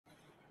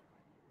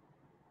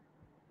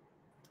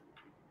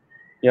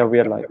Yeah, we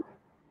are live.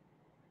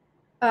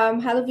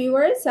 Hello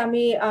viewers,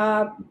 আমি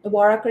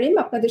ওয়ারা করিম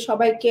আপনাদের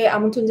সবাইকে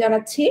আমন্ত্রণ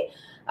জানাচ্ছি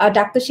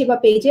ডাক্তার সেবা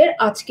পেজের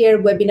আজকের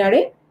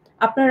ওয়েবিনারে।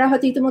 আপনারা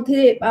হয়তো ইতিমধ্যে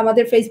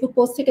আমাদের ফেসবুক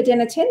পোস্ট থেকে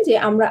জেনেছেন যে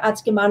আমরা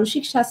আজকে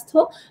মানসিক স্বাস্থ্য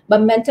বা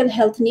মেন্টাল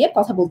হেলথ নিয়ে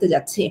কথা বলতে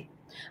যাচ্ছি।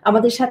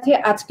 আমাদের সাথে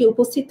আজকে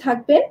উপস্থিত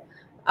থাকবেন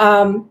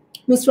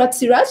নুসরাত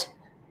সিরাজ,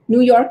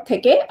 নিউ ইয়র্ক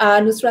থেকে।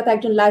 নুসরাত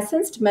একজন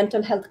লাইসেন্সড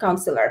মেন্টাল হেলথ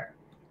কাউন্সিলর।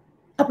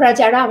 আপনারা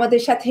যারা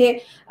আমাদের সাথে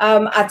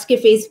আজকে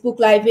ফেসবুক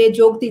লাইভে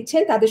যোগ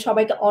দিচ্ছেন তাদের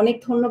সবাইকে অনেক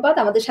ধন্যবাদ।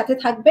 আমাদের সাথে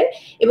থাকবেন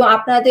এবং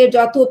আপনাদের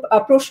যত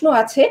প্রশ্ন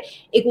আছে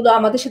এগুলো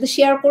আমাদের সাথে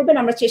শেয়ার করবেন,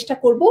 আমরা চেষ্টা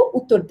করব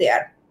উত্তর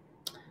দেওয়ার।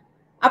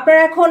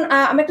 আপনারা এখন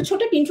আমি একটা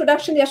ছোট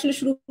ইন্ট্রোডাকশন দিয়ে আসলে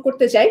শুরু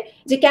করতে চাই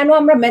যে কেন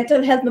আমরা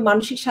মেন্টাল হেলথ বা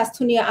মানসিক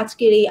স্বাস্থ্য নিয়ে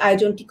আজকের এই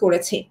আয়োজনটি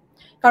করেছি।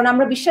 কারণ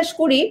আমরা বিশ্বাস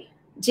করি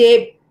যে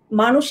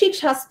মানসিক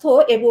স্বাস্থ্য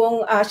এবং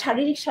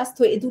শারীরিক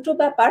স্বাস্থ্য এই দুটো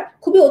ব্যাপার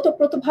খুবই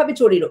ওতপ্রোতভাবে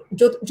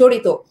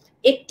জড়িত,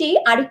 একটি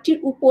আরেকটির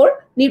উপর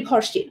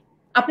নির্ভরশীল।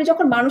 আপনি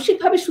যখন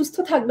মানসিকভাবে সুস্থ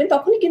থাকবেন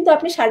তখনই কিন্তু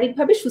আপনি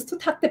শারীরিকভাবে সুস্থ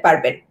থাকতে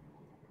পারবেন।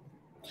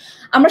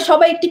 আমরা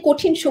সবাই একটি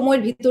কঠিন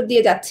সময়ের ভিতর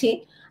দিয়ে যাচ্ছি।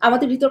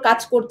 আমাদের ভিতর কাজ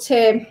করছে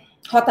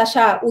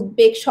হতাশা,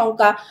 উদ্বেগ,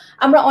 শঙ্কা।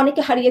 আমরা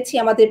অনেকে হারিয়েছি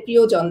আমাদের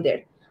প্রিয়জনদের।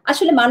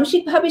 আসলে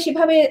মানসিকভাবে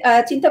সেভাবে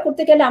চিন্তা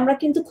করতে গেলে আমরা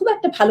কিন্তু খুব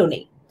একটা ভালো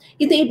নেই,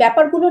 কিন্তু এই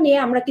ব্যাপারগুলো নিয়ে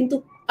আমরা কিন্তু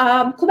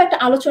খুব একটা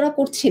আলোচনা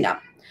করছি না।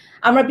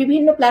 আমরা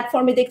বিভিন্ন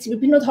প্ল্যাটফর্মে দেখছি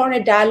বিভিন্ন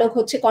ধরনের ডায়ালগ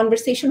হচ্ছে,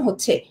 কনভারসেশন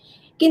হচ্ছে,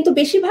 কিন্তু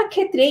বেশিরভাগ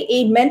ক্ষেত্রে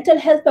এই মেন্টাল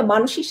হেলথ বা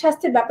মানসিক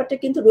স্বাস্থ্যের ব্যাপারটা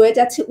কিন্তু রয়ে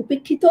যাচ্ছে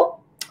উপেক্ষিত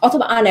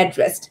অথবা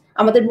আনঅ্যাড্রেসড।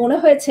 আমাদের মনে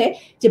হয়েছে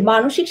যে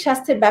মানসিক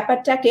স্বাস্থ্যের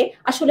ব্যাপারটাকে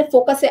আসলে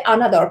ফোকাসে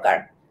আনা দরকার,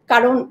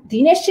 কারণ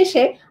দিনের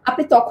শেষে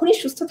আপনি তখনই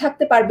সুস্থ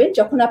থাকতে পারবেন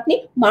যখন আপনি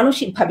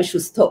মানসিকভাবে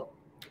সুস্থ।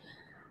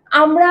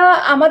 আমরা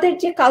আমাদের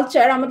যে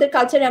আমাদের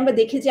কালচারে আমরা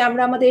দেখি যে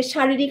আমরা আমাদের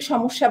শারীরিক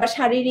সমস্যা বা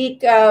শারীরিক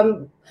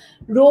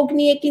রোগ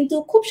নিয়ে কিন্তু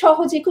খুব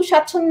সহজে, খুব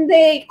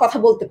স্বাচ্ছন্দ্যে কথা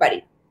বলতে পারি।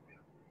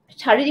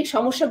 শারীরিক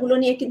সমস্যাগুলো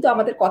নিয়ে কিন্তু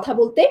আমাদের কথা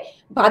বলতে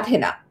বাধে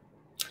না।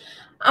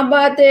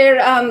 আমাদের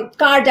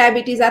কার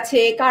ডায়াবেটিস আছে,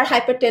 কার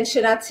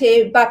হাইপারটেনশন আছে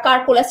বা কার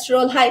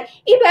কোলেস্টেরল হাই,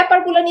 এই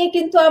ব্যাপারগুলো নিয়ে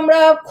কিন্তু আমরা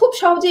খুব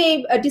সহজেই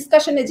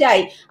ডিসকাশনে যাই।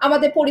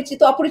 আমাদের পরিচিত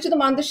অপরিচিত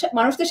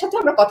মানুষদের সাথে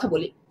আমরা কথা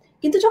বলি,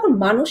 কিন্তু যখন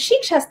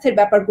মানসিক স্বাস্থ্যের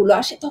ব্যাপারগুলো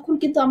আসে তখন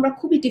কিন্তু আমরা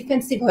খুবই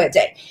ডিফেন্সিভ হয়ে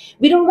যাই।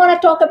 We don't want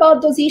to talk about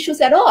those issues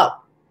at all.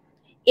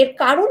 এর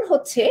কারণ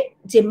হচ্ছে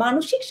যে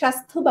মানসিক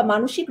স্বাস্থ্য বা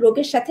মানসিক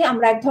রোগের সাথে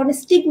আমরা এক ধরনের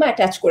স্টিগমা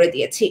অ্যাটাচ করে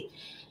দিয়েছি।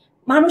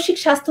 মানসিক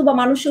স্বাস্থ্য বা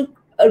মানসিক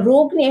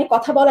রোগ নিয়ে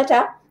কথা বলাটা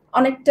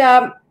অনেকটা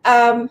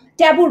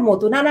ট্যাবুর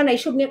মতো, না না না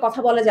এইসব নিয়ে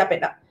কথা বলা যাবে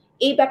না।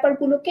 এই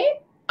ব্যাপারগুলোকে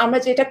আমরা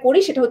যেটা করি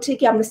সেটা হচ্ছে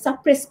কি আমরা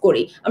সাপ্রেস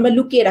করি, আমরা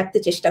লুকিয়ে রাখতে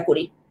চেষ্টা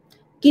করি।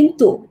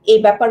 কিন্তু এই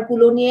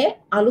ব্যাপারগুলো নিয়ে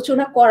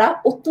আলোচনা করা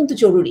অত্যন্ত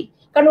জরুরি,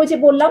 কারণ ওই যে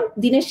বললাম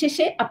দিনের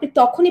শেষে আপনি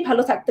তখনই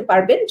ভালো থাকতে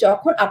পারবেন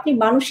যখন আপনি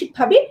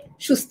মানসিকভাবে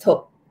সুস্থ।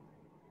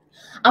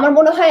 আমার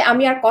মনে হয়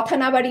আমি আর কথা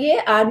না বাড়িয়ে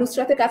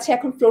নুসরাতের কাছে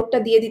এখন ফ্লোরটা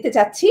দিয়ে দিতে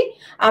চাচ্ছি।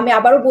 আমি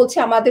আবারও বলছি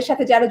আমাদের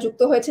সাথে যারা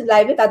যুক্ত হয়েছে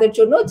লাইভে তাদের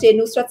জন্য যে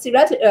Nusrat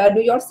Siraj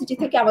new York city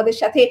থেকে আমাদের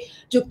সাথে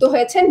যুক্ত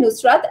হয়েছেন।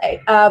 নুসরাত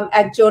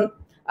একজন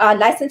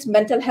লাইসেন্সড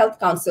মেন্টাল হেলথ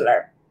কাউন্সিলর।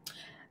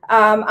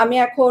 আমি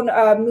এখন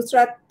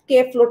নুসরাতকে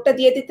ফ্লোরটা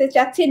দিয়ে দিতে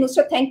চাচ্ছি।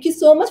 Nusrat, thank you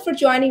so much for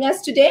joining us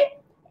today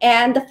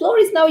and the floor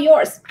is now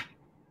yours.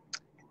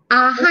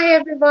 Hi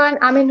everyone,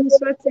 আমি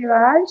নুসরাত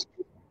সিরাজ।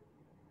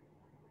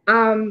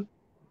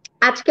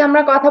 আজকে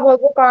আমরা কথা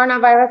বলবো করোনা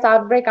ভাইরাস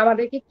আউটব্রেক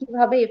আমাদেরকে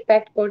কিভাবে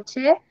ইফেক্ট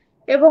করছে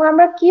এবং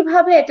আমরা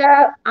কিভাবে এটা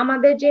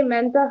আমাদের যে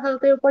মেন্টাল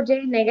হেলথের উপর যে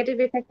নেগেটিভ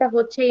ইফেক্টটা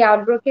হচ্ছে এই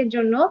আউটব্রেকের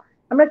জন্য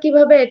আমরা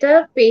কিভাবে এটা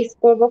ফেস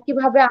করব,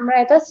 কিভাবে আমরা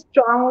এটা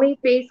স্ট্রংলি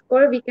ফেস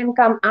করে we can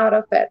come out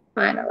of it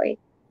finally.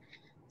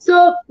 So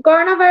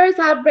corona virus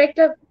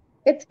আউটব্রেকটা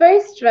it's very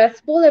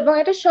stressful এবং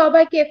এটা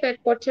সবাইকে এফেক্ট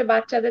করছে,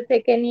 বাচ্চাদের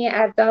থেকে নিয়ে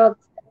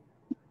অ্যাডাল্টস,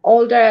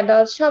 ওল্ডার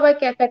অ্যাডাল্টস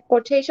সবাইকে এফেক্ট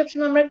করছে। এইসব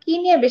সময় আমরা কি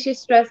নিয়ে বেশি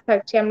স্ট্রেস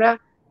থাকছি? আমরা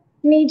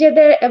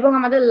নিজেদের এবং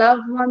আমাদের লাভ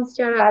ওয়ান্স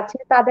যারা আছে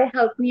তাদের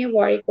হেলথ নিয়ে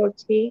ওয়ারি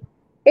করছি।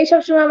 এইসব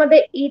সময়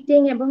আমাদের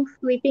ইটিং এবং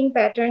স্লিপিং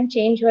প্যাটার্ন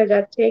চেঞ্জ হয়ে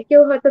যাচ্ছে।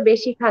 কেউ হয়তো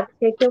বেশি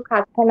খাচ্ছে, কেউ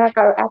খাচ্ছে না,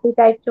 কারো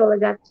অ্যাপিটাইট চলে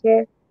যাচ্ছে,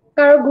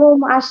 কারো ঘুম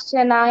আসছে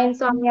না,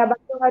 ইনসমনিয়া, বা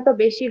কেউ হয়তো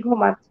বেশি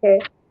ঘুমাচ্ছে,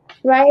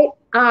 রাইট?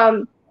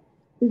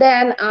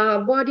 দেন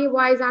বডি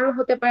ওয়াইজ আরো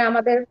হতে পারে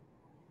আমাদের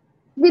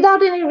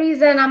উইদাউট এনি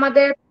রিজন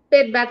আমাদের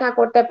পেট ব্যথা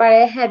করতে পারে,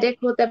 হেডেক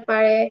হতে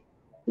পারে,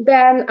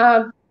 দেন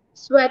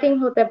সোয়েটিং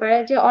হতে পারে,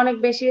 যে অনেক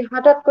বেশি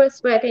হঠাৎ করে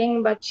সোয়েটিং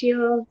বা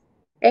চিল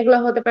এগুলো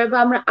হতে পারে, বা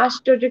আমরা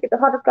আশ্চর্যকিত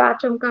হঠাৎ করে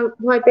আচমকা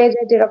ভয় পেয়ে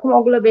যাই যেরকম,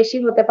 ওগুলো বেশি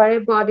হতে পারে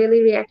বডিলি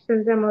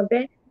রিয়াকশনস এর মধ্যে।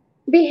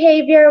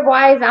 বিহেভিয়ার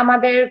ওয়াইজ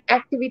আমাদের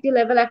অ্যাক্টিভিটি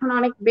লেভেল এখন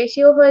অনেক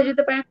বেশিও হয়ে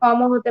যেতে পারে,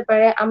 কমও হতে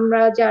পারে।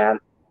 আমরা যারা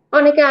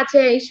অনেকে আছে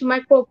এই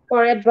সময় কোপ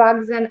করে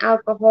ড্রাগস এন্ড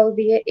অ্যালকোহল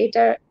দিয়ে,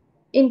 এটার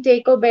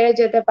ইনটেকও বেড়ে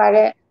যেতে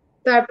পারে।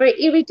 তারপরে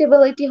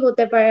ইরিটেবিলিটি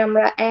হতে পারে,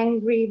 আমরা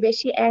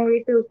বেশি অ্যাংরি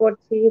ফিল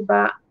করছি,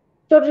 বা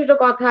ছোট ছোট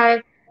কথায়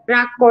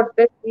রাগ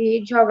করতেছি,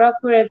 ঝগড়া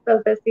করে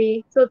ফেলতেছি।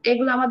 তো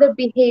এগুলো আমাদের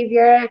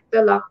বিহেভিয়ার একটা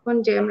লক্ষণ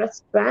যে আমরা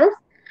স্ট্রেস,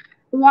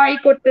 ওয়ারি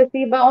করতেছি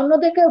বা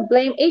অন্যদেরকে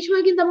ব্লেম। এই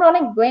সময় কিন্তু আমরা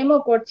অনেক ব্লেমও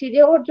করছি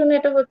যে ওর জন্য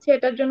এটা হচ্ছে,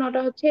 এটার জন্য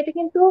ওটা হচ্ছে। এটা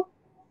কিন্তু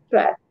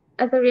stress,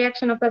 as a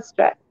reaction of a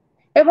stress.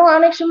 এবং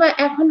অনেক সময়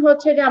এখন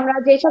হচ্ছে যে আমরা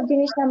যেসব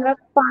জিনিস আমরা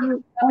ফান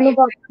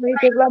অনুভব করি,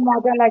 যেগুলো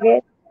মজা লাগে,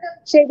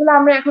 সেগুলো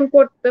আমরা এখন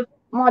করতে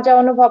মজা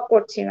অনুভব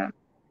করছি না।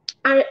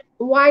 আর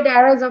ওয়াইড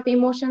অ্যারেজ অফ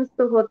ইমোশনস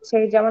তো হচ্ছে,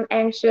 যেমন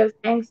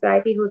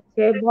অ্যাংজাইটি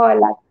হচ্ছে, ভয়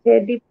লাগছে,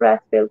 ডিপ্রেস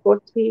ফিল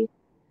করছি,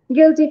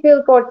 গিলটি ফিল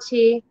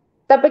করছি।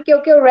 তারপর কেউ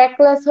কেউ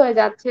রেকলেস হয়ে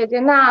যাচ্ছে যে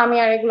না আমি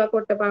আর এগুলো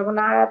করতে পারবো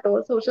না, আর এত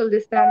সোশ্যাল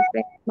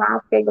ডিস্টেন্সিং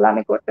মাস্ক এগুলো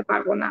আমি করতে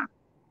পারবো না।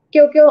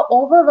 কেউ কেউ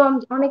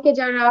ওভারওয়েলমড, অনেকে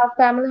যারা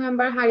ফ্যামিলি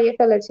মেম্বার হারিয়ে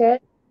ফেলেছে,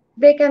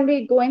 they can be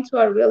going through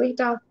a really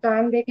tough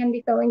time, they can be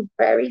feeling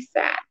very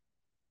sad.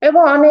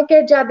 এবং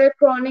অনেকের যাদের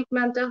ক্রনিক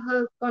মেন্টাল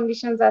হেলথ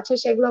কন্ডিশনস আছে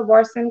সেগুলো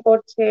ওয়ার্সেন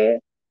করছে,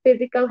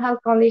 ফিজিক্যাল হেলথ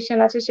কন্ডিশন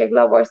আছে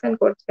সেগুলো ওয়ার্সেন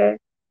করছে।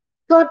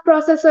 থট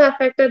প্রসেসও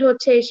এফেক্টেড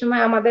হচ্ছে, এই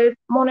সময় আমাদের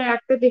মনে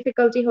রাখতে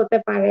ডিফিকাল্টি হতে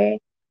পারে,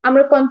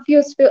 আমরা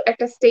কনফিউজ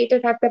একটা স্টেটে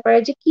থাকতে পারে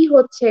যে কি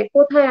হচ্ছে,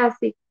 কোথায়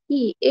আছি,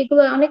 কি,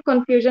 এগুলো অনেক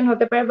কনফিউশন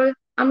হতে পারে, বা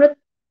আমরা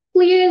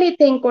ক্লিয়ারলি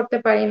থিঙ্ক করতে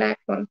পারি না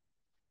এখন,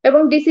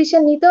 এবং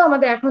ডিসিশন নিতেও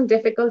আমাদের এখন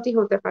ডিফিকাল্টি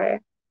হতে পারে।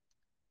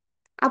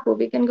 আপু,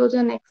 we can go to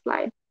the next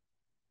slide.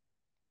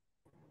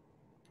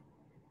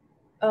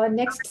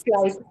 Next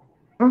slide.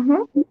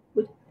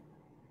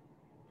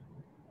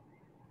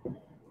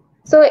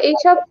 তো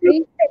এইসব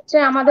হচ্ছে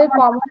আমাদের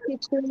কমন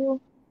কিছু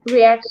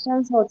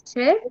রিয়াকশনস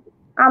হচ্ছে।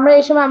 আমরা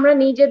এই সময় আমরা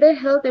নিজেদের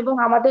হেলথ এবং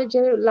আমাদের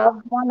যে লাভ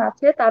ওয়ান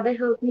আছে তাদের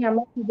হেলথ নিয়ে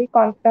আমরা খুবই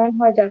কনসার্ন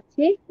হয়ে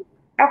যাচ্ছি।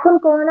 এখন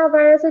করোনা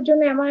ভাইরাসের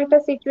জন্য এমন একটা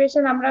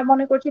সিচুয়েশন, আমরা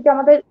মনে করছি যে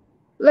আমাদের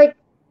লাইক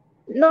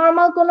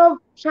নর্মাল কোনো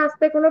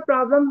স্বাস্থ্যে কোনো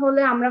প্রবলেম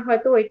হলে আমরা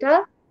হয়তো ওইটা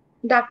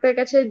ডাক্তারের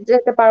কাছে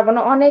যেতে পারবো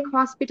না, অনেক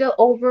হসপিটাল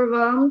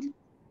ওভারওয়েলমড,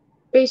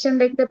 পেশেন্ট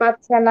দেখতে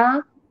পাচ্ছে না।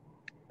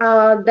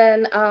 দেন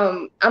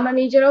আমরা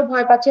নিজেরাও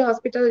ভয় পাচ্ছি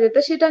হসপিটালে যেতে,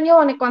 সেটা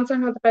নিয়েও অনেক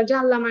কনসার্ন হতে পারে যে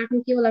আল্লাহ আমার এখন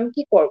কি হলো, আমি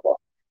কি করব।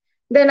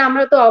 দেন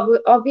আমরা তো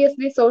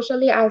অবভিয়াসলি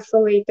সোশ্যালি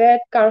আইসোলেটেড,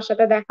 কারোর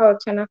সাথে দেখা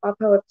হচ্ছে না,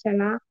 কথা হচ্ছে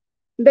না।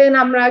 দেন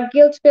আমরা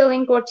গিল্ট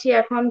ফিলিং করছি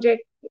এখন, যে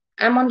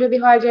এমন যদি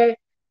হয় যে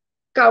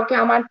কাউকে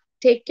আমার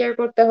টেক কেয়ার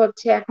করতে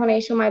হচ্ছে এখন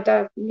এই সময়টা,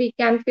 উই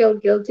ক্যান ফিল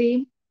গিলটি।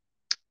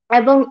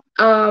 এবং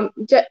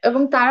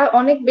এবং তারা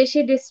অনেক বেশি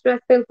ডিস্ট্রেস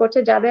ফিল করছে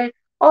যাদের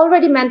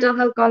অলরেডি মেন্টাল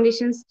হেলথ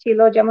কন্ডিশনস ছিল,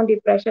 যেমন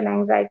ডিপ্রেশন,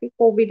 অ্যাংজাইটি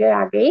কোভিড এর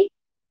আগেই।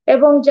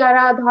 এবং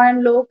যারা ধরেন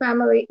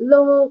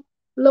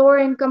লোয়ার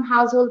ইনকাম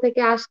হাউসহোল্ড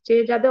থেকে আসছে,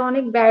 যাদের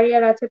অনেক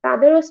ব্যারিয়ার আছে,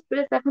 তাদেরও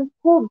স্ট্রেস এখন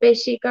খুব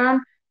বেশি, কারণ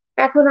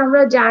এখন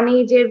আমরা জানি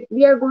যে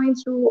we are going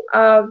through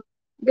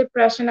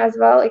depression as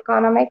well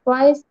economic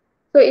wise,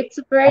 so it's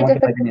very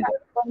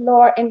difficult for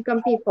lower income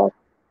people.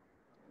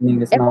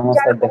 এবং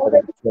যারা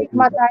already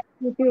stigmatised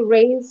due to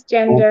race,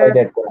 gender,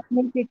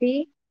 ethnicity,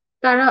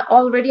 তারা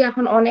অলরেডি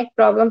এখন অনেক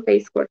প্রবলেম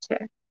ফেস করছে।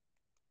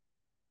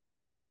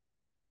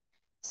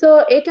 সো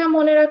এটা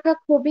মনে রাখা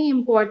খুবই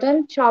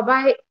ইম্পর্টেন্ট,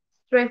 সবাই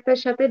স্ট্রেসের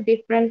সাথে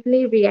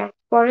ডিফারেন্টলি রিয়াক্ট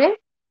করে,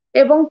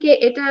 এবং কে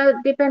এটা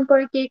ডিপেন্ড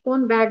করে কে কোন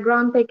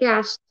ব্যাকগ্রাউন্ড থেকে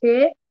আসছে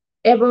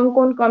এবং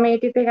কোন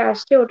কমিউনিটি থেকে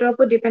আসছে, ওটার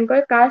উপর ডিপেন্ড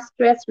করে কার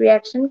স্ট্রেস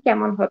রিয়াকশন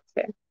কেমন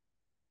হচ্ছে।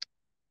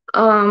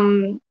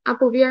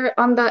 Apu, we are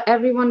on the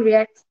everyone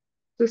reacts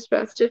to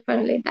stress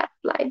differently, that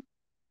slide.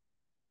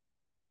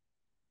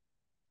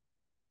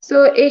 So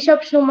এইসব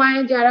সময়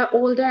যারা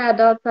ওল্ডার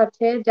অ্যাডাল্টস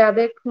আছে,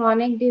 যাদের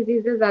ক্রনিক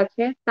ডিজিজেস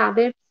আছে,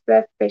 তাদের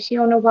স্ট্রেস বেশি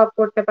অনুভব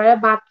করতে পারে।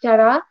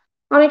 বাচ্চারা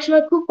অনেক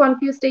সময় খুব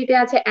কনফিউজ স্টেটে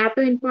আছে, এত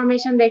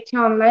ইনফরমেশন দেখছে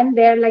অনলাইন,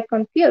 দে আর লাইক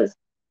কনফিউজ।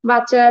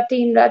 বাচ্চারা,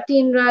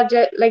 টিনরা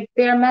যে like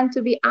they R meant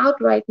two be out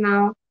right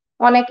now,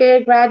 অনেকের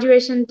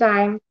গ্রাজুয়েশন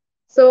টাইম।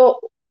 সো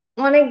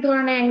অনেক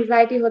ধরনের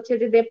অ্যাংজাইটি হচ্ছে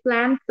যে they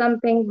plan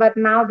something but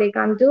now দে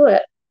কান ডু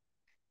ইট।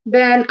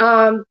 দেন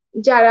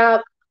যারা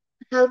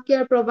হেলথ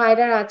কেয়ার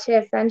প্রোভাইডার আছে,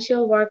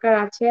 এসেনশিয়াল ওয়ার্কার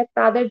আছে,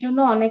 তাদের জন্য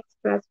অনেক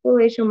স্ট্রেসফুল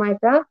এই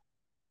সময়টা,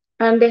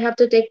 and they have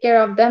to take care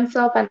of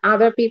themselves and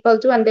other people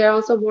too, and they're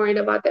also worried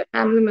about their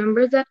family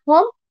members at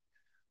home.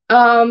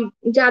 um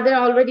যাদের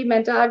already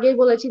mental, আগেই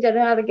বলেছি,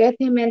 যাদের আগে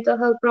মেন্টাল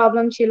হেলথ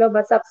প্রবলেম ছিল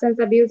বা সাবস্টেন্স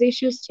অ্যাবিউজ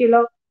ইস্যুস ছিল,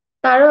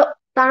 তারাও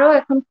তারাও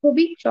এখন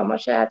খুবই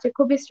সমস্যায় আছে,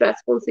 খুবই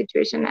স্ট্রেসফুল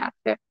সিচুয়েশনে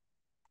আছে।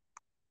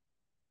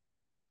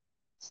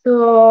 So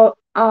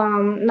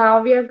now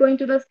we are going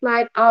to the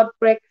slide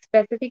outbreak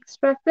specific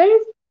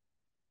stressors.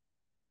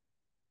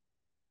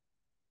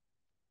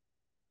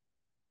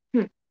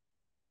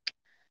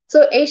 So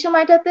এই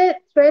সময়টাতে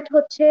থ্রেট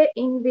হচ্ছে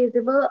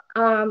ইনভিজিবল,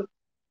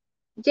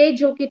 যে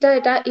ঝুঁকিটা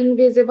এটা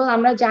ইনভিজিবল,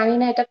 আমরা জানি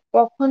না এটা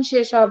কখন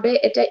শেষ হবে,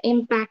 এটা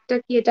ইম্প্যাক্টটা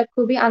কি, এটা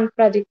খুবই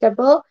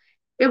আনপ্রেডিক্টেবল।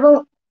 এবং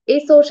এই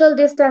সোশ্যাল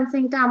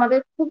ডিস্টেন্সিংটা আমাদের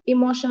খুব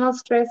ইমোশনাল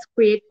স্ট্রেস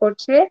ক্রিয়েট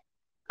করছে।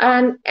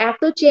 এন্ড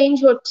এত চেঞ্জ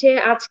হচ্ছে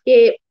আজকে,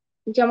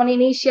 যেমন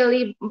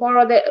ইনিশিয়ালি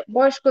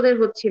বয়স্কদের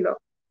হচ্ছিল,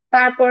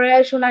 তারপরে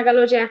শোনা গেল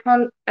যে এখন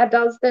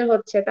অ্যাডাল্টসদের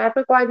হচ্ছে,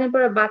 তারপর কয়েকদিন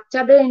পরে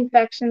বাচ্চাদের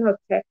ইনফেকশন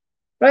হচ্ছে,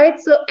 right?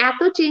 So at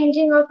the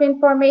changing of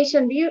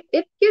information,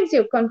 it gives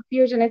you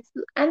confusion, it's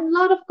and a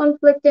lot of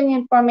conflicting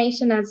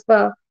information as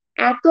well.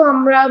 এত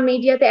আমরা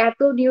মিডিয়াতে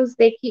এত নিউজ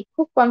দেখি,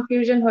 খুব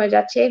কনফিউশন হয়ে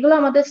যাচ্ছে, এগুলো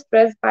আমাদের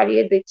স্ট্রেস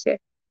বাড়িয়ে দিচ্ছে।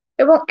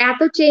 এবং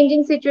এত চেঞ্জিং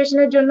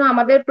সিচুয়েশনের জন্য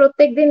আমাদের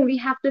প্রত্যেকদিন we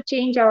have to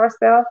change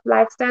ourself,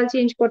 lifestyle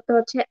change করতে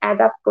হচ্ছে,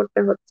 অ্যাডাপ্ট করতে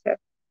হচ্ছে,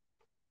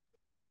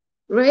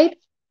 রাইট?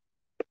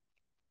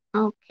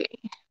 ওকে,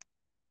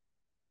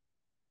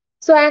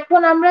 সো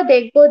এখন আমরা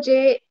দেখবো যে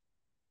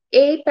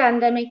এই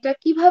প্যান্ডামিকটা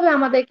কিভাবে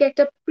আমাদেরকে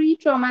একটা প্রি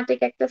ট্রমাটিক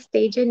একটা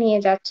স্টেজে নিয়ে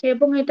যাচ্ছে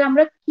এবং এটা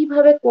আমরা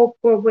কিভাবে কোপ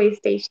করবো এই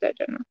স্টেজটার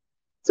জন্য।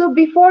 So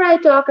before I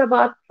talk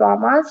about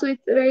trauma, so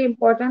it's very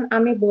important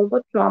আমি বলবো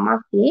ট্রমা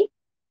কি।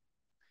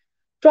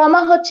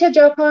 ট্রমা হচ্ছে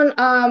যখন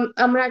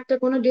আমরা একটা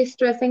কোনো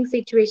ডিস্ট্রেসিং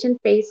সিচুয়েশন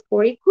ফেস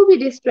করি, খুবই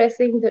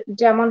ডিস্ট্রেসিং,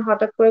 যেমন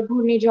হঠাৎ করে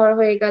ঘূর্ণিঝড়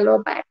হয়ে গেল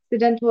বা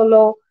অ্যাক্সিডেন্ট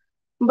হলো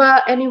বা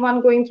anyone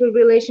going through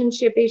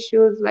relationship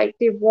issues like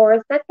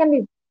divorce, that can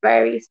be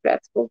very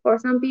stressful for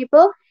some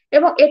people.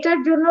 এবং এটার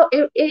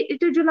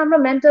জন্য আমরা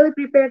মেন্টালি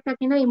প্রিপেয়ার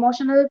থাকি না,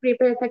 ইমোশনালি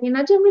প্রিপেয়ার থাকি না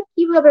যে আমরা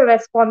কিভাবে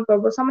রেসপন্ড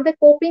করবো। So আমাদের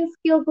কোপিং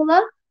স্কিল গুলা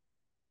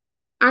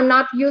আর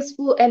নট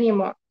ইউজফুল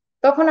এনিমোর।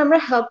 তখন আমরা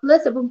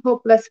হেল্পলেস এবং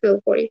হোপলেস ফিল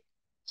করি।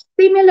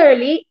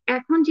 সিমিলারলি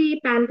এখন যে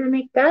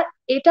প্যান্ডেমিকটা,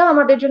 এটা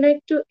আমাদের জন্য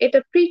একটু, এটা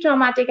প্রি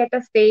ট্রমাটিক একটা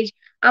স্টেজ।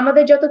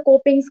 আমাদের যত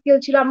কোপিং স্কিল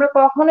ছিল আমরা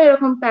কখনো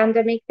এরকম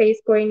প্যান্ডেমিক ফেস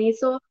করিনি।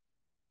 সো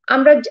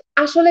আমরা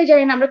আসলে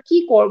জানি না আমরা কি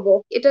করব,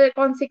 এটার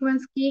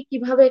কনসিকুয়েন্স কি,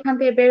 কিভাবে এখান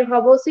থেকে বের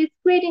হবো। So it's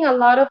creating a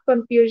lot of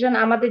confusion.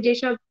 আমাদের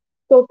যেসব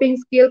কোপিং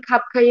স্কিল,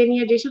 খাপ খাইয়ে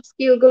নিয়ে যেসব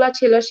স্কিল গুলা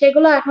ছিল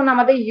সেগুলো এখন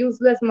আমাদের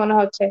ইউজলেস মনে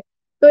হচ্ছে।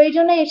 তো এই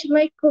জন্য এই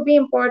সময় খুবই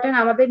ইম্পর্টেন্ট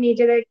আমাদের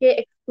নিজেদেরকে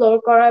এক্সপ্লোর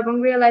করা এবং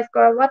রিয়েলাইজ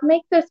করা what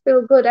makes us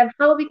feel good and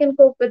how we can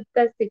কোপ উইথ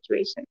দ্য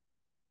সিচুয়েশন।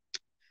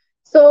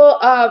 সো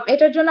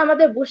এটার জন্য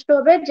আমাদের বুঝতে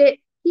হবে যে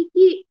কি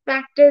কি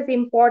ফ্যাক্টরস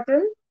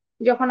ইম্পর্টেন্ট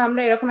যখন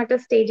আমরা এরকম একটা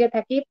স্টেজে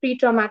থাকি, প্রি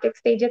ট্রমাটিক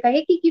স্টেজে থাকি,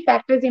 কি কি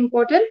ফ্যাক্টরস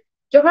ইম্পর্টেন্ট।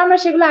 যখন আমরা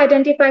সেগুলো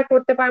আইডেন্টিফাই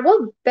করতে পারবো,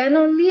 দেন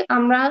অনলি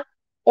আমরা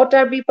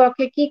ওটার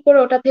বিপক্ষে কি করে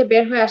ওটা থেকে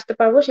বের হয়ে আসতে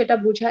পারবো সেটা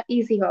বোঝা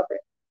ইজি হবে।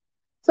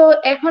 তো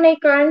এখন এই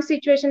কারেন্ট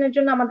সিচুয়েশনের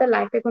জন্য আমাদের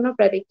লাইফে কোনো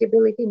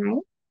প্রেডিক্টেবিলিটি নাই,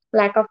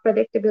 ল্যাক অফ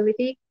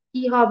প্রেডিক্টেবিলিটি।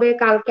 কি হবে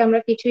কালকে আমরা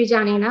কিছুই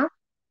জানি না।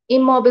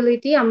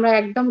 ইমোবিলিটি, আমরা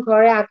একদম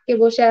ঘরে আটকে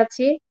বসে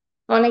আছি,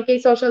 অনেকেই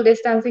সোশ্যাল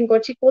ডিস্টেন্সিং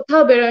করছি,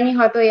 কোথাও বেরোনি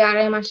হয়তো এই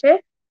 2.5 মাসে।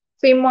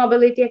 সো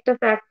ইমোবিলিটি একটা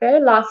factor,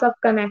 loss of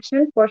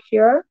connection for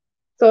sure,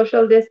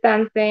 social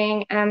distancing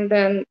and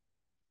then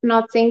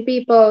not sing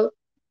people,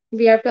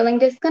 we are feeling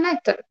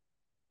disconnected.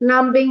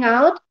 নাম্বিং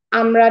out,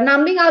 আমরা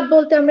নাম্বিং আউট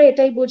বলতে আমরা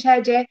এটাই বোঝাই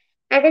যে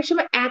এক এক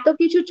সময় এত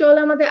কিছু চলে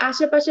আমাদের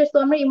আশেপাশে, তো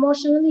আমরা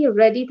ইমোশনালি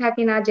রেডি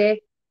থাকি না যে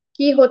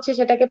কি হচ্ছে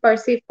সেটাকে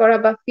পারসিভ করা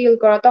বা ফিল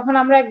করা। তখন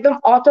আমরা একদম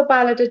অটো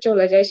পাইলটে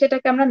চলে যাই,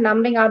 সেটাকে আমরা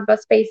নাম্বিং আউট বা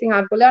স্পেসিং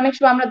আউট বলে। অনেক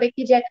সময় আমরা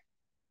দেখি যে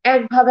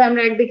একভাবে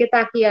আমরা একদিকে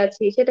তাকিয়ে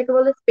আছি, সেটাকে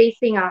বলে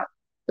স্পেসিং আউট।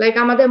 লাইক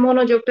আমাদের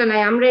মনোযোগটা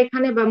নাই, আমরা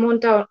এখানে বা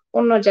মনটা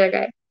অন্য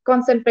জায়গায়,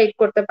 কনসেন্ট্রেট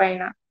করতে পারি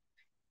না।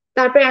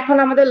 তারপরে এখন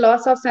আমাদের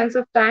loss of sense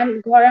of time,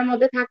 ঘরের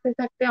মধ্যে থাকতে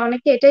থাকতে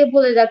অনেকে এটাই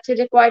ভুলে যাচ্ছে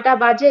যে কয়টা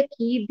বাজে,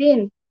 কি দিন,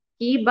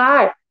 কি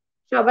বার,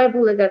 সবাই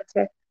ভুলে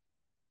যাচ্ছে।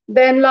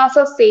 দেন লস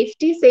অফ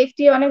সেফটি,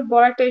 সেফটি অনেক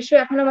বড় একটা ইস্যু।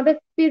 এখন আমাদের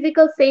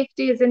physical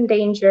safety is in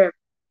danger.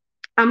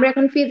 আমরা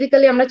এখন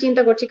ফিজিক্যালি আমরা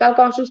চিন্তা করছি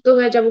কালকে অসুস্থ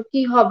হয়ে যাব,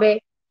 কি হবে।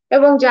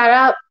 এবং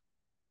যারা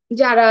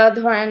যারা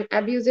ধরেন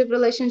অ্যাবিউজিভ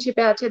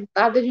রিলেশনশিপে আছে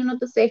তাদের জন্য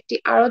তো সেফটি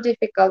আরো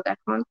ডিফিকাল্ট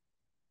এখন,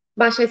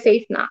 বাসায়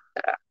সেফ না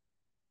তারা।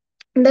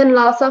 দেন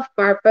লস অফ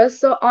পারপাস,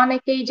 সো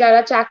অনেকেই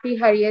যারা চাকরি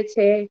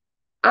হারিয়েছে,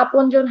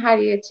 আপনজন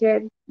হারিয়েছে,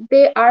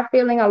 দে are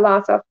feeling a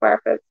loss of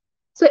purpose.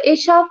 So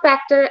এইসব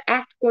ফ্যাক্টর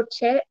অ্যাক্ট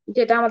করছে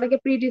যেটা আমাদেরকে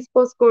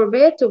প্রিডিসপোজ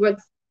করবে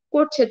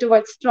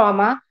টুয়ার্ডস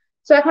ট্রমা।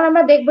 সো এখন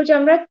আমরা দেখবো যে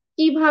আমরা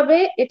কিভাবে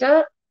এটা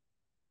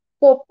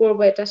কোপ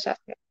করবো এটার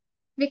সাথে।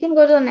 We can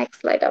go to the next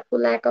slide, আপু,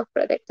 lack of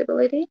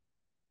predictability.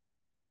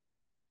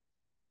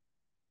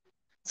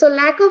 So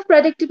lack of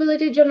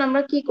প্রেডিক্টেবিলিটির জন্য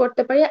আমরা কি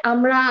করতে পারি,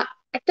 আমরা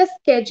একটা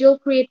স্কেডিউল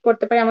ক্রিয়েট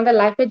করতে পারি আমাদের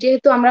লাইফে।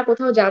 যেহেতু আমরা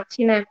কোথাও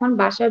যাচ্ছি না, এখন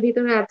বাসার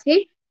ভিতরে আছি,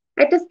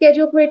 একটা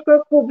স্কেডিউল ক্রিয়েট করা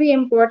খুবই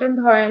ইম্পর্টেন্ট।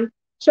 ধরেন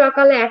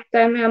সকালে এক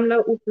টাইমে আমরা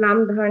উঠলাম,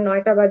 ধরেন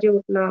 9টা বাজে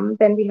উঠলাম,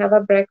 then we have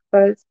a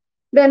breakfast,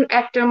 দেন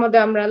 1টার মধ্যে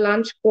আমরা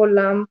লাঞ্চ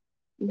করলাম,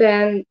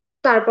 দেন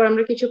তারপর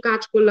আমরা কিছু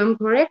কাজ করলাম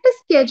ঘরে, একটা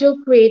স্কেডিউল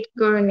ক্রিয়েট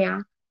করে নেওয়া।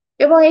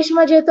 এবং এই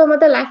সময় যেহেতু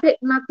আমাদের লাইফে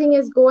নাথিং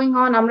ইজ গোয়িং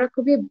অন, আমরা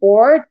খুবই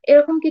বোর্ড,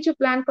 এরকম কিছু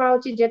প্ল্যান করা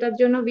উচিত যেটার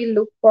জন্য we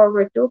look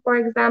forward to. For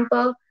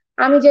example,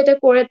 আমি যেটা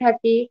করে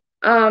থাকি,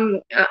 um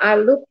I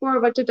look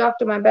forward to talk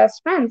to my best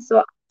friend, so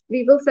we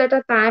will set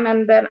a time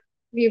and then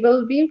we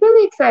will be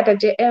really excited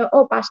যে ও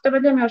 5টা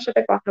বাজে আমি ওর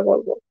সাথে কথা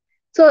বলবো।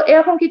 তো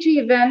এরকম কিছু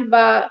ইভেন্ট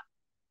বা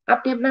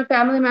আপনি আপনার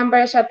ফ্যামিলি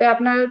মেম্বারের সাথে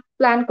আপনার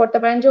প্ল্যান করতে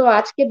পারেন যে ও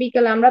আজকে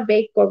বিকেলে আমরা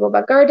বেক করবো বা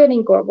গার্ডেনিং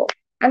করবো,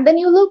 and then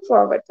you look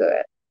forward to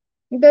it,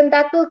 then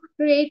that will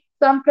create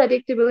some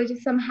predictability,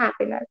 some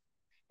happiness.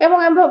 এবং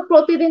আমরা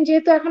প্রতিদিন,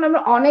 যেহেতু এখন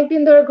আমরা অনেক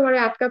দিন ধরে ঘরে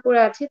আটকা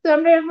পড়ে আছি, তো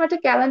আমরা এরকম একটা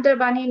ক্যালেন্ডার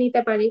বানিয়ে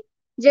নিতে পারি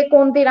যে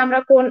কোন দিন আমরা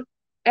কোন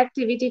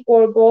অ্যাক্টিভিটি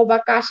করব বা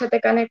কার সাথে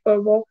কানেক্ট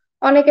করব।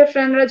 অনেকের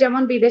ফ্রেন্ডরা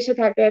যেমন বিদেশে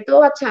থাকে, তো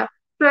আচ্ছা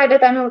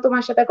ফ্রাইডেতে আমি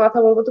তোমার সাথে কথা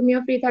বলবো, তুমিও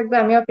ফ্রি থাকবে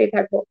আমিও ফ্রি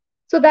থাকবো।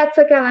 So that's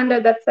a calendar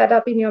that's set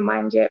up in your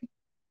mind যে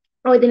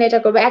ওই দিন এটা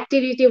করবো।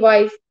 অ্যাক্টিভিটি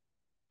ওয়াইজ,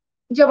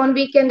 যেমন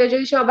উইকেন্ডে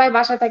যদি সবাই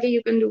বাসা থাকে,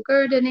 ইউ ক্যান ডু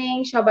গার্ডেনিং,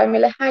 সবাই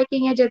মিলে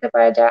হাইকিং এ যেতে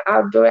পারে যারা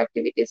আউটডোর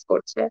অ্যাক্টিভিটিস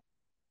করছে।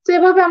 তো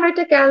এভাবে আমরা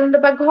একটা ক্যালেন্ডার,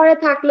 বা ঘরে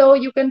থাকলেও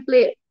you can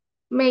play,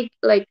 make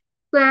like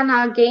plan a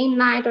game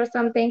night or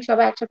something,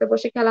 সবাই একসাথে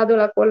বসে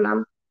খেলাধুলা করলাম,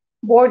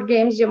 বোর্ড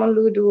গেমস যেমন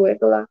লুডো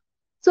এগুলা।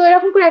 সো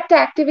এরকম করে একটা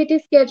অ্যাক্টিভিটি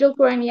স্কেজুল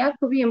করে নেওয়া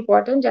খুবই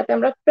ইম্পর্টেন্ট, যাতে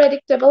আমরা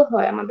প্রেডিক্টেবল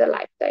হয় আমাদের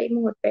লাইফটা এই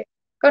মুহূর্তে।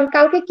 কারণ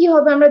কালকে কি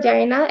হবে আমরা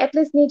জানি না,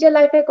 অ্যাটলিস্ট নিজের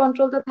লাইফে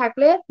কন্ট্রোলটা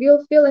থাকলে will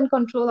fill in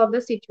control of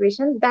the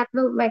situation, that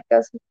will make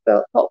us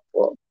feel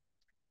hopeful.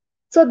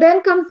 So then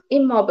comes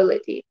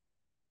immobility.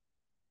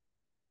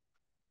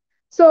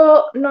 So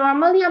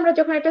normally আমরা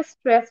যখন একটা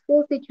স্ট্রেসফুল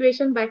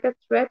সিচুয়েশন বা একটা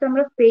থ্রেট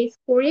আমরা ফেস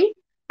করি,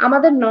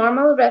 আমাদের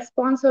নর্মাল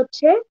রেসপন্স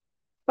হচ্ছে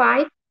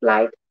ফাইট,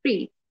 ফ্লাইট,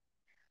 ফ্রিজ।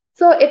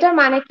 সো এটার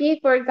মানে কি,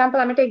 ফর এক্সাম্পল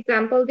আমি একটা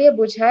এক্সাম্পল দিয়ে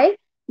বুঝাই।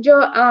 যে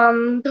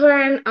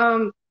ধরেন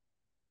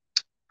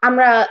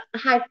আমরা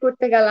হাইক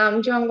করতে গেলাম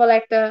জঙ্গলে,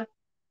 একটা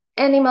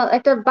অ্যানিমাল,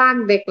 একটা বাঘ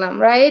দেখলাম,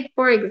 রাইট?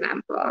 ফর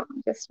এক্সাম্পল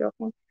জাস্ট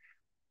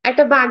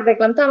একটা বাঘ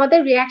দেখলাম, তো আমাদের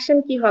রিয়াকশন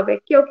কি হবে?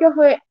 কেউ কেউ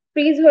হয়ে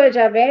ফ্রিজ হয়ে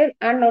যাবে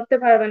আর নড়তে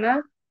পারবে না,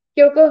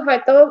 কেউ কেউ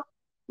হয়তো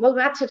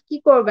বলবে আচ্ছা কি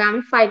করবে,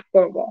 আমি ফাইট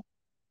করব,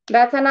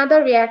 দ্যাটস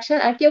অ্যানাদার রিয়াকশন।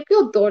 আর কেউ কেউ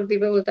দৌড়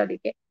দিবে উল্টা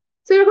দিকে।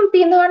 তো এরকম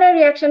তিন ধরনের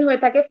রিয়াকশন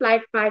হয়ে থাকে,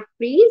 ফ্লাইট, ফাইট,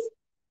 ফ্রিজ,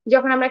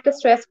 যখন আমরা একটা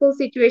স্ট্রেসফুল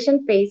সিচুয়েশন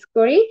ফেস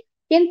করি।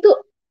 কিন্তু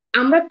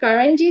আমরা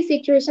কারেন্ট যে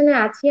সিচুয়েশনে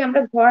আছি,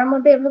 আমরা ঘরের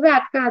মধ্যে এভাবে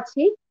আটকা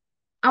আছি,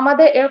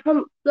 আমাদের এরকম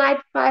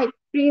ফ্লাইট, ফাইট,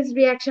 ফ্রিজ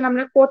রিয়াকশন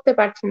আমরা করতে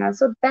পারছি না।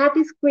 So that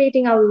is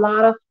creating a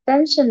lot of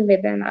tension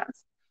within আস।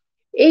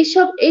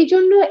 এইসব এই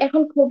জন্য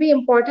এখন খুবই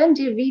ইম্পর্টেন্ট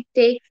যে we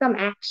take some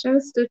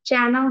actions to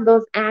channel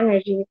those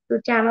energies, to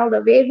channel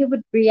the way we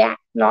would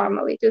react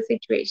normally to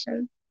situation.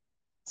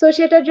 So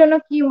সেটার জন্য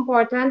কি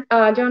ইম্পর্টেন্ট,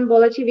 যেমন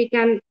বলেছি we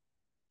can,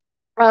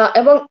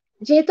 এবং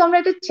যেহেতু আমরা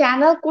এটা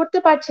চ্যানেল করতে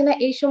পারছি না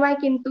এই সময়,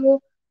 কিন্তু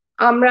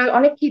আমরা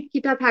অনেক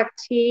খিটখিটা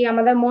থাকছি,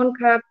 আমাদের মন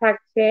খারাপ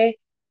থাকছে,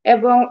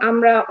 এবং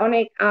আমরা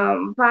অনেক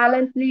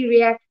ভায়োলেন্টলি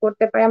রিয়াক্ট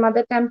করতে পারি,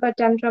 আমাদের টেম্পার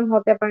ট্যান্ট্রাম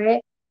হতে পারে,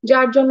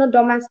 যার জন্য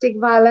ডোমেস্টিক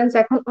ভায়োলেন্স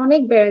এখন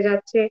অনেক বেড়ে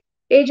যাচ্ছে।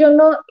 এই জন্য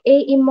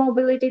এই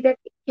ইমোবিলিটির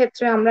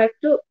ক্ষেত্রে আমরা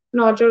একটু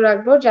নজর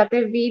রাখবো, যাতে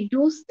we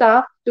do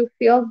stuff to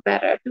feel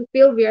better, to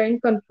feel we are in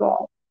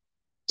control.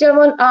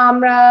 যেমন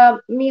আমরা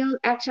মিল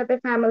একসাথে,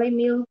 ফ্যামিলি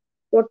মিল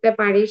করতে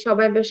পারি,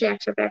 সবাই বসে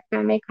একসাথে এক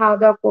টাইমে খাওয়া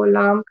দাওয়া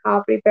করলাম,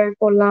 খাওয়া প্রিপেয়ার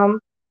করলাম,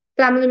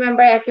 ফ্যামিলি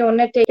মেম্বার একে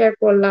অন্যের টেক কেয়ার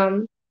করলাম,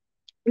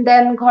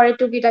 দেন ঘরে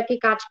টুকিটাকি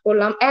কাজ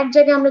করলাম। এক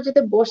জায়গায় আমরা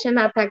যদি বসে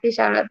না থাকি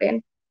সারাদিন,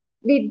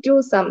 we do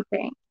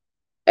something.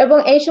 এবং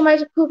এই সময়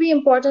খুবই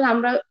ইম্পর্টেন্ট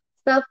আমরা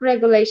সেলফ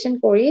রেগুলেশন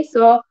করি।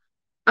 সো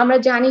আমরা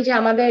জানি যে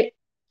আমাদের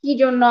কি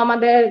জন্য,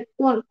 আমাদের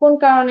কোন কোন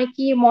কারণে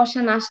কি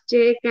ইমোশন আসছে,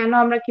 কেন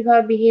আমরা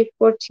কিভাবে বিহেভ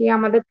করছি,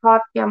 আমাদের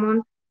থট কেমন,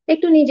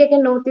 একটু নিজেকে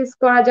নোটিস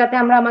করা, যাতে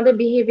আমরা আমাদের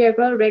বিহেভিয়ার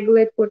গুলো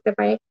রেগুলেট করতে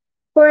পারি।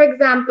 ফর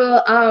এক্সাম্পল,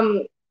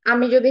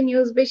 আমি যদি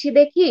নিউজ বেশি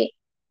দেখি,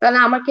 তাহলে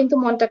আমার কিন্তু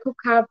মনটা খুব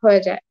খারাপ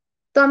হয়ে যায়।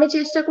 তো আমি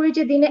চেষ্টা করি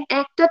যে দিনে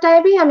একটা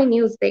টাইমে আমি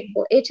নিউজ দেখবো,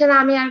 এছাড়া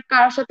আমি আর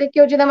কারোর সাথে,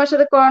 কেউ যদি আমার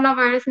সাথে করোনা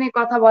ভাইরাস নিয়ে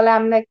কথা বলে,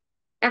 আমি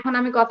এখন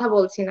আমি কথা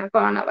বলছি না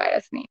করোনা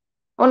ভাইরাস নিয়ে,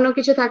 অন্য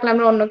কিছু থাকলে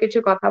আমরা অন্য কিছু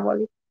কথা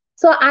বলি।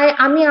 সো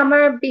আমি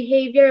আমার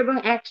বিহেভিয়ার এবং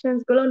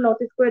অ্যাকশনস গুলো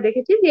নোটিস করে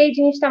দেখেছি যে এই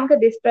জিনিসটা আমাকে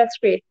ডিস্ট্রেস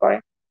ক্রিয়েট করে।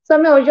 সো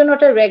আমি ওই জন্য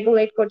ওটা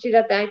রেগুলেট করছি,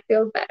 যাতে আই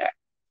ফিল বেটার।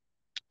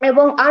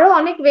 এবং আরো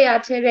অনেক ওয়ে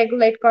আছে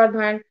রেগুলেট করার,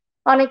 ধরেন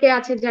অনেকে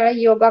আছে যারা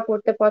যোগা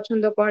করতে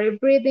পছন্দ করে,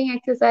 breathing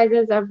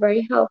exercises are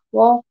very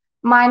helpful,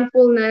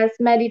 mindfulness,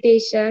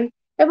 meditation.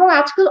 এবং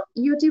আজকাল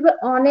ইউটিউবে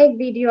অনেক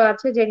ভিডিও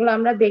আছে যেগুলো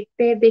আমরা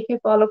দেখতে দেখে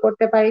ফলো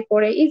করতে পারি,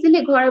 করে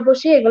ইজিলি ঘরে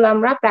বসে এগুলো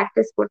আমরা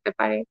প্র্যাকটিস করতে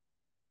পারি।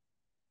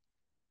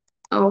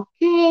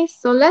 Okay,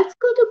 so let's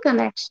go to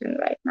connection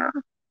right now.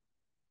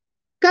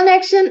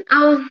 Connection,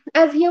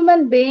 as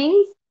human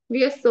beings, we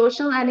are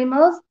social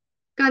animals.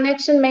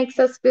 Connection makes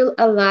us feel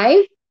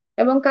alive.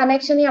 এবং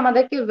কানেকশনই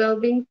আমাদেরকে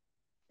ওয়েলবিং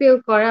ফিল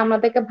করে,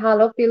 আমাদেরকে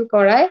ভালো ফিল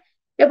করায়।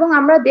 এবং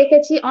আমরা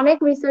দেখেছি অনেক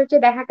রিসার্চে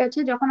দেখা গেছে,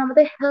 যখন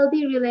আমাদের হেলদি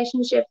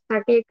রিলেশনশিপ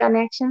থাকে,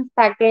 কানেকশন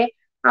থাকে,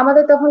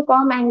 আমাদের তখন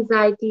কম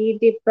অ্যাংজাইটি,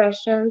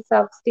 ডিপ্রেশন,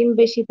 সেলফ স্টিম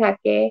বেশি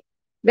থাকে।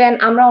 দেন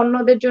আমরা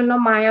অন্যদের জন্য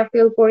মায়া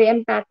ফিল করি,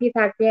 এমপ্যাথি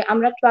থাকে,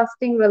 আমরা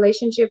ট্রাস্টিং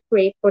রিলেশনশিপ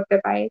ক্রিয়েট করতে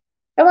পারি।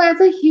 এবং অ্যাজ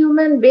এ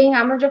হিউম্যান বিং,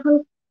 আমরা যখন,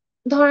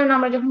 ধরেন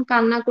আমরা যখন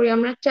কান্না করি,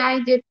 আমরা চাই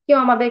যে কেউ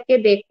আমাদেরকে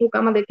দেখুক,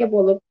 আমাদেরকে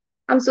বলুক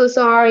আই এম সো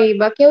সরি,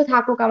 বা কেউ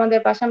থাকুক আমাদের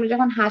পাশে। আমরা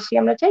যখন হাসি,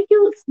 আমরা চাই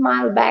কেউ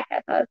smile back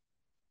at us.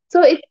 So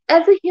it,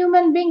 as a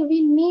human being we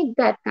need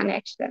that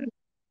connection.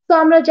 তো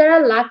আমরা যারা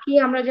লাকি,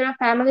 আমরা যারা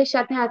ফ্যামিলির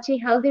সাথে আছি,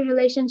 হেলদি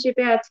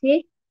রিলেশনশিপে আছি,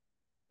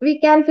 we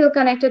can feel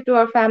connected to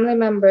our family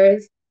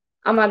members.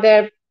 আমাদের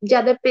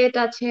যাদের পেট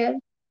আছে,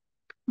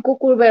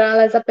 কুকুর বেড়াল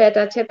এজ আ পেট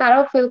আছে,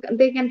 তারাও feel,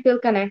 they can feel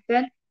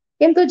connected.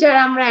 কিন্তু যারা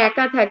আমরা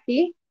একা থাকি,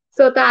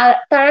 তো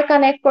তারা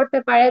কানেক্ট করতে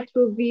পারে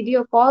থ্রু ভিডিও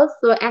কল।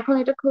 তো এখন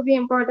এটা খুবই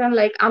ইম্পর্টেন্ট,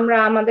 লাইক আমরা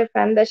আমাদের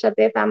ফ্রেন্ডদের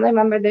সাথে, ফ্যামিলি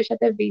মেম্বারদের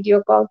সাথে ভিডিও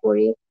কল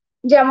করি।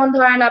 যেমন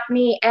ধরেন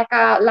আপনি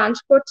একা লাঞ্চ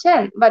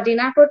করছেন বা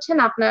ডিনার করছেন,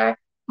 আপনার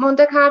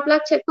মনটা খারাপ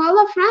লাগছে, call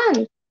a friend,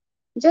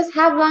 just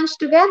have lunch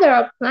together,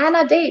 plan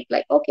a date,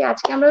 like okay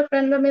আজকে আমরা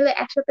ফ্রেন্ডরা মিলে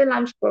একসাথে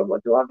লাঞ্চ করবো,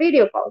 do a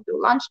video call, do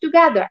lunch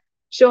together,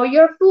 show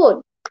your food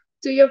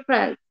to your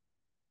friends.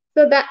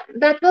 So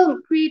that will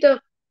create a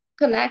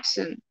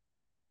connection.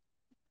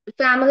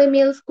 Family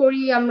mills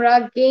করি আমরা,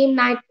 game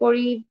night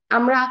করি।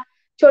 আমরা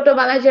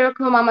ছোটবেলায়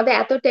যেরকম আমাদের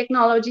এত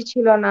টেকনোলজি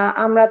ছিল না,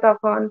 আমরা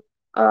তখন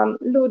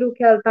লুডো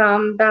খেলতাম,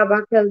 দাবা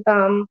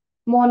খেলতাম,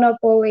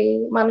 মনোপলি,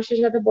 মানুষের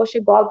সাথে বসে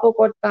গল্প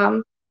করতাম।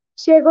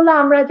 সেগুলো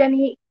আমরা জানি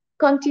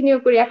কন্টিনিউ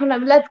করি। এখন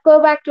let's go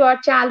back to our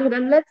childhood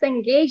and let's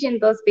engage in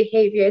those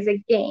behaviours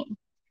again.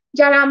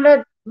 যারা আমরা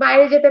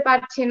বাইরে যেতে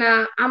পারছি না,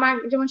 আমার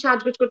যেমন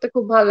সাজগোজ করতে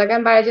খুব ভালো লাগে,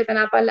 আমি বাইরে যেতে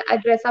না পারলে I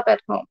dress up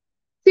at home.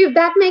 So if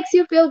that makes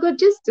you feel good,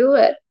 just do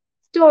it.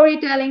 Story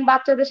telling,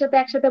 বাচ্চাদের সাথে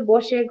একসাথে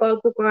বসে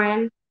গল্প করেন।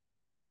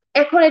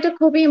 এখন এটা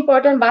খুবই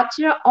ইম্পর্টেন্ট,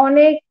 বাচ্চারা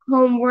অনেক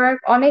হোমওয়ার্ক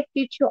অনেক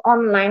কিছু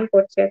অনলাইন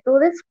করছে, তো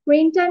ওদের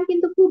স্ক্রিন টাইম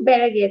কিন্তু খুব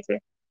বেড়ে গিয়েছে।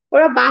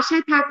 ওরা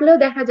বাসায় থাকলেও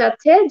দেখা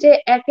যাচ্ছে যে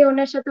একে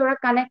অন্যের সাথে ওরা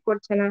কানেক্ট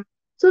করছে না।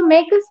 So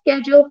make a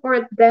schedule for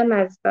them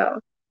as well.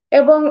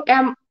 এবং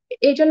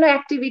এই জন্য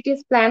অ্যাক্টিভিটিস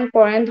প্ল্যান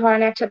করেন,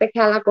 ধরেন একসাথে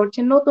খেলা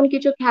করছেন, নতুন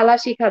কিছু খেলা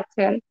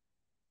শিখাচ্ছেন।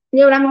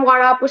 যেমন আমি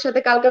ওয়ারা আপুর সাথে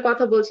কালকে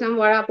কথা বলছিলাম,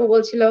 ওয়ারা আপু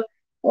বলছিল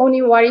উনি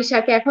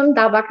ওয়ারিশাকে এখন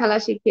দাবা খেলা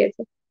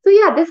শিখিয়েছে। So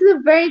yeah, this is a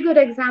very good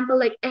example.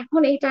 Like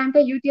এখন এই টাইমটা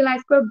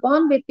ইউটিলাইজ করে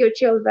bond with your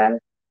children,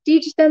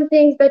 teach them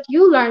things that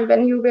you learned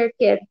when you were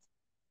kids.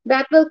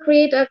 That will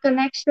create a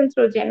connection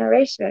through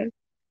generation.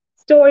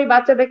 Story,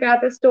 বাচ্চাদেরকে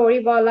রাতে story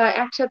বলা,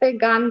 একসাথে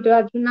গান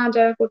না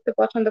যারা করতে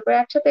পছন্দ করে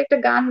একসাথে একটা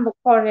গান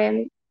করেন,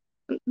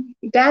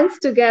 dance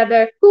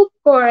together, cook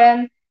করেন,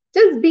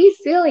 just be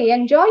silly,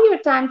 enjoy your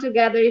time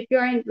together if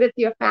you're with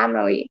your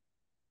family.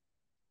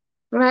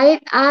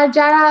 Right? আর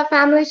যারা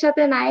ফ্যামিলির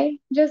সাথে নাই,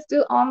 just do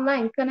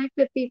online, connect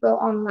with people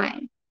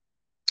online.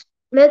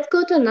 Let's go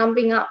to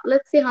numbing up.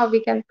 Let's see how we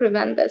can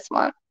prevent this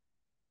one.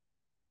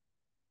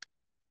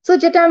 So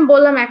যেটা আমি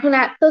বললাম, এখন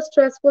এত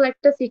stressful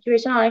একটা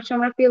সিচুয়েশন, অনেক সময়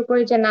আমরা ফিল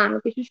করি যে না আমি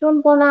কিছু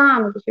শুনবো না,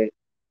 আমি কিছু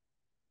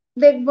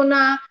দেখবো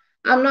না,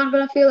 I'm not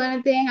gonna feel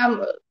anything,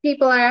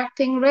 people are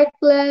acting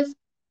reckless.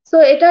 So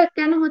এটা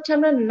কেন হচ্ছে,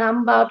 আমরা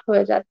নাম্ব আউট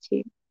হয়ে যাচ্ছি।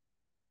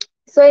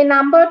 সো এই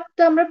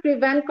নাম্বারটা আমরা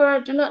প্রিভেন্ট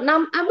করার জন্য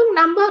এবং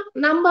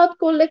নাম্বার আউট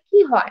করলে কি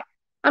হয়,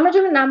 আমরা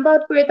যখন নাম্বার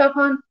আউট করি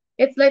তখন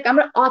ইটস লাইক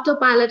আমরা অটো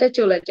পাইলটে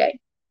চলে যাই।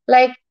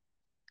 লাইক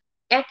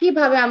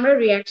একইভাবে আমরা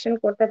রিয়াকশন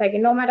করতে থাকি,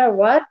 no matter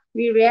what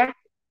we react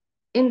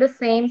in the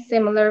same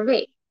similar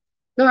way.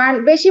 ধরেন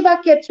বেশিরভাগ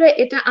ক্ষেত্রে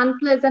এটা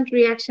আনপ্লেজেন্ট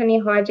রিয়াকশনই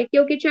হয়, যে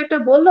কেউ কিছু একটা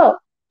বললো,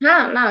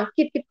 হ্যাঁ না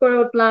খিটখিট করে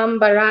উঠলাম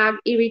বা রাগ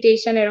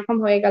ইরিটেশন এরকম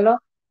হয়ে গেল।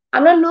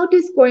 আমরা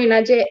নোটিস করি না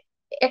যে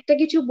একটা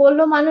কিছু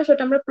বললো মানুষ,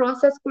 ওটা আমরা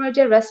প্রসেস করে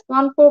যে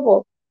রেসপন্ড করব,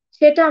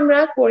 সেটা আমরা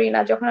করি না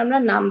যখন আমরা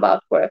নাম্বার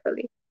আউট করে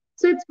ফেলি।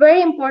 সো ইটস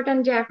ভেরি ইম্পর্টেন্ট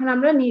যে এখন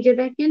আমরা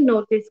নিজেদেরকে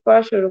নোটিস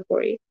করা শুরু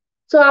করি।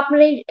 সো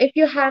আপনি ইফ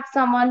ইউ হ্যাভ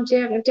সামওয়ান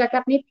যাকে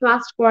আপনি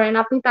ট্রাস্ট করেন,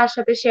 আপনি তার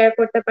সাথে শেয়ার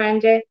করতে পারেন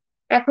যে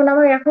এখন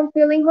আমার এরকম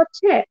ফিলিং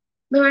হচ্ছে।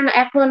 ধরেন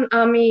এখন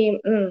আমি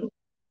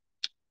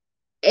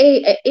এই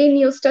এই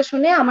নিউজটা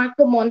শুনে আমার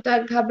খুব মনটা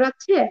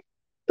ঘাবড়াচ্ছে,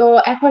 তো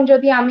এখন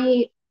যদি আমি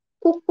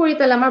কুক করি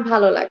তাহলে আমার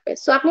ভালো লাগবে।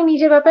 সো আপনি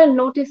নিজের ব্যাপারে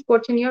নোটিস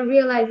করছেন, ইউর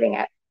রিয়েলাইজিং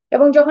ইট।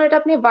 এবং যখন এটা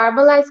আপনি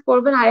ভার্বালাইজ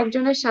করবেন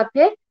আরেকজনের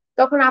সাথে,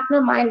 তখন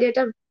আপনার মাইন্ডে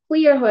এটা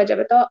ক্লিয়ার হয়ে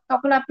যাবে। তো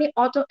তখন আপনি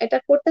এটা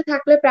করতে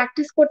থাকলে,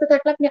 প্র্যাকটিস করতে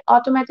থাকলে আপনি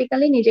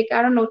অটোমেটিক্যালি নিজেকে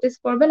আরো নোটিস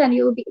করবেন, and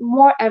you will be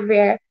more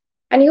aware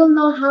and you will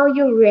know how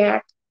you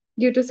react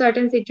due to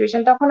certain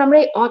situation. তখন আমরা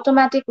এই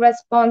অটোমেটিক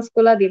রেসপন্স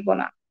গুলা দিব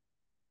না।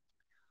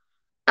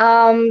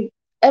 আম,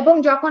 এবং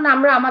যখন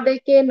আমরা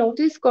আমাদেরকে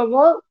নোটিস করব,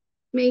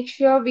 make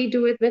sure we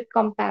do it with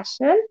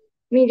compassion.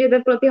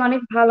 নিজেদের প্রতি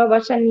অনেক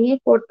ভালোবাসা নিয়ে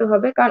করতে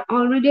হবে, কারণ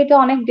অলরেডি এটা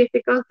অনেক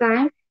ডিফিকাল্ট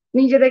টাইম।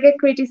 নিজেদেরকে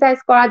ক্রিটিসাইজ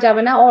করা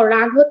যাবে না, ও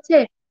রাগ হচ্ছে,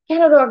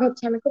 কেন রাগ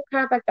হচ্ছে, আমি খুব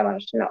খারাপ একটা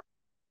মানুষ না।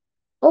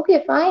 ওকে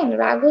ফাইন,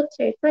 রাগ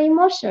হচ্ছে, it's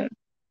emotion,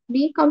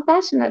 B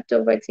compassionate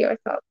towards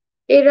yourself.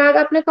 এই রাগ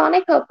আপনাকে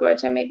অনেক হেল্প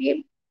করেছে, মেবি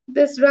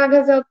দিস রাগ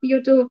has help you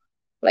two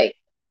like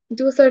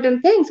do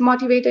certain things,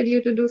 motivated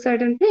you to do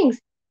certain things.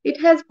 It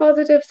has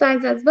positive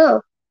sides as well.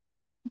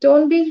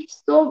 Don't be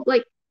so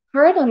like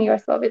hard on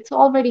yourself, it's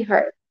already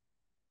hard.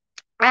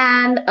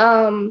 And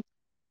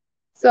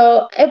so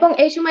এবং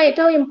এই সময়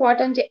এটাও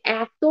important যে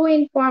এত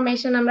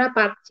information আমরা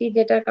পাচ্ছি,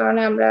 যেটার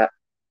কারণে আমরা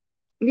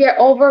we are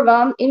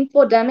overwhelmed,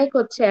 infodemic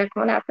হচ্ছে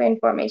এখন, এত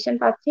ইনফরমেশন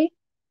পাচ্ছি।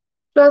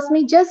 Trust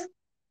me,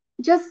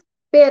 just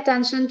pay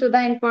attention to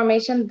the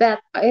information that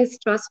is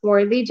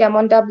trustworthy,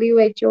 যেমন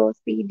WHO,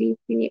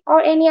 CDC or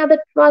any other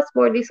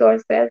trustworthy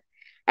sources.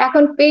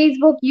 এখন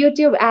ফেসবুক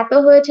ইউটিউব এত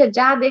হয়েছে,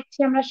 যা দেখছি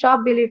আমরা সব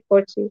বিলিভ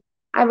করছি।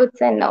 I would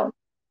say no.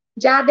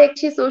 যা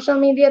দেখছি সোশ্যাল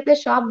মিডিয়াতে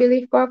সব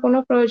বিলিভ করার কোনো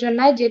প্রয়োজন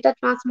নাই। যেটা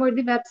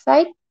ট্রাস্টওয়ার্দি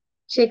ওয়েবসাইট,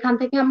 সেখান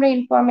থেকে আমরা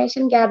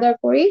ইনফরমেশন গ্যাদার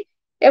করি।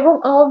 এবং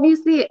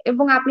অবভিয়াসলি,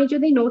 এবং আপনি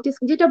যদি নোটিস,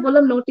 যেটা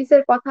বললাম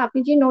নোটিসের কথা, আপনি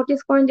যদি নোটিস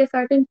করেন যে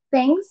সার্টেন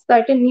থিংস,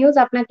 সার্টেন নিউজ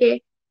আপনাকে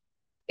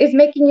is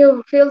making you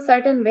feel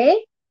certain way,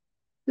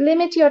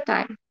 limit your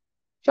time.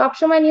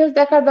 সবসময় নিউজ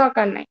দেখার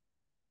দরকার নাই।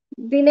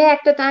 দিনে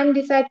একটা টাইম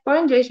ডিসাইড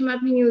করেন যে এই সময়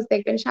আপনি নিউজ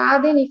দেখবেন।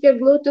 সারাদিন if you're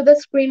glued to the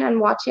screen and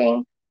watching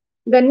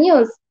the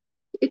news,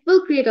 it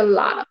will create a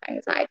lot of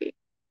anxiety.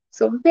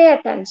 So pay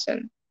attention.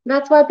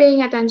 That's why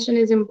paying attention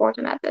is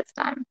important at this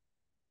time.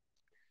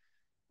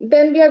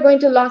 Then we are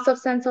going to loss of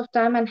sense of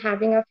time and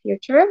having a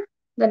future.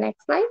 The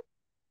next slide.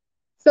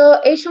 So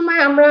এই সময়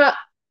আমরা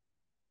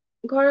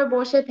ঘরে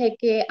বসে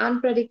থেকে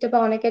unpredictable,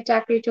 অনেকের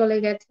চাকরি চলে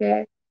গেছে,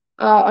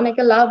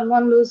 অনেকে লাভ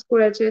ওয়ান লুজ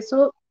করেছে। So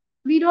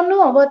we don't know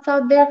what's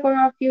out there for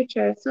our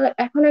future. So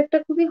এখন একটা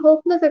খুবই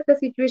হোপলেস একটা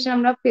সিচুয়েশন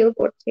আমরা ফিল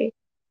করছি।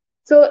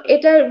 সো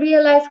এটা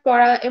রিয়েলাইজ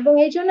করা এবং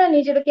এই জন্য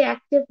নিজেদেরকে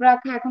অ্যাক্টিভ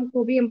রাখা এখন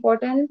খুবই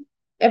ইম্পর্টেন্ট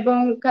এবং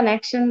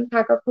কানেকশন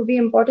থাকা খুবই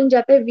ইম্পর্টেন্ট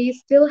যাতে we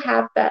still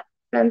have that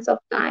sense of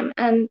time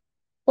and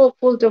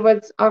hopeful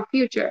towards our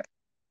future.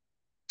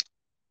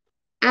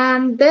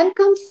 And then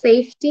comes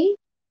safety.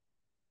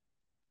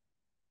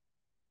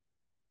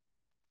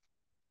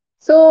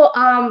 So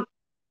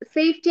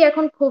safety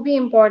এখন খুবই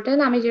ইম্পর্টেন্ট,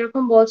 আমি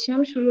যেরকম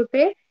বলছিলাম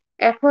শুরুতে।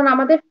 এখন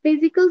আমাদের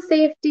physical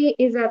safety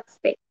is at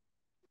stake.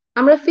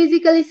 আমরা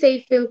ফিজিক্যালি সেফ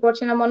ফিল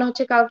করছি না, মনে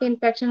হচ্ছে কালকে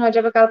ইনফেকশন হয়ে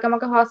যাবে, কালকে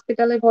আমাকে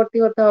হসপিটালে ভর্তি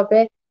হতে হবে,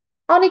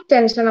 অনেক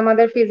টেনশন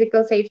আমাদের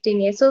ফিজিক্যাল সেফটি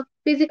নিয়ে। সো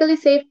ফিজিক্যালি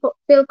সেফ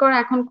ফিল করা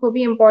এখন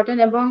খুবই ইম্পর্টেন্ট।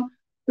 এবং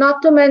নট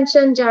টু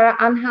মেনশন যারা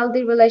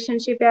আনহেলদি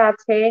রিলেশনশিপে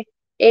আছে,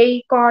 এই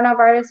করোনা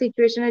ভাইরাস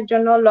সিচুয়েশনের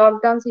জন্য,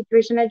 লকডাউন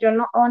সিচুয়েশনের জন্য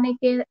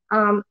অনেকে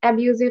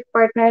অ্যাবিউজিভ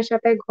পার্টনারের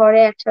সাথে ঘরে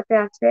একসাথে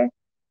আছে,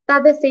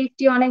 তাদের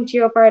সেফটি অনেক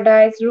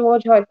জিওপারডাইজ।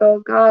 রোজ হয়তো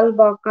গাল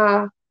বকা,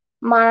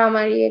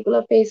 মারামারি এগুলো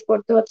ফেস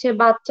করতে হচ্ছে।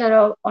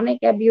 বাচ্চারাও অনেক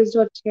অ্যাবিউজ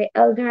হচ্ছে,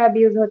 এল্ডার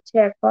অ্যাবিউজ হচ্ছে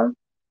এখন।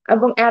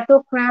 এবং এত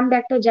ক্র্যাম্পড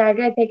একটা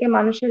জায়গায় থেকে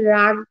মানুষের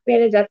রাগ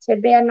বেড়ে যাচ্ছে।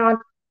 They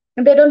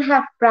don't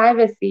have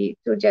privacy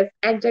two just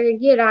এক জায়গায়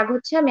গিয়ে রাগ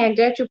হচ্ছে, আমি এক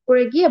জায়গায় চুপ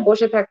করে গিয়ে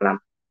বসে থাকলাম,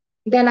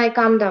 দেন আই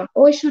কাম ডাউন,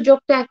 ওই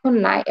সুযোগটা এখন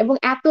নাই। এবং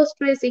এত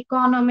স্ট্রেস,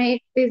 ইকোনমিক,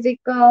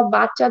 ফিজিক্যাল,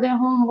 বাচ্চাদের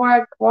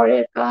হোমওয়ার্ক,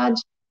 ঘরের কাজ,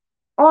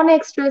 অনেক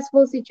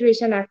স্ট্রেসফুল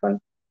সিচুয়েশন এখন।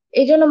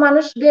 এই জন্য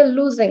মানুষ দে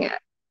লুজিং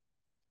ইট,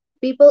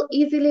 পিপল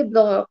ইজিলি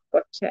ব্লো আপ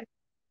করছে।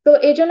 তো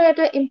এই জন্য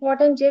এটা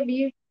ইম্পর্টেন্ট যে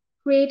we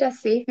create a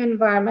safe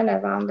environment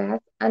around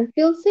that and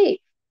feel safe.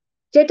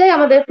 যেটাই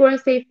আমাদের পুরো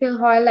সেফ ফিল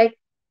হয়, লাইক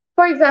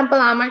ফর এক্সাম্পল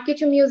আমার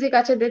কিছু মিউজিক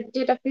আছে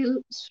যেটা ফিল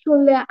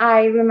শুনলে I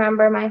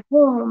remember my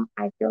home,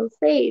 I feel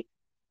safe,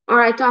 or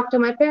I talk to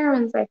my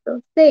parents, I feel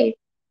safe.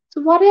 So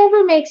whatever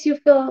makes you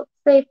feel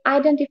safe,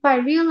 identify,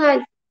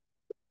 realize,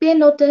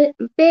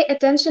 pay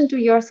attention to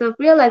yourself,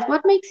 realize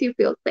what makes you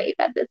feel safe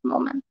at this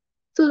moment.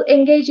 So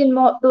engage in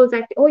more those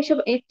ওইসব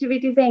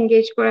activities এ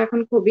engage করা এখন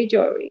খুবই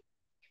জরুরি।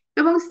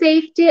 এবং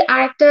safety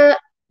আরেকটা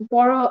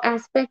বড়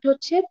aspect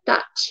হচ্ছে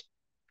touch.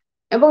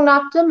 এবং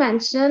নট টু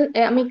মেনশন,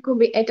 আমি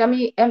খুবই এটা আমি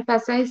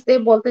এমফাসাইজ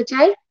দিয়ে বলতে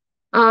চাই,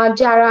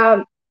 যারা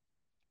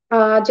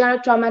যারা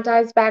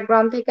ট্রমাটাইজ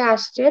ব্যাকগ্রাউন্ড থেকে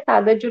আসছে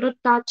তাদের জন্য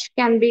টাচ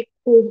ক্যান বি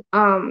খুব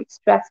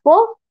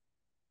স্ট্রেসফুল।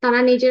 তারা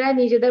নিজেরাই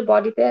নিজেদের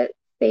বডিতে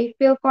সেফ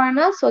ফিল করে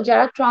না। সো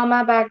যারা ট্রমা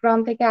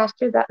ব্যাকগ্রাউন্ড থেকে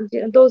আসছে,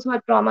 those who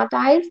R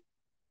traumatise,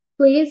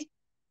 please,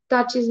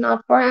 touch is not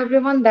for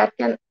everyone. That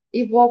can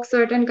evoke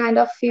certain kind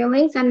of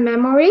feelings and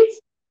memories,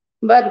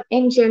 but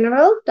in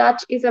general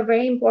touch is a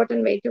very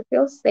important way to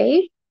feel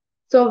safe.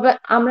 So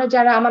আমরা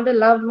যারা আমাদের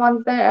loved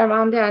ones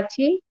around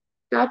আছি,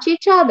 touch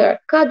each other,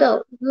 cuddle,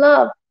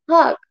 love,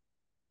 hug,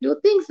 do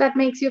things that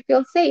makes you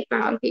feel safe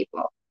around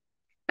people.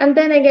 And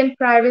then again,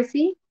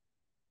 privacy,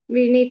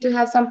 we need to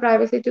have some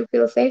privacy to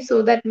feel safe, so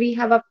that we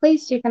have a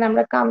place যেখানে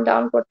আমরা calm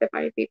down করতে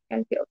পারি, people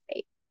can feel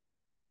safe.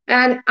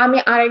 And আমি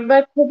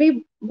আরেকবার খুবই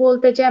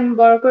বলতে চাই, আমি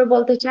বড় করে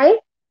বলতে চাই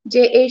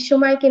যে এই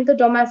সময় কিন্তু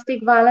domestic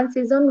violence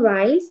is on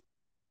rise.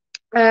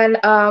 And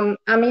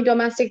আমি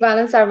ডোমেস্টিক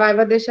ভায়োলেন্স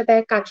সার্ভাইভারদের সাথে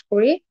কাজ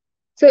করি।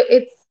 So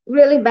it's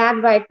really bad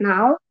right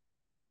now,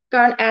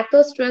 কারণ এত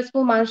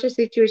স্ট্রেসফুল মানুষের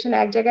সিচুয়েশন,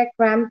 এক জায়গায়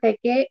ক্রাইম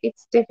থেকে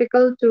it's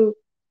difficult to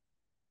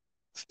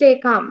stay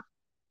calm.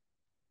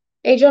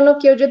 এই জন্য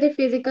কেউ যদি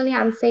ফিজিক্যালি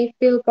আনসেফ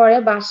ফিল করে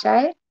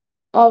বাসায়,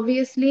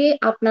 অবভিয়াসলি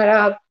আপনারা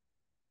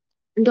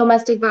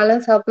ডোমেস্টিক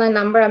ভায়োলেন্স হেল্পলাইন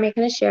নাম্বার আমি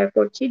এখানে শেয়ার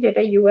করছি,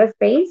 যেটা ইউএস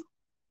বেসড,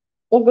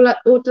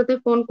 ওটাতে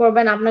ফোন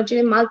করবেন। আপনার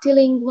যদি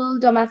multilingual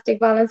domestic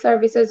violence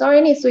services or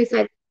any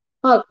suicide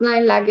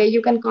helpline লাগে,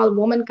 you can call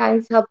women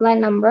kinds helpline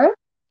number.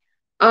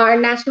 R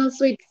national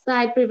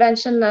suicide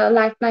prevention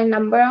lifeline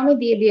number আমি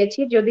দিয়ে দিয়েছি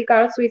যদি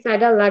কারো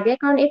সুইসাইডাল লাগে,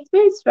 কারণ ইটস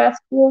ভেরি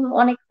স্ট্রেসফুল,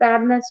 অনেক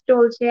স্যাডনেস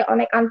চলছে,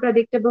 অনেক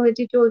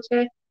আনপ্রেডিক্টেবিলিটি চলছে,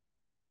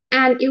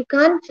 and you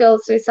can't feel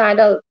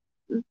suicidal.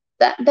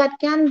 That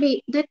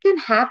can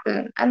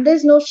happen, and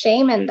there's no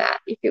shame in that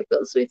if you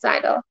feel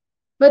suicidal,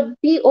 but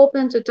be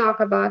open to talk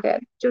about it.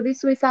 যদি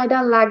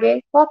suicidal লাগে,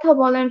 কথা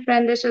বলেন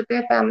ফ্রেন্ডের সাথে,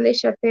 ফ্যামিলির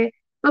সাথে,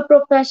 বা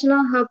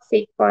প্রফেশনাল হেল্প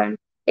সিক করেন।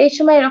 এই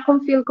সময় এরকম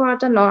ফিল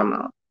করাটা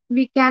normal,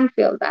 we can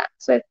feel that,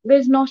 so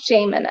there's no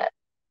shame in it.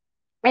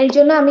 এই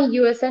জন্য আমি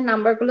ইউএস এর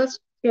নাম্বার গুলো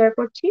শেয়ার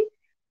করছি,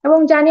 এবং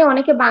জানি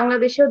অনেকে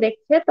বাংলাদেশেও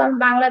দেখছে। তো আমি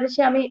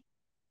বাংলাদেশে আমি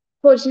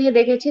খোঁজ নিয়ে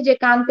দেখেছি যে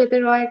কান পেতে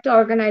রয় একটা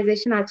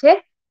অর্গানাইজেশন আছে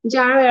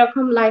যারা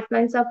এরকম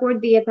লাইফলাইন সাপোর্ট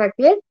দিয়ে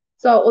থাকে।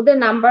 তো ওদের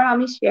নাম্বার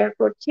আমি শেয়ার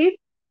করছি,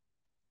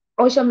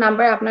 ওইসব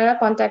নাম্বার আপনারা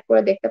কন্ট্যাক্ট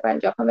করে দেখতে পারেন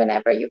যখন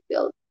whenever you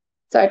feel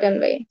certain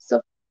way. So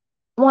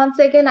once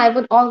again, I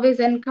would always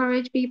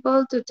encourage people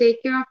to take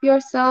care of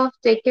yourself,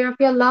 take care of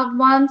your loved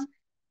ones,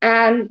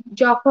 and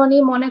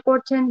যখনই মনে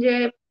করছেন যে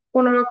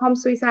কোনো রকম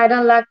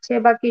সুইসাইডাল লাগছে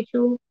বা কিছু,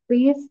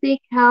 please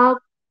sick help.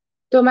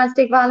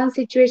 Domestic violence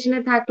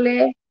সিচুয়েশনে থাকলে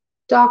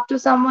talk to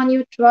someone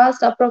you trust,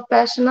 a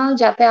professional,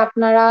 যাতে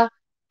আপনারা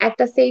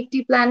একটা সেফটি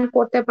প্ল্যান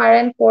করতে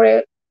পারেন, করে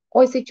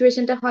ওই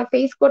সিচুয়েশনটা হয়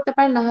ফেস করতে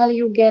পারেন, না হলে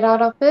you get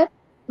out of it.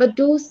 But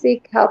do sick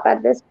help at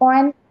this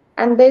point,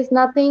 and there is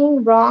nothing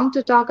wrong to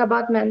talk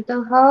about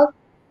mental health.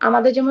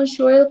 আমাদের যেমন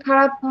শরীর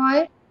খারাপ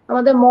হয়,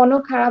 আমাদের মনও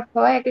খারাপ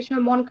হয়, একই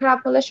সময় মন খারাপ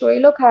হলে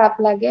শরীরও খারাপ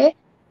লাগে।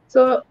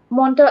 তো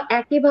মনটা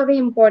একইভাবে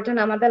ইম্পর্টেন্ট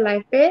আমাদের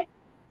লাইফে।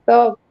 তো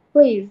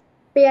please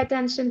pay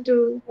attention to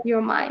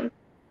your mind.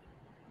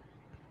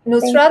 Thank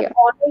Nusrat you.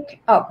 অনেক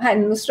হ্যাঁ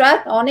নুসরাত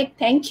অনেক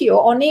থ্যাংক ইউ,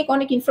 অনেক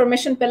অনেক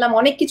ইনফরমেশন পেলাম,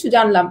 অনেক কিছু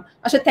জানলাম।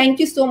 আসলে থ্যাংক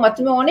ইউ সো মাচ,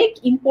 তুমি অনেক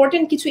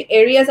ইম্পর্টেন্ট কিছু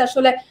এরিয়াস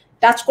আসলে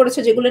টাচ করেছো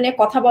যেগুলো নিয়ে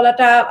কথা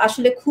বলাটা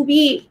আসলে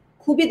খুবই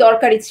খুবই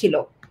দরকারি ছিল।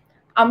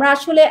 আমরা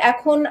আসলে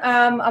এখন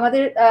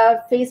আমাদের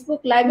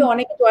ফেসবুক লাইভে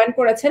অনেকে জয়েন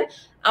করেছেন,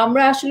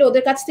 আমরা আসলে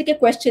ওদের কাছ থেকে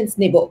কোয়েশ্চেন্স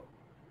নিব।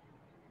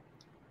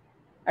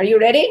 Are you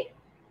ready?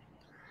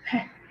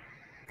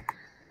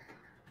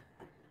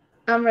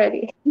 I'm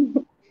ready.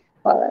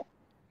 All right.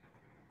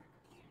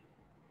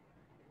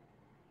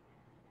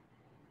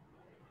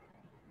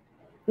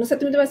 Nusrat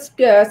তুমি তোমার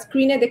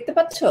স্ক্রিনে দেখতে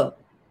পাচ্ছ?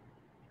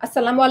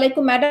 আসসালামু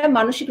আলাইকুম ম্যাডাম,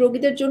 মানসিক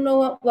রোগীদের জন্য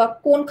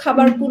কোন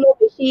খাবারগুলো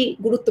বেশি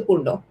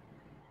গুরুত্বপূর্ণ?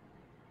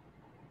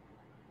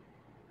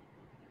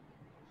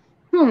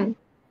 হুম,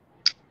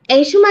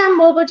 এই সময় আমি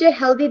বলবো যে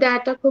হেলদি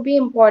ডায়েটটা খুবই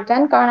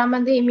ইম্পর্ট্যান্ট, কারণ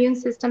আমাদের ইমিউন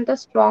সিস্টেমটা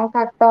স্ট্রং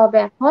থাকতে হবে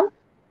এখন।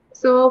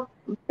 সো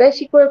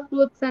বেশি করে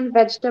ফ্রুটস এন্ড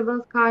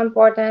ভেজিটেবলস খাওয়া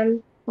important,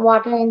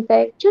 water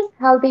intact, just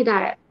healthy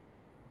diet,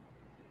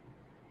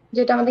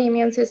 যেটা আমাদের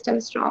ইমিউন সিস্টেম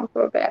স্ট্রং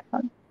করবে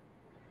এখন।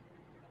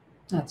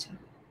 আচ্ছা,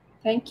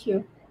 থ্যাংক ইউ।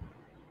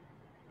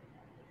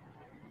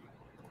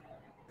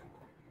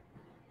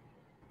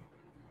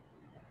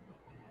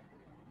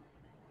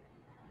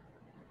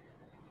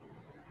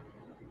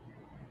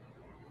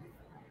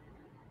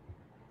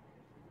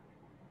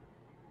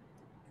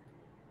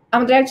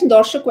 আমাদের একজন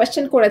দর্শক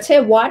কোয়েশ্চেন করেছে,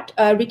 what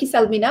Ricky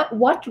সালমিনা,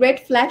 what red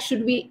flag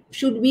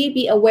should we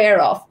be aware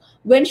of?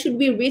 When should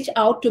we reach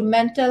out to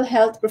mental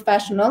health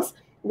professionals?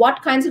 What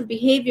kinds of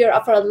behavior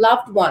of our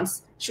loved ones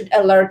should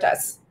alert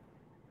us?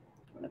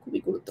 খুবই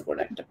গুরুত্বপূর্ণ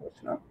একটা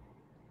প্রশ্ন।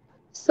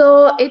 So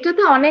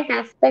এটাতে অনেক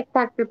aspect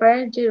থাকতে পারে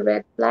যে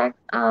red flag.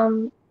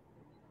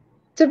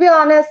 Two be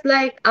honest,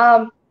 like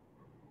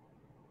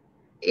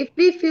if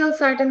we feel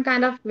certain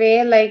kind of way,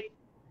 like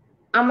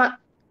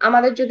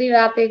আমাদের যদি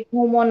রাতে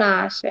ঘুমও না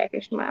আসে,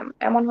 একই সময়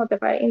এমন হতে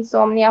পারে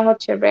ইনসোমনিয়া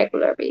হচ্ছে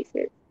রেগুলার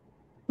বেসিস,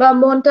 বা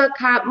মনটা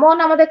খারাপ, মন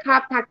আমাদের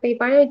খারাপ থাকতেই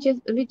পারে,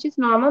 which is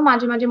normal,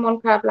 মাঝে মাঝে মন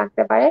খারাপ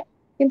লাগতে পারে।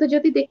 কিন্তু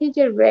যদি দেখি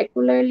যে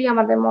রেগুলারলি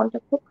আমাদের মনটা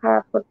খুব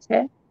খারাপ হচ্ছে,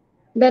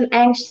 দেন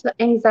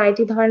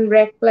অ্যাংজাইটি, ধরেন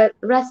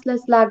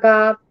রেস্টলেস লাগা,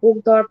 বুক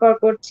ধড়ফড়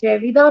করছে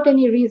without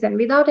any reason,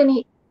 without any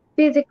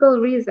physical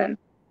reason,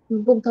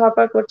 বুক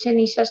ধড়ফড় করছে,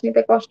 নিঃশ্বাস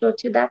নিতে কষ্ট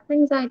হচ্ছে, that's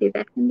anxiety,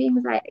 that can be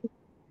anxiety.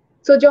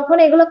 তো যখন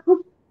এগুলো খুব,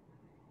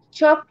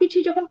 সবকিছু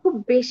যখন খুব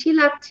বেশি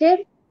লাগছে,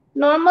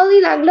 নর্মালি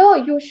লাগলেও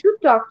you should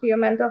talk to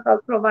your mental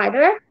health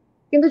provider.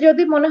 কিন্তু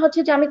যদি মনে হচ্ছে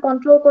যে আমি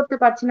কন্ট্রোল করতে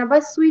পারছি না, বা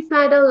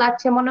সুইসাইডাল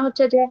লাগছে, মনে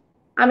হচ্ছে যে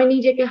আমি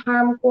নিজেকে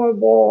হার্ম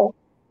করব,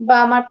 বা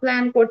আমার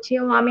প্ল্যান করছি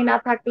ও আমি না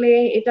থাকলে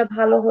এটা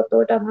ভালো হতো,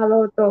 এটা ভালো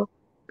হতো,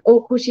 ও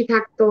খুশি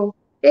থাকতো,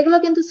 এগুলো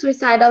কিন্তু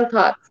সুইসাইডাল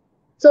থটস।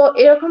 তো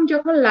এরকম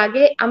যখন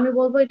লাগে, আমি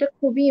বলবো এটা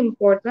খুবই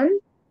ইম্পর্টেন্ট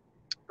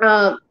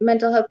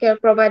মেন্টাল হেলথ কেয়ার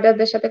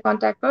প্রোভাইডারদের সাথে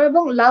কন্ট্যাক্ট করো।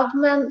 এবং লাভ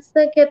ওয়ানস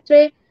এর ক্ষেত্রে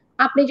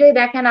আপনি যদি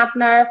দেখেন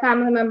আপনার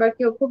ফ্যামিলি মেম্বার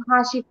কেউ খুব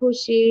হাসি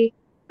খুশি,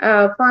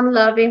 ফান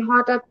লাভিং,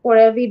 হঠাৎ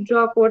করে উইথড্র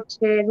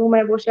করছে,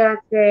 রুমে বসে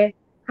আছে,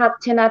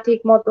 খাচ্ছে না ঠিক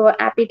মতো,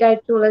 অ্যাপিটাইট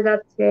চলে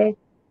যাচ্ছে,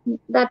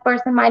 that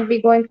person might be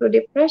going through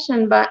depression,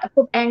 বা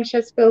খুব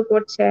অ্যাংশাস ফিল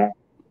করছে।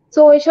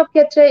 সো এইসব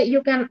ক্ষেত্রে you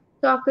can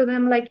talk to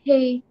them like,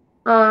 হেই,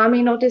 আমি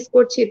নোটিস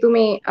করছি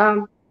তুমি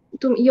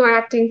তুমি you R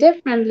acting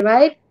differently,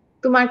 right?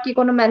 তোমার কি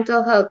কোনো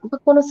মেন্টাল হেলথ বা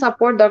কোনো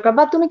সাপোর্ট দরকার,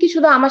 বা তুমি কি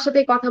শুধু আমার সাথে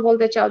কথা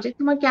বলতে চাও যে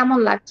তোমার কেমন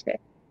লাগছে?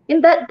 In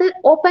that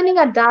opening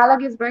a dialogue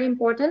is very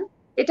important.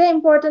 এটা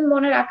ইম্পর্টেন্ট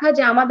মনে রাখা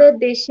যে আমাদের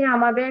দেশে,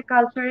 আমাদের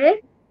কালচারে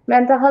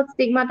মেন্টাল হেলথ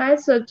স্টিগমাটাইজ।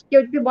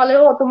 কেউ যদি বলে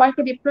ও তোমার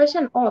কি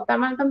ডিপ্রেশন, ও তার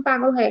মানে তো আমি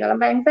পাগল হয়ে গেলাম,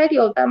 বা অ্যাংজাইটি,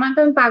 ও তার মানে তো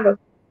আমি পাগল।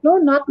 No,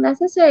 not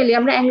necessarily.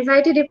 আমরা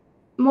অ্যাংজাইটি,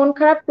 মন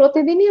খারাপ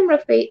প্রতিদিনই আমরা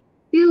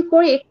ফিল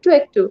করি একটু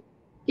একটু,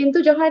 কিন্তু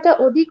যখন এটা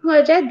অধিক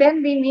হয়ে যায়, then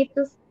we need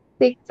to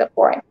seek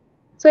support.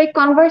 So এই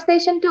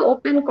কনভারসেশনটা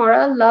ওপেন করা,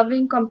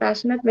 লাভিং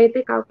কম্প্যাশনেট ওয়েতে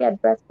কাউকে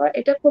অ্যাড্রেস করা,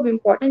 এটা খুব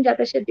ইম্পর্টেন্ট,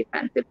 যাতে সে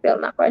ডিফেন্সিভ ফিল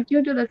না করে due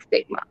to the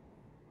stigma.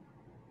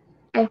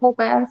 I hope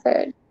I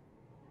অ্যানসার্ড।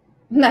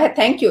 না,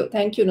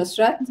 thank you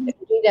Nusrat,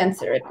 did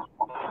answer ইট।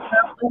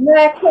 আমরা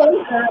এখন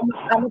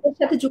আমাদের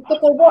সাথে যুক্ত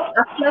করব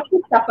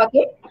আখলাকুস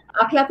সাফাকে।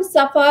 আখলাকুস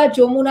সাফা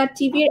যমুনা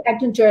টিভির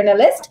একজন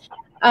জার্নালিস্ট।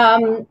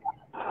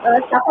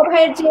 সাফা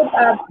ভাইয়ের যে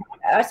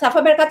সাফা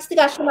ভাইয়ের কাছ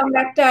থেকে আসলে আমরা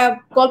একটা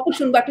গল্প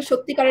শুনবো, একটা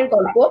সত্যিকারের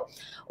গল্প।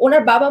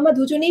 ওনার বাবা মা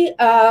দুজনই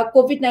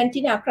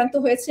কোভিড-19 আক্রান্ত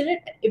হয়েছিলেন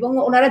এবং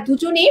ওনারা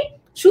দুজনই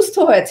সুস্থ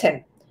হয়েছেন।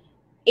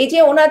 এই যে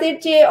ওনাদের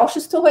যে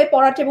অসুস্থ হয়ে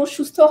পড়াটা এবং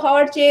সুস্থ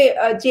হওয়ার যে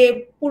যে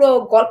পুরো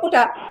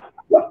গল্পটা,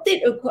 সত্যি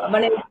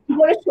মানে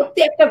জীবনের সত্যি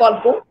একটা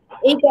গল্প।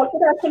 এই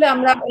গল্পটা আসলে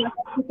আমরা ওনার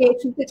কাছ থেকে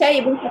শুনতে চাই,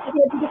 এবং সাথে সাথে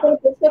যদি কোনো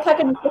প্রশ্ন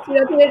থাকে মিস্টার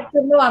সিরাজুলের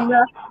জন্য আমরা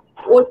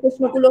ওই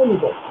প্রশ্নগুলো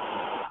নিব।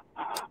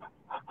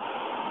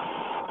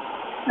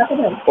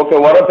 ওকে,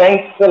 ওয়ারা,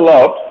 থ্যাঙ্কস আ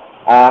লট।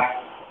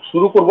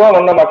 শুরু করবো।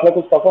 আমার নাম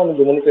আখলাকুস সাফা, আমি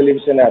যমুনা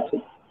টেলিভিশনে আছি,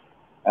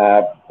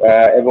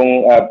 এবং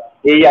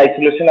এই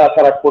আইসোলেশনে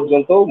আসার আগ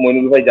পর্যন্ত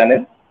মইনুল ভাই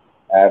জানেন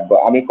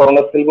আমি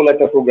করোনা সেল বলে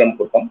একটা প্রোগ্রাম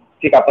করতাম,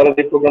 ঠিক আপনারা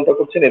যে প্রোগ্রামটা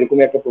করছেন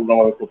এরকমই একটা প্রোগ্রাম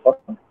আমি করতাম,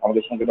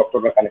 আমাদের সঙ্গে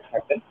ডক্টররা কানেক্ট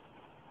থাকতেন।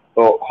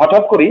 তো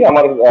হঠাৎ করেই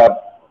আমার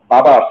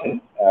বাবা আসেন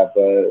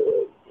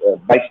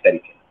 22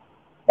 তারিখে।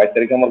 22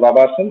 তারিখে আমার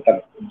বাবা আসেন, তার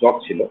জ্বর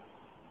ছিল।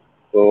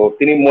 তো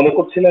তিনি মনে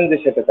করছিলেন যে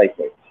সেটা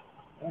টাইফয়েড,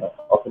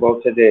 অথবা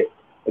হচ্ছে যে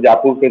ওই যে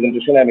আপুর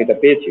প্রেজেন্টেশনে আমি এটা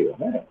পেয়েছি,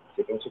 হ্যাঁ,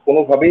 সেটা হচ্ছে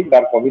কোনোভাবেই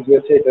তার কোভিড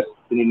হয়েছে, এটা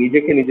তিনি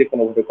নিজে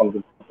কোনোভাবে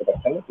কনভিন্স করতে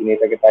পারছেন না। তিনি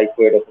এটাকে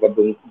টাইফয়েড অথবা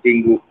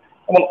ডেঙ্গু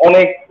এমন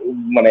অনেক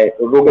মানে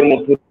রোগের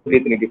মধ্যে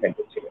দিয়ে তিনি ডিফাইন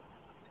করছিলেন।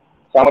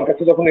 তো আমার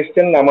কাছে যখন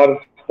এসছেন আমার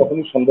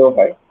তখনই সন্দেহ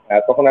হয়,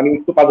 তখন আমি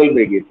একটু পাগল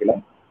হয়ে গিয়েছিলাম।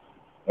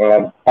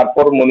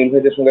 তারপর মনির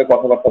ভাইদের সঙ্গে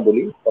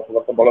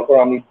কথাবার্তা বলার পর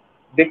আমি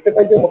দেখতে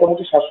পাই যে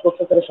মোটামুটি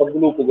শ্বাস-প্রশ্বাসের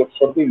সবগুলো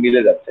উপসর্গই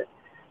মিলে যাচ্ছে।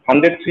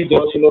 103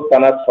 জ্বর ছিল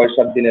টানা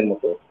 6-7 দিনের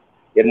মতো,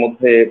 এর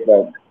মধ্যে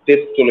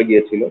টেস্ট চলে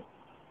গিয়েছিল।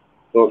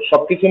 তো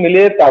সবকিছু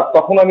মিলিয়ে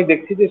তখন আমি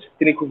দেখছি যে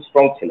তিনি খুব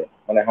স্ট্রং ছিলেন,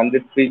 মানে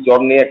 103 জ্বর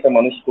নিয়ে একটা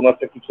মানুষ কোনো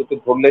একটা কিছুতে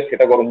ধরলে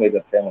সেটা গরম হয়ে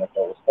যাচ্ছে এমন একটা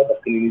অবস্থা, বা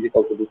তিনি নিজে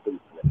কাউকে বুঝতে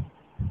দিচ্ছিলেন।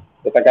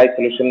 তো তাকে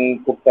আইসোলেশন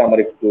করতে আমার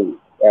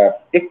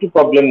একটু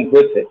প্রবলেম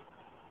হয়েছে।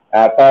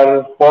 তার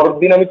পরের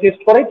দিন আমি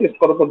টেস্ট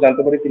করার পর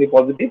জানতে পারি তিনি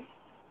পজিটিভ।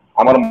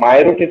 আমার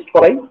মায়েরও টেস্ট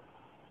করাই,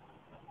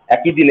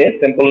 একই দিনে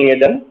স্যাম্পল নিয়ে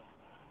যান।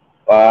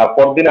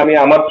 পরদিন আমি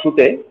আমার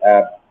থ্রুতে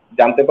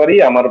জানতে পারি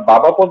আমার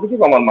বাবা পজিটিভ,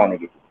 আমার মা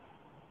নেগেটিভ।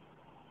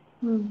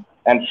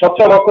 এন্ড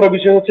সবচেয়ে অবাক করার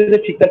বিষয় হচ্ছে যে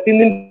ঠিক তার 3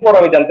 দিন পর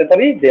আমি জানতে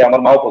পারি যে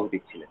আমার মাও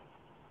পজিটিভ ছিলেন।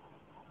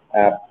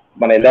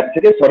 মানে ল্যাব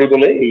থেকে সরি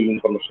বলে এই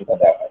ইনফরমেশনটা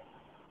দেওয়া হয়।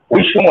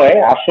 ওই সময়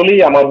আসলেই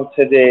আমার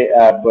হচ্ছে যে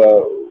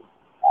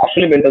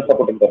আসলে মেন্টাল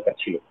সাপোর্টের দরকার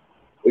ছিল,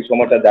 ওই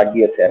সময়টা যা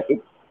গিয়েছে আর কি।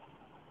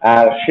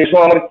 সে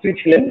সময় আমার স্ত্রী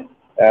ছিলেন,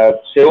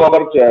 সেও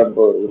আবার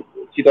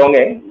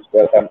চিটংয়ে,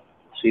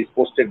 সে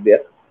পোস্টেড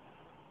দেয়ার,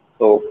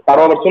 তো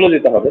তারও আবার চলে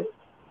যেতে হবে।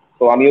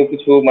 তো আমিও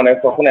কিছু মানে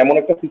তখন এমন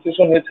একটা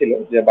সিচুয়েশন হয়েছিল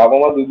যে বাবা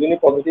মা দুজনই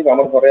পজিটিভ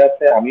আমার ঘরে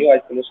আছে, আমিও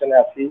আইসোলেশনে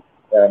আছি,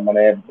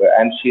 মানে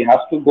and she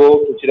has to go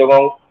to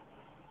Chittagong.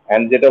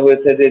 And যেটা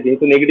হয়েছে যে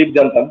যেহেতু নেগেটিভ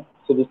জানতাম,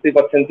 তো বুঝতেই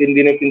পারছেন 3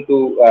 দিনে কিন্তু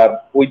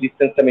ওই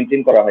ডিস্টেন্সটা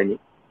মেনটেন করা হয়নি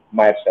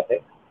মায়ের সাথে।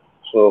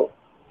 সো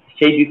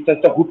সেই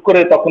ডিস্টেন্সটা হুট করে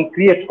তখন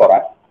ক্রিয়েট করা,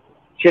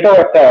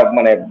 সেটাও একটা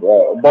মানে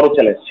বড়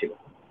চ্যালেঞ্জ ছিল।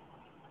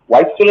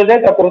 ওয়াইফ চলে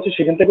যায়, তারপর হচ্ছে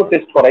সেখান থেকেও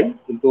টেস্ট করাই,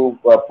 কিন্তু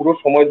পুরো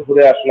সময়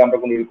ধরে আসলে আমরা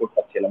কোনো রিপোর্ট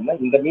পাচ্ছিলাম না।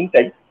 In the mean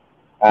time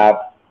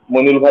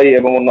Monirul ভাই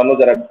এবং অন্যান্য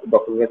যারা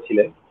ডক্টররা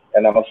ছিলেন,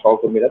 আমার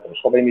সহকর্মীরা,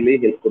 সবাই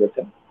মিলেই হেল্প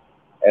করেছেন।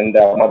 এন্ড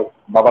আমার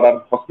বাবার আর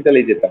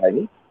হসপিটালে যেতে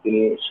হয়নি, তিনি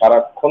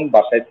সারাক্ষণ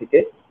বাসায় থেকে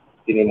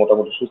তিনি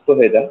মোটামুটি সুস্থ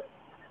হয়ে যান।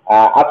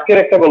 আজকের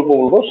একটা গল্প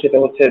বলবো, সেটা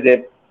হচ্ছে যে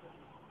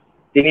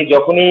তিনি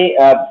যখনই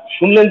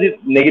শুনলেন যে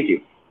নেগেটিভ,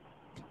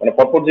 মানে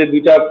পরপর যে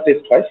 2টা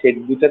টেস্ট হয়, সেই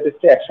 2টা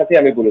টেস্টে একসাথে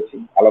আমি বলেছি,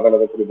 আলাদা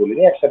আলাদা করে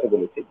বলিনি, একসাথে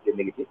বলেছি যে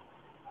নেগেটিভ।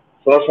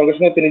 শোনার সঙ্গে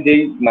সঙ্গে তিনি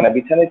যেই মানে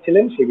বিছানায়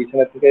ছিলেন সেই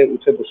বিছানা থেকে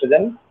উঠে বসে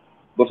যান,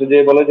 বসে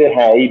যেয়ে বলে যে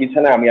হ্যাঁ, এই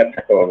বিছানায় আমি আর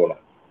থাকতে পারবো না।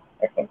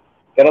 এখন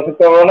কেন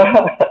থাকতে পারবো না?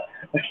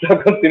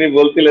 তখন তিনি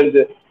বলছিলেন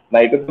যে না,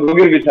 এটা তো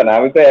রোগীর বিছানা,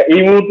 আমি তো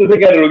এই মুহূর্তে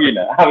থেকে আর রোগী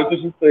না, আমি তো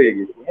সুস্থ হয়ে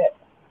গেছি। হ্যাঁ,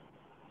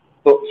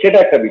 তো সেটা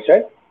একটা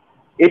বিষয়।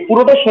 এই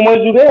পুরোটা সময়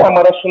জুড়ে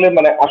আমার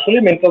আসলে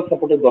মেন্টাল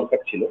সাপোর্টের দরকার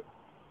ছিল।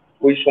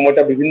 ওই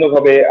সময়টা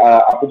বিভিন্নভাবে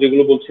আপু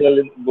যেগুলো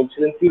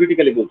বলছিলেন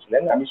থিওরিটিক্যালি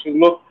বলছিলেন, আমি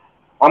সেগুলো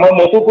আমার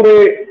মতো করে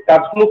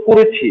কাজগুলো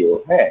করেছিও,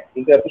 হ্যাঁ,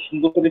 কিন্তু এত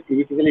সুন্দর করে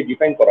থিওরিটিক্যালি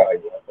ডিফাইন করা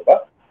হয়নি অথবা,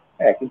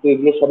 হ্যাঁ, কিন্তু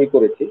এগুলো সবই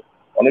করেছি।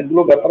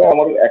 অনেকগুলো ব্যাপারে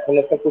আমার এখন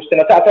একটা কোশ্চেন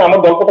আছে। আচ্ছা,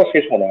 আমার গল্পটা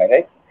শেষ মনে হয়,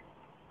 রাইট?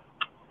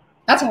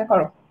 আচ্ছা,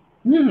 করো।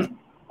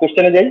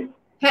 কোশ্চেনে যাই।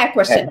 হ্যাঁ,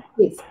 কোশ্চেন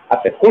প্লিজ।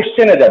 আচ্ছা,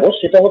 কোশ্চেনে যাব।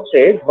 সেটা হচ্ছে,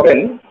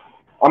 ধরেন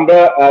আমরা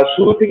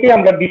শুরু থেকেই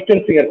আমরা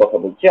ডিস্টেন্সিং এর কথা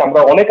বলছি, আমরা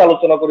অনেক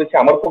আলোচনা করেছি,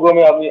 আমার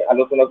প্রোগ্রামে আমি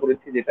আলোচনা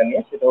করেছি যেটা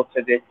নিয়ে, সেটা হচ্ছে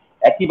যে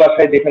একই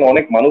বাসায় যেখানে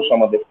অনেক মানুষ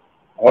আমাদের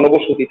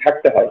ঘনবসতি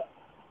থাকতে হয়,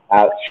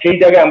 আর সেই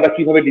জায়গায় আমরা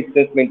কিভাবে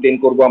ডিস্টেন্স মেনটেন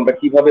করব, আমরা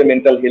কিভাবে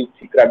মেন্টাল হেলথ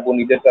ঠিক রাখবো,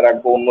 নিজেরটা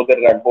রাখবো, অন্যদের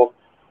রাখবো,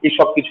 এই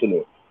সব কিছু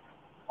নিয়ে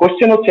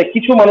কোশ্চেন হচ্ছে।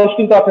 কিছু মানুষ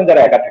কিন্তু আছেন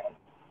যারা একা থাকেন,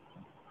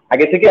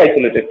 আগে থেকে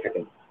আইসোলেটেড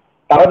থাকেন,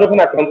 তারা যখন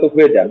আক্রান্ত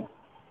হয়ে যান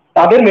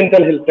তাদের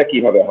মেন্টাল হেলথটা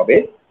কিভাবে হবে?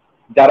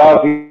 যারা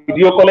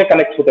ভিডিও কলে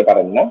কানেক্ট হতে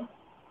পারেন না,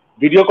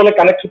 ভিডিও কলে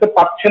কানেক্ট হতে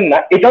পারছেন না,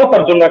 এটাও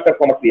তার জন্য একটা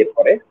ফর্ম ক্রিয়েট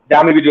করে যে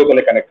আমি ভিডিও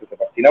কলে কানেক্ট হতে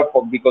পারছি না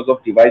because of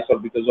device or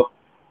because of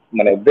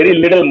মানে ভেরি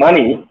লিটল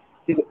মানি।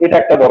 কিন্তু এটা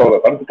একটা বড়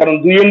ব্যাপার, কারণ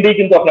 2 এন্ডেই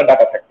কিন্তু আপনার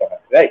ডাটা থাকতে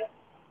হয়, রাইট?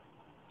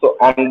 তো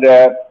অ্যান্ড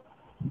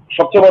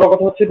সবচেয়ে বড়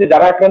কথা হচ্ছে যে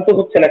যারা আক্রান্ত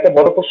হচ্ছেন একটা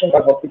বড় পোর্শন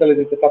তার হসপিটালে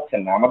যেতে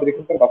চাচ্ছেন না। আমাদের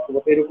এখানকার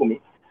বাস্তবতা এরকমই,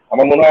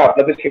 আমার মনে হয়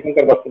আপনাদের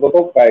সেখানকার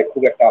বাস্তবতাও প্রায়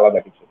খুব একটা আলাদা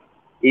কিছু।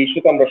 এই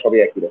ইস্যুতে আমরা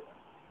সবাই একই রকম,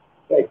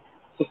 রাইট?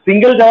 তো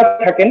সিঙ্গেল যারা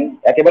থাকেন,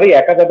 একেবারেই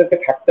একা যাদেরকে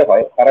থাকতে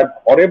হয়, তারা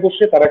ঘরে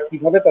বসে তারা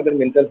কিভাবে তাদের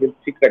মেন্টাল হেলথ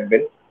ঠিক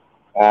রাখবেন।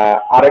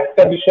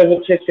 আরেকটা বিষয়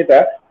হচ্ছে সেটা,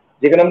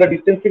 যেখানে আমরা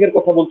ডিস্টেন্সিং এর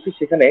কথা বলছি,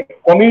 সেখানে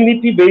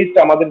কমিউনিটি বেসড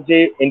আমাদের যে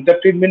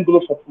এন্টারটেইনমেন্ট গুলো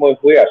সবসময়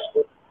হয়ে আসতো,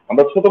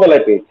 আমরা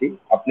ছোটবেলায় পেয়েছি।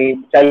 আপনি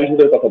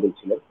চাইল্ডহুডের কথা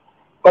বলছিলেন,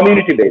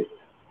 কমিউনিটি বেসড,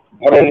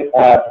 ধরেন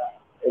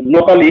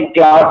লোকালি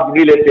ক্লাব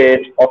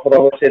রিলেটেড, অথবা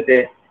হচ্ছে যে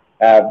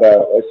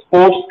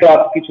স্পোর্টস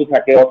ক্লাব কিছু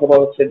থাকে, অথবা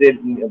হচ্ছে যে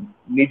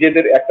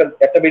নিজেদের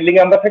একটা বিল্ডিং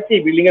এ আমরা থাকি,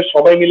 বিল্ডিং এর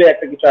সবাই মিলে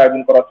একটা কিছু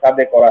আয়োজন করা,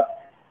 ছাদে করা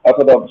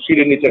অথবা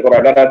সিঁড়ির নিচে করা,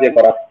 গ্যারাজে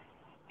করা,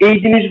 এই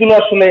জিনিসগুলো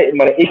আসলে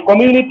মানে এই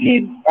কমিউনিটি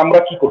আমরা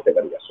কি করতে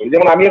পারি আসলে?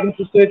 যেমন আমি এখন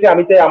সুস্থ হয়েছি,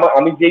 আমি চাই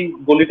আমি যেই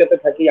গলিটাতে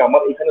থাকি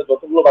আমার এখানে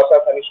যতগুলো বাসা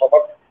আছে আমি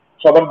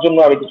সবার জন্য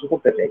আমি কিছু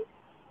করতে চাই।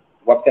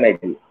 What can I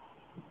do?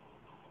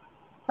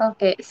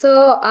 Okay, so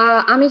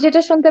আমি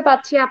যেটা শুনতে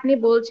পাচ্ছি আপনি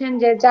বলছেন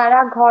যে যারা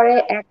ঘরে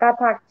একা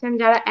থাকছেন,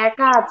 যারা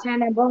একা আছেন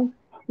এবং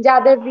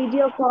যাদের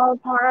ভিডিও কল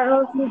করারও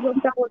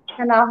সুযোগটা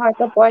হচ্ছে না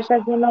হয়তো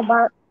পয়সার জন্য, বা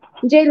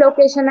যে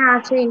লোকেশনে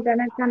আছে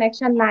ইন্টারনেট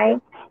কানেকশন নাই,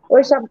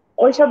 ওইসব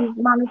ওইসব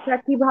মানুষরা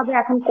কিভাবে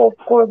এখন কোপ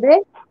করবে?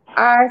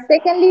 আর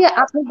সেকেন্ডলি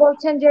আপনি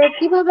বলছেন যে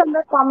কিভাবে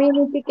আমরা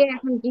কমিউনিটিকে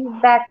এখন গিভ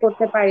ব্যাক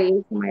করতে পারি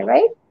এই সময়,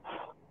 রাইট?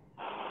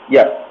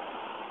 ইয়া,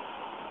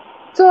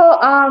 তো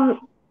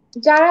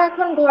যারা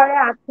এখন ঘরে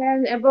আছেন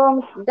এবং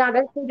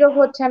যাদের সুযোগ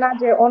হচ্ছে না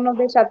যে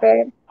অন্যদের সাথে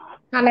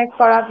কানেক্ট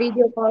করা,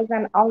 ভিডিও কলস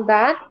এন্ড অল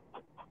দ্যাট,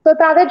 তো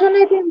তাদের জন্য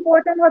এটা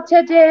ইম্পর্টেন্ট হচ্ছে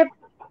যে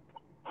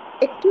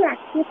একটু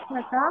অ্যাক্টিভ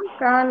থাকা।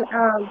 কারণ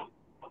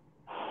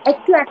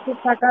একটু অ্যাক্টিভ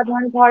থাকা,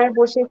 ধরেন ঘরে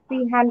বসে ফ্রি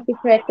হ্যান্ড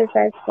কিছু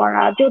এক্সারসাইজ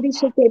করা, যদি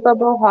সে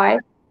কেপেবল হয়,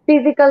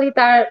 ফিজিক্যালি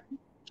তার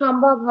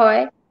সম্ভব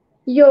হয়,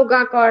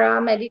 যোগা করা,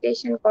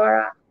 মেডিটেশন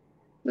করা,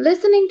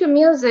 লিসেনিং টু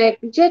মিউজিক,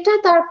 যেটা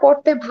তার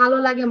করতে ভালো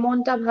লাগে,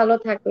 মনটা ভালো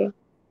থাকে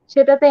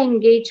সেটাতে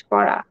এঙ্গেজ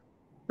করা,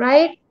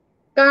 রাইট?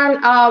 কারণ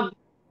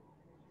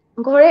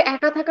ঘরে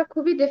একা থাকা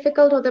খুবই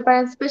ডিফিকাল্ট হতে পারে,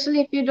 specially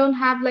if you don't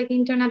have like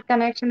internet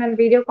connection and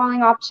video calling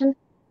option.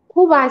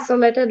 খুব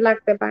আইসোলেটেড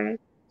লাগতে পারে।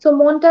 সো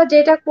মনটা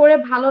যেটা করে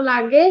ভালো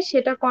লাগে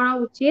সেটা করা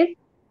উচিত।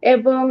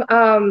 এবং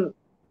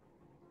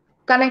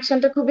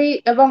কানেকশনটা খুবই,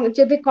 এবং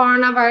যদি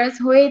করোনা ভাইরাস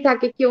হয়েই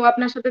থাকে, কেউ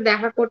আপনার সাথে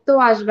দেখা করতেও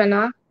আসবে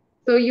না,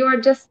 তো you R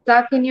just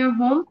stuck in your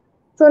home.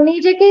 তো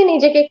নিজেকে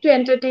একটু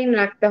এন্টারটেইন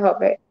রাখতে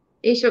হবে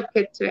এইসব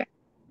ক্ষেত্রে।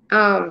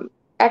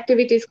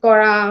 অ্যাক্টিভিটিস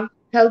করা,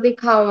 হেলদি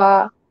খাওয়া,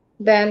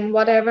 দেন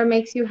what ever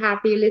makes you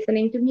happy,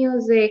 listening to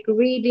music,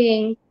 reading,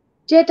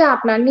 যেটা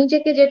আপনার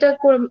নিজেকে যেটা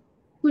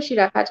খুশি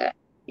রাখা যায়,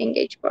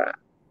 এঙ্গেজ করা।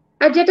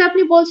 আর যেটা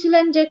আপনি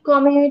বলছিলেন যে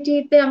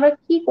কমিউনিটিতে আমরা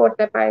কি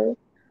করতে পারি,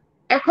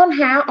 এখন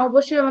হ্যাঁ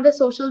অবশ্যই আমাদের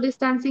সোশ্যাল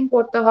ডিস্টেন্সিং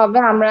করতে হবে।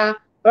 আমরা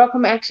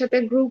ওরকম একসাথে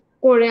গ্রুপ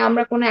করে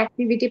আমরা কোনো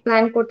অ্যাক্টিভিটি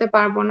প্ল্যান করতে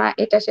পারবো না,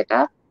 এটা সেটা।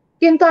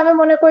 কিন্তু আমি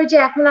মনে করি যে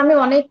এখন আমি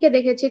অনেককে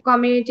দেখেছি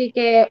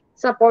কমিউনিটিকে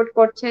সাপোর্ট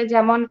করছে।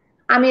 যেমন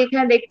আমি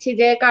এখানে দেখছি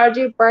যে কারো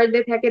যদি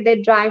বার্থডে থাকে, দে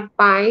ড্রাইভ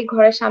বাই,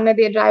 ঘরের সামনে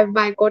দিয়ে ড্রাইভ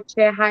বাই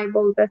করছে, হাই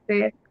বলতেছে।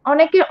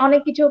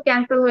 অনেক কিছু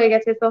ক্যান্সেল হয়ে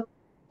গেছে, তো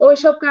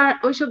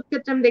ওইসব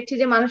ক্ষেত্রে আমি দেখছি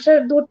যে মানুষের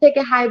দূর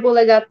থেকে হাই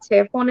বলে যাচ্ছে,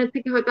 ফোনের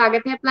থেকে হয়তো আগে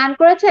থেকে প্ল্যান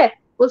করেছে,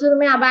 বলছে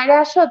তুমি বাইরে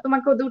আসো,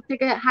 তোমাকে দূর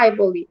থেকে হাই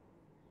বলি,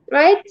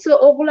 রাইট? সো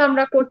ওগুলো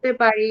আমরা করতে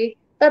পারি।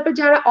 তারপর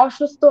যারা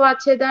অসুস্থ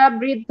আছে, যারা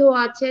বৃদ্ধ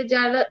আছে,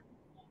 যারা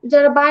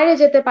যারা বাইরে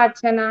যেতে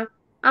পারছে না,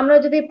 আমরা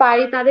যদি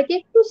পারি তাদেরকে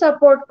একটু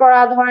সাপোর্ট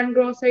করা, ধরেন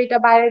গ্রোসারিটা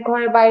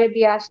ঘরের বাইরে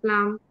দিয়ে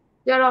আসলাম,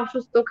 যারা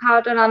অসুস্থ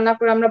খাওয়াটা রান্না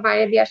করে আমরা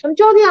বাইরে দিয়ে আসলাম,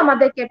 যদি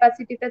আমাদের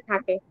ক্যাপাসিটিতে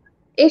থাকে।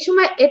 এই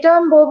সময় এটা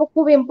আমি বলবো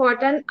খুব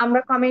ইম্পর্ট্যান্ট,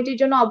 আমরা কমিউনিটির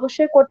জন্য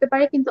অবশ্যই করতে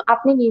পারি, কিন্তু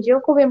আপনি নিজেও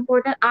খুব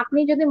ইম্পর্ট্যান্ট। আপনি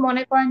যদি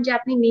মনে করেন যে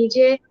আপনি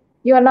নিজে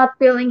you are not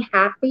feeling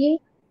happy,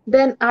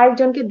 দেন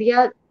আরেকজনকে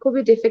দেওয়া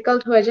খুবই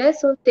ডিফিকাল্ট হয়ে যায়।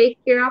 So take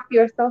care of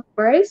yourself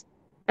first,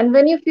 and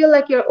when you feel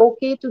like you're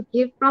okay to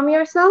give from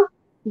yourself,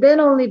 then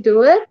only do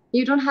it.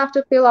 You don't have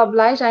to feel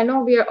obliged. I know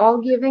we are all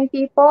giving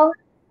people.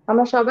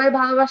 আমরা সবাই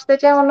ভালোবাসতে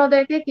চাই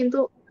অন্যদেরকে, কিন্তু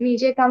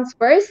নিজে comes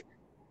first.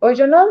 ওই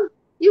জন্য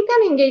you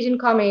can engage in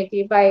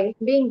community by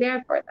being there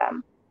for them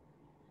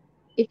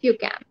if you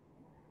can.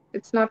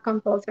 It's not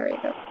compulsory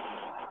though.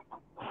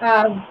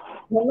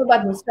 ধন্যবাদ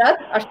নুসরাত।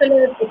 আসলে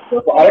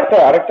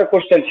আরেকটা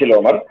কোশ্চেন ছিল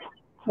আমার।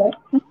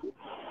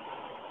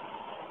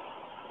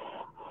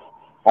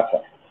 আচ্ছা,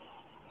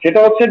 সেটা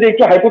হচ্ছে যে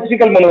একটু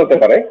হাইপোথেটিক্যাল মনে হতে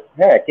পারে,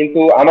 হ্যাঁ, কিন্তু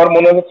আমার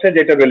মনে হচ্ছে যে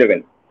এটা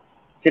রেলেভেন্ট।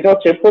 সেটা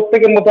হচ্ছে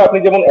প্রত্যেকের মধ্যে আপনি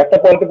যেমন একটা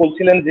পয়েন্টে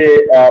বলছিলেন যে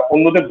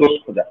অন্যদের দোষ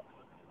খোঁজা,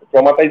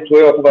 ট্রমাটাইজ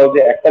হয়ে অথবা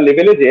যে একটা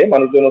লেভেলে যে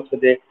মানুষজন হচ্ছে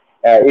যে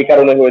এই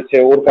কারণে হয়েছে,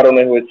 ওর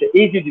কারণে হয়েছে,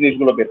 এই যে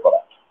জিনিসগুলো বের করা।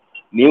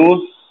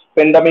 নিউজ,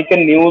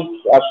 প্যান্ডামিকের নিউজ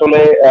আসলে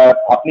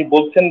আপনি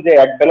বলছেন যে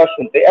একবেলা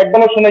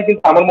শোনাই,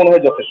 কিন্তু আমার মনে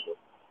হয় যথেষ্ট।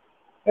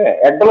 হ্যাঁ,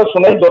 একবেলা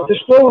শোনাই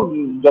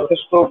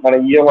যথেষ্ট মানে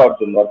ইয়ে হওয়ার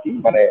জন্য আর কি,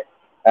 মানে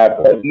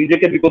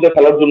নিজেকে বিপদে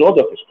ফেলার জন্য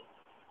যথেষ্ট।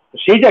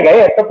 সেই জায়গায়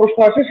একটা প্রশ্ন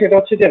আসে, সেটা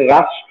হচ্ছে যে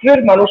রাষ্ট্রের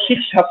মানসিক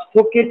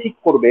স্বাস্থ্যকে ঠিক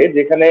করবে,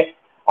 যেখানে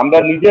আমরা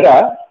নিজেরা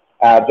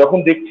যখন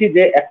দেখছি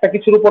যে একটা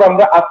কিছুর উপর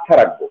আমরা আস্থা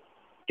রাখবো,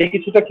 সেই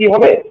কিছুটা কি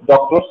হবে?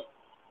 ডক্টর,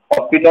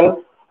 হসপিটাল,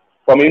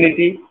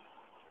 কমিউনিটি,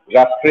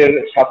 রাষ্ট্রের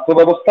স্বাস্থ্য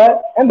ব্যবস্থা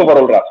এন্ড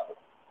ওভারঅল রাষ্ট্র।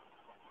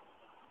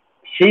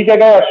 সেই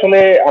জায়গায় আসলে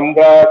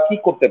আমরা কি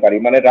করতে পারি?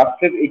 মানে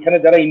রাষ্ট্রের এখানে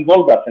যারা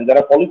ইনভলভ আছেন,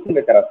 যারা পলিসি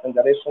মেকার আছেন,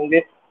 যারা এর সঙ্গে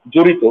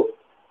জড়িত,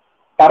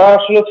 তারা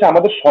আসলে হচ্ছে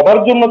আমাদের সবার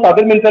জন্য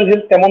তাদের মেন্টাল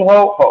হেলথ কেমন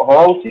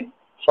হওয়া উচিত,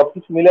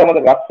 সবকিছু মিলে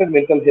আমাদের রাষ্ট্রের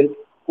মেন্টাল হেলথ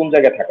কোন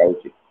জায়গায় থাকা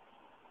উচিত,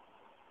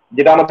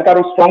 যেটা আমাদেরকে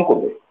আরো স্ট্রং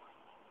করবে।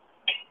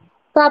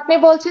 তো আপনি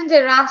বলছেন যে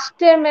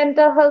রাষ্ট্রের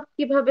মেন্টাল হেলথ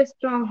কিভাবে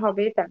স্ট্রং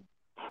হবে, এটা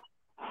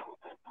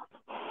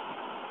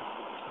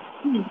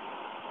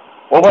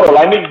overall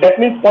I mean that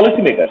means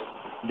policy maker,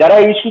 যারা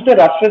এই ইস্যুতে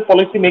রাষ্ট্রের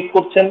পলিসি মেক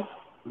করছেন,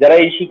 যারা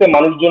এই ইস্যুতে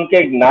মানুষজনকে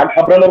না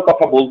ঘাবড়ানোর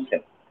কথা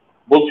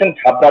বলছেন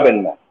ঘাবড়াবেন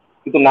না,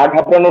 কিন্তু না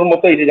ঘাবড়ানোর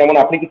মতো এই যে যেমন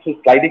আপনি কিছু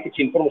স্লাইডে কিছু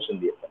ইনফরমেশন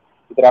দিয়েছেন,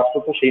 কিন্তু রাষ্ট্র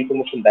তো সেই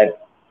ইনফরমেশন দেয় না।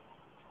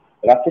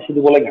 রাষ্ট্র শুধু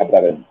বলে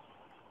ঘাবড়াবেন।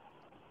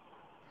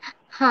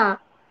 হ্যাঁ,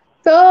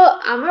 তো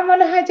আমার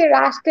মনে হয় যে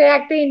রাষ্ট্রের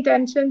একটা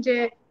ইন্টেনশন যে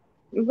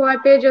ভয়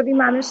পেয়ে যদি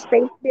মানুষ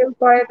সেফ ফিল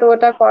করে তো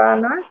ওটা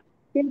করানোর,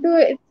 কিন্তু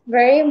ইটস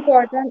ভেরি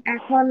ইম্পর্টেন্ট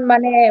এখন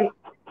মানে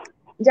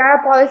যারা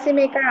পলিসি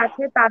মেকার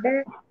আছে তাদের,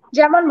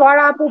 যেমন বড়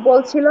আপু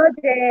বলছিল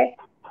যে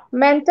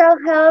মেন্টাল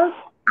হেলথ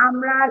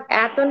আমরা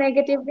এত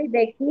নেগেটিভলি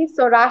দেখি,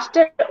 সো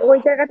রাষ্ট্রের ওই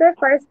জায়গাতে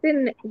ফার্স্ট দিন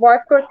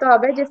ওয়ার্ক করতে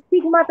হবে যে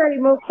স্টিগমাটা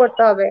রিমুভ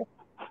করতে হবে।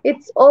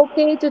 It's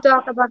okay to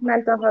talk about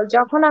mental health.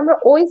 যখন আমরা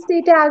ওই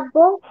স্টেটে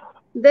আসবো,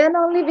 then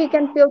only we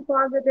can feel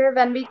positive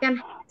and we can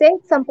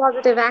take some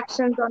positive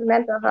actions on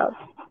mental health.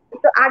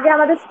 তো আগে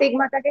আমাদের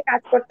স্টিগমাটাকে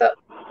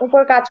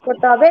কাজ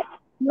করতে হবে,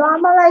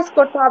 নর্মালাইজ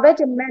করতে হবে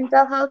যে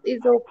mental health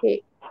is okay.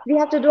 We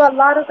have to do a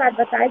lot of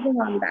advertising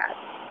on that.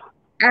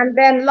 And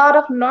then a lot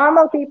of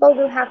normal people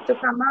will have to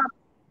come up,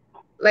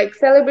 like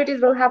celebrities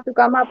will have to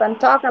come up and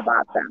talk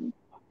about them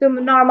to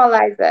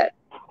normalize it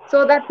so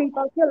that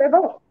people feel,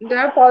 এবং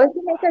there are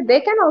policymakers,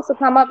 they can also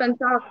come up and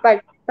talk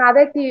like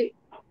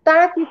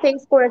তারা কি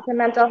face করেছে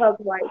mental health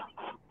wise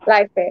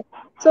লাইফে।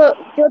 So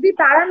যদি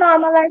তারা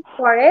normalise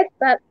করে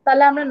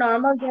তাহলে আমরা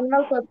নর্মাল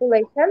জেনারেল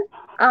পপুলেশন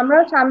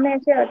আমরাও সামনে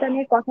এসে এটা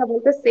নিয়ে কথা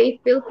বলতে সেফ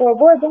ফিল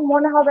করবো, এবং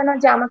মনে হবে না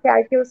যে আমাকে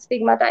আর কেউ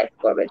স্টিগমাটাইজ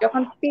করবে।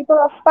 যখন people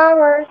of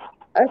power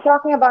are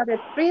talking about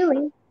it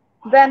freely,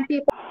 then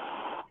people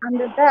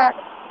under that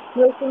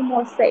will feel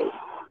more safe.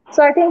 So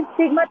I think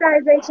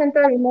stigmatization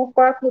টা remove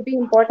করা খুবই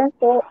important,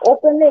 so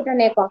openly এটা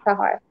নিয়ে কথা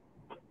হয়।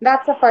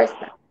 That's the first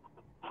step.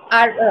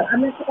 আর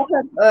আমি একটা কথা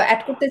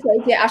অ্যাড করতে চাই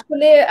যে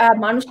আসলে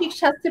মানসিক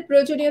স্বাস্থ্যের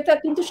প্রয়োজনীয়তা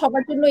কিন্তু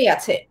সবার জন্যই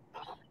আছে।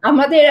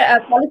 আমাদের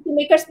পলিসি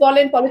মেকার্স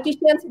বলেন,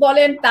 পলিটিশিয়ানস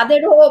বলেন,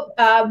 তাদেরও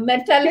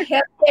মেন্টাল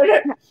হেলথের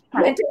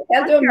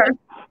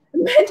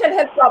মেন্টাল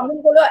হেলথ প্রবলেম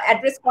গুলো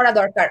অ্যাড্রেস করা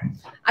দরকার।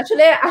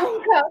 আসলে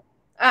আমরা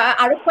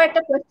আরো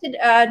কয়েকটা কোয়েশ্চেন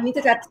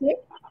নিতে চাচ্ছি।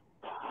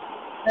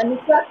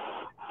 নুসরাত,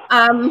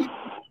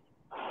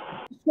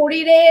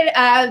 শরীরের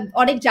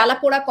অনেক জ্বালা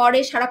পোড়া করে,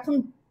 সারাক্ষণ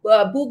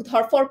বুক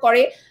ধরফর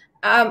করে,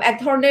 এক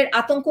ধরনের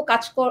আতঙ্ক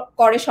কাজ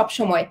করে সব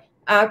সময়,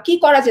 কি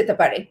করা যেতে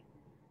পারে?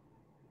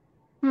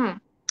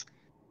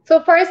 সো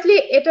ফার্স্টলি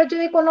এটা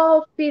যদি কোনো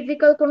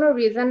ফিজিক্যাল কোনো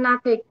রিজন না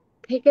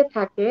থেকে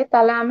থাকে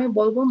তাহলে আমি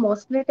বলবো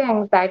মোস্টলি এটা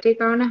অ্যাংজাইটির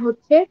কারণে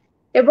হচ্ছে,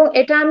 এবং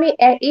এটা আমি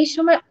এই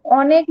সময়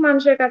অনেক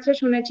মানুষের কাছে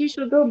শুনেছি,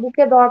 শুধু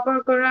বুকে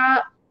ধড়ফড় করা,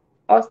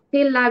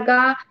 অস্থির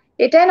লাগা,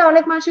 এটাই না,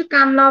 অনেক মানুষের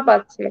কান্নাও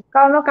পাচ্ছে,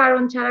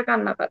 কারণ ছাড়া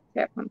কান্না পাচ্ছে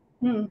এখন।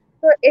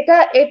 তো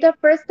এটা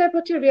ফার্স্ট স্টেপ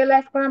হচ্ছে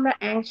রিয়েলাইজ করা আমরা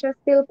অ্যাংশাস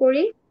ফিল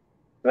করি,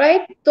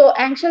 রাইট? তো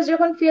অ্যাংশাস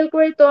যখন ফিল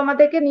করি তো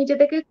আমাদেরকে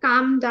নিজেদেরকে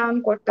কাম ডাউন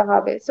করতে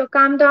হবে। সো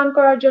কাম ডাউন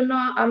করার জন্য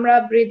আমরা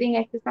ব্রিদিং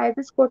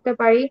এক্সারসাইজেস করতে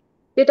পারি,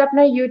 যেটা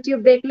আপনার ইউটিউব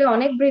দেখলে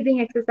অনেক ব্রিদিং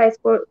এক্সারসাইজ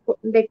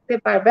দেখতে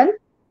পারবেন।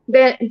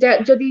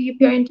 যদি ইউ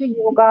আর ইনটু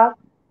যোগা,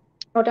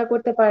 ওটা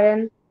করতে পারেন,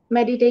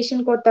 মেডিটেশন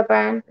করতে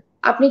পারেন।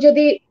 আপনি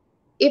যদি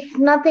ইফ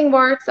নাথিং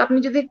ওয়ার্কস, আপনি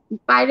যদি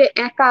বাইরে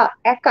একা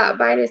একা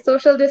বাইরে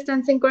সোশ্যাল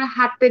ডিস্টেন্সিং করে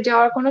হাঁটতে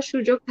যাওয়ার কোনো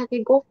সুযোগ থাকে,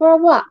 go for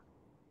a walk,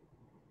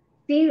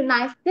 see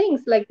nice things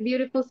like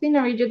beautiful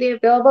scenery যদি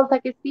available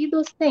থাকে, see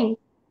those things,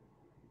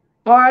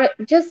 or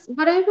just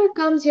whatever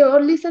comes you, or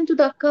listen to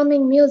the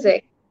calming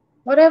music,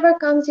 whatever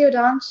comes you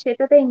down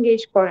সেটাতে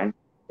engage করেন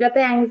যাতে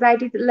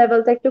অ্যাংজাইটি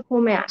লেভেলটা একটু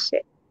কমে আসে।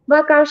 বা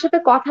কারোর সাথে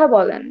কথা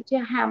বলেন যে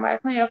হ্যাঁ আমার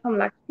এখন এরকম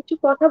লাগছে, কিছু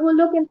কথা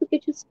বললেও কিন্তু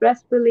কিছু স্ট্রেস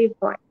রিলিফ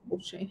হয়,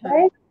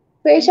 রাইট?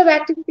 তো এইসব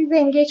অ্যাক্টিভিটিতে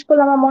এঙ্গেজ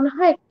করলে আমার মনে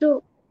হয় একটু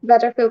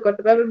বেটার ফিল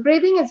করতে পারবে।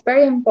 ব্রিদিং ইজ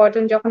ভেরি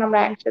ইম্পর্টেন্ট যখন আমরা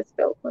অ্যাংশাস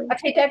ফিল করি।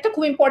 আচ্ছা, এটা একটা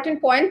খুব ইম্পর্টেন্ট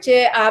পয়েন্ট যে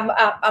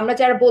আমরা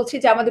যারা বলছি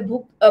যে আমাদের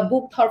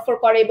বুক ধরফর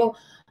করে এবং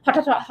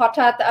হঠাৎ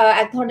হঠাৎ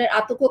এক ধরনের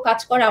আতঙ্ক কাজ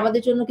করে,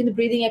 আমাদের জন্য কিন্তু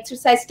ব্রিদিং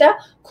এক্সারসাইজটা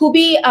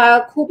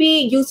খুবই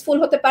ইউজফুল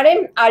হতে পারে।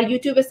 আর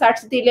ইউটিউবে সার্চ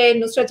দিলে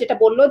নুসরাত যেটা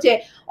বললো যে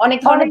অনেক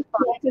ধরনের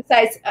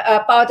এক্সারসাইজ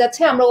পাওয়া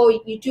যাচ্ছে, আমরা ওই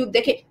ইউটিউব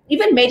দেখে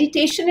ইভেন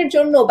মেডিটেশনের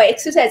জন্য বা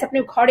এক্সারসাইজ আপনি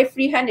ঘরে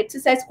ফ্রি হ্যান্ড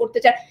এক্সারসাইজ করতে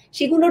চান,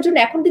 সেগুলোর জন্য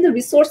এখন কিন্তু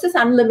রিসোর্সেস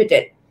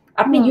আনলিমিটেড।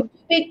 আপনি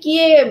ইউটিউবে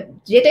গিয়ে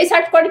যেটাই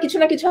সার্চ করেন কিছু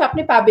না কিছু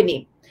আপনি পাবেনই।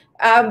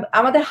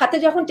 আমাদের হাতে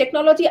যখন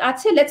টেকনোলজি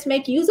আছে,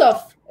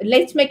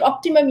 let's make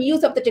optimum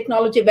use of the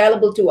technology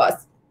available to us.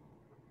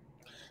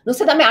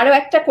 Nusrat, আমি আরো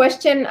একটা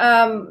কোয়েশ্চেন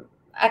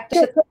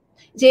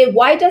যে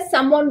why does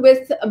someone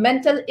with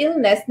mental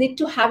illness need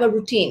to have a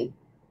routine?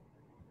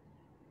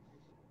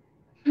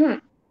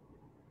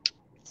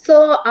 So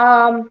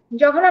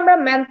যখন আমরা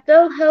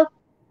মেন্টাল হেলথ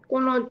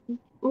কোনো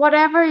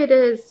whatever it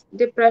is,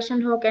 ডিপ্রেশন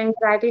হোক,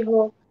 অ্যাংজাইটি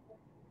হোক,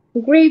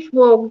 গ্রিফ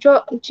হোক,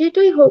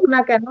 যেটাই হোক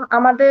না কেন,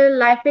 আমাদের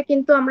লাইফে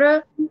কিন্তু আমরা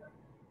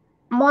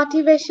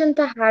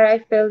মোটিভেশনটা হারাই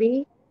ফেলি।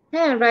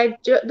 হ্যাঁ, রাইট?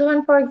 ধরেন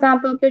ফর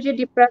এক্সাম্পল কেউ যে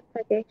ডিপ্রেস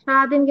থাকে,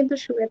 সারাদিন কিন্তু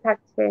শুয়ে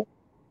থাকছে,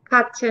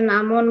 খাচ্ছে না,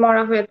 মন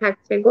মরা হয়ে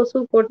থাকছে,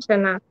 গোসল করছে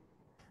না,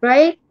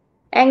 রাইট?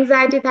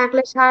 অ্যাংজাইটি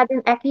থাকলে সারাদিন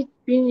একই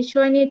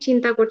বিষয় নিয়ে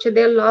চিন্তা করছে,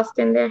 দে আর lost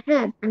in their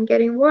head and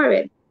getting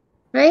worried,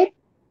 right?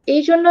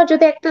 এই জন্য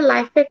যদি একটা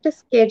লাইফে একটা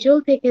স্কেডিউল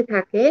থেকে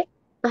থাকে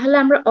তাহলে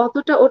আমরা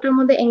অতটা ওটার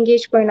মধ্যে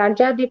এঙ্গেজ করি না।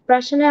 যারা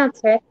ডিপ্রেশনে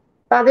আছে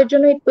তাদের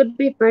জন্য it would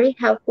be very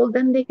helpful,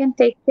 then they can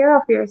take care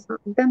of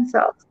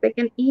themselves, they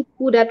can eat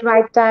food at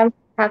right time,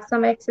 have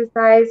some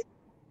exercise,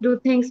 do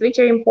things which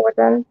are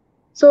important.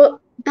 So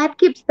that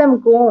keeps them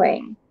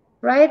going,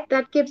 right?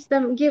 That gives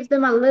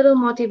them a little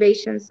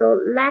motivation. So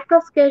lack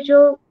of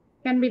schedule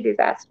can be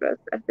disastrous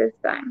at this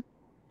time.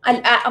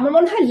 আমার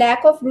মনে হয়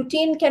lack of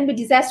routine can be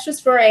disastrous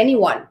for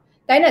anyone,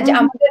 তাই না? যে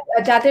আমাদের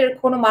যাদের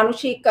কোনো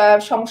মানসিক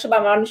সমস্যা বা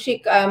মানসিক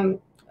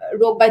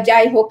রোগ বা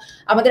যাই হোক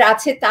আমাদের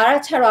আছে, তারা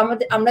ছাড়াও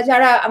আমরা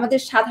যারা আমাদের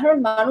সাধারণ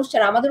মানুষ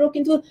যারা, আমাদেরও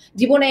কিন্তু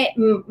জীবনে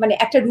মানে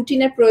একটা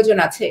রুটিনের প্রয়োজন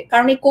আছে।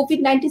 কারণ এই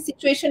কোভিড-19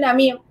 সিচুয়েশনে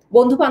আমি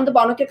বন্ধু বান্ধব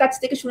অনেকের কাছ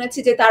থেকে শুনেছি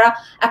যে তারা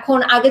এখন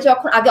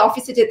আগে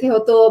অফিসে যেতে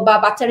হতো বা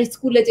বাচ্চারা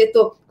স্কুলে যেত,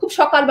 খুব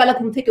সকালবেলা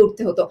ঘুম থেকে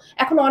উঠতে হতো।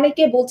 এখন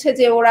অনেকে বলছে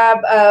যে ওরা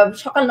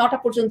সকাল 9টা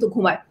পর্যন্ত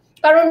ঘুমায়,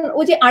 কারণ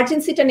ওই যে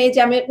আর্জেন্সিটা নেই যে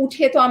আমি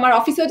উঠে তো আমার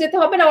অফিসেও যেতে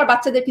হবে না, আমার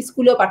বাচ্চাদেরকে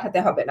স্কুলেও পাঠাতে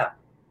হবে না।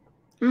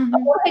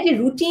 যে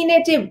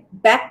রুটিনের যে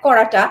ব্যাক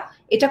করাটা,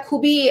 এটা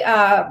খুবই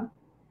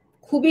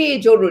খুবই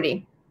জরুরি।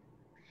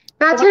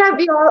 তাছাড়া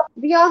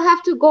we all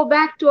have to go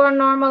back to our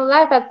normal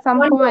life at some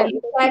point.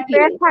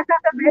 Prepared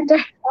থাকাটা better.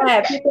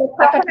 হ্যাঁ, prepared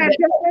থাকাটা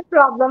better.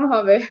 প্রবলেম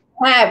হবে।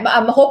 হ্যাঁ,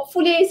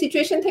 হোপফুলি এই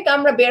সিচুয়েশন থেকে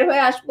আমরা বের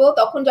হয়ে আসবো।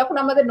 তখন যখন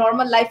আমাদের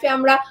নরমাল লাইফে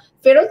আমরা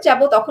ফেরত যাব,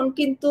 তখন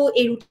কিন্তু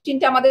এই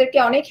রুটিনটা আমাদেরকে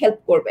অনেক হেল্প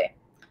করবে।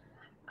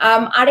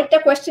 আরেকটা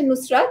কোয়েশ্চেন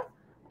নুসরাত,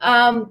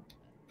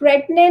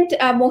 প্রেগনেন্ট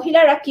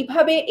মহিলারা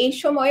কিভাবে এই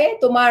সময়ে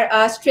তোমার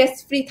স্ট্রেস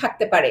ফ্রি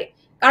থাকতে পারে?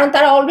 কারণ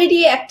তারা অলরেডি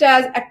একটা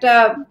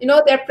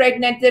দে আর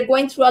pregnant, they are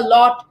going through a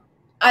লট,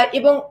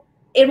 এবং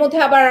এর মধ্যে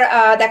আবার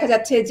দেখা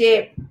যাচ্ছে যে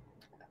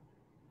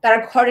তারা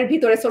ঘরের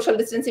ভিতরে সোশ্যাল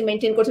ডিস্টেন্সিং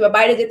মেইনটেইন করছে বা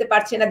বাইরে যেতে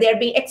পারছে না, দে are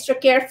being extra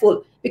careful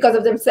because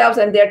of themselves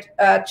and there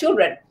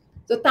children.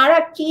 তো তারা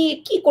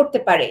কি করতে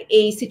পারে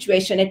এই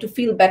সিচুয়েশনে টু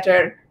ফিল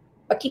বেটার,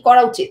 বা কি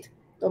করা উচিত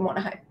তো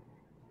মনে হয়?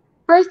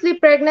 Firstly,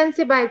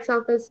 pregnancy by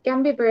itself can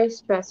be very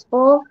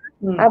stressful.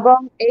 এবং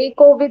এই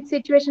কোভিড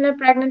সিচুয়েশনে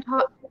প্রেগনেন্ট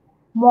হওয়া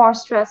more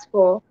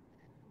stressful.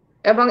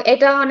 এবং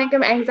এটা অনেকে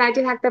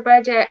অ্যাংজাইটি থাকতে পারে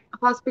যে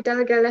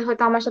হসপিটালে গেলে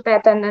হয়তো আমার সাথে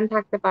অ্যাটেন্ডেন্ট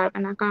থাকতে পারবে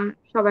না, কারণ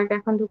সবাইকে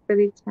এখন ঢুকতে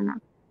দিচ্ছে না,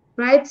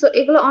 রাইট? সো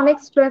এগুলো অনেক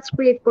স্ট্রেস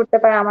ক্রিয়েট করতে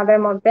পারে আমাদের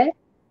মধ্যে।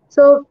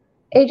 সো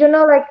এই জন্য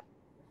লাইক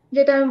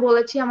যেটা আমি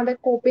বলেছি, আমাদের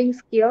কোপিং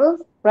স্কিলস,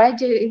 রাইট,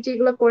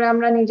 যেগুলো করে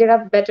আমরা নিজেরা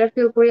বেটার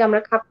ফিল করি, আমরা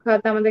খাপ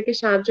খাওয়াতে আমাদেরকে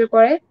সাহায্য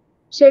করে,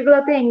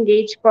 সেগুলোতে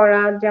এঙ্গেজ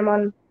করা। যেমন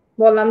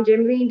বললাম যে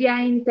মিডিয়া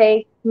ইনটেক,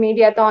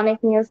 মিডিয়াতে অনেক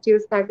নিউজ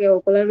টিউজ থাকে,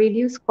 ওগুলো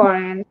রিডিউস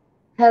করেন,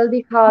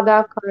 হেলদি খাওয়া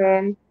দাওয়া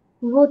করেন,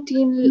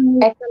 রুটিন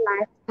একটা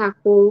লাইফ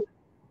থাকুক,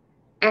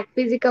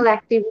 ফিজিক্যাল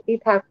অ্যাক্টিভিটি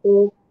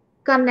থাকুক,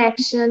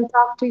 connection,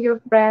 talk to your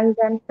friends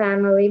and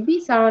family, be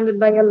surrounded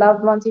by your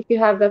loved ones. If you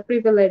have the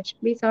privilege,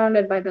 be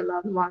surrounded by the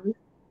loved ones,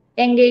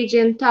 engage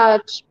in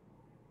touch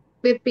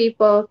with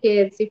people,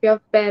 kids. If you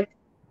have pets,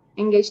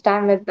 engage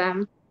time with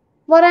them.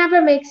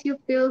 Whatever makes you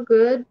feel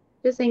good,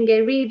 just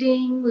engage.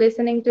 Reading,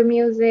 listening to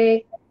music,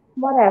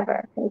 whatever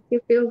makes you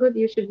feel good,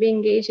 you should be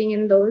engaging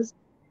in those.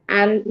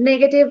 And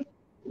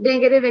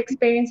negative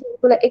experiences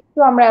গুলো একটু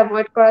আমরা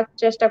avoid করার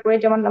চেষ্টা করি।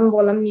 যেমন আমি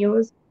বললাম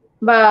news,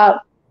 বা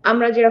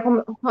আমরা যেরকম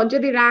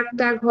যদি রাগ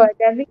টাগ হয়,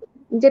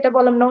 যেটা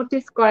বললাম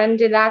নোটিস করেন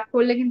যে রাগ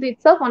করলে কিন্তু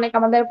ইটসেলফ অনেক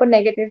আমাদের উপর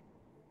নেগেটিভ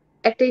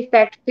একটা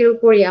ইফেক্ট ফিল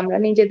করি, আমরা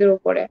নিজেদের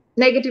উপরে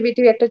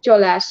নেগেটিভিটি একটা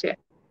চলে আসে।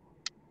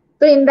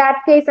 তো ইন দ্যাট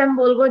কেস আমি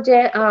বলবো যে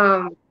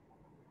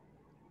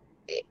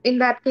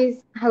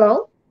হ্যালো,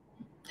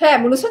 হ্যাঁ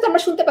নুসরাত,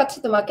 আমরা শুনতে পাচ্ছি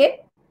তোমাকে।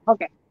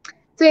 ওকে,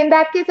 তো ইন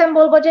দ্যাট কেস আমি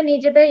বলবো যে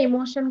নিজেদের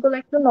ইমোশন গুলো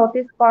একটু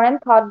নোটিস করেন,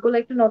 থট গুলো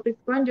একটু নোটিস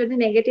করেন। যদি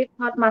নেগেটিভ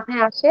থট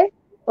মাথায় আসে,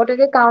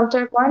 ওটাকে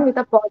কাউন্টার করেন with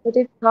a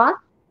positive thought,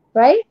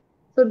 right?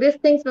 So this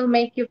things will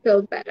make you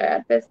feel better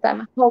at this time,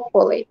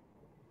 hopefully.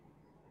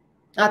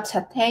 আচ্ছা,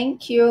 থ্যাংক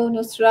ইউ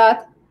নুসরাত।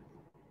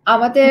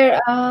 আমাদের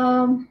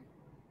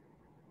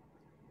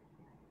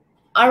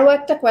আরো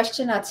একটা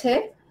কোয়েশ্চেন আছে,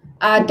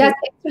 does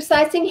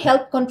exercising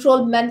help control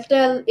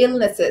mental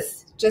illnesses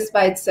just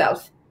by itself?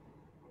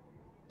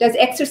 Does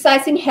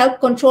exercising help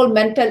control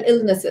mental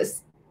illnesses?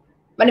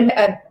 মানে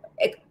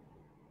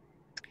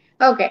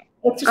ওকে,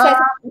 exercise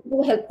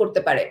help করতে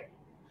পারে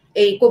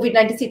এই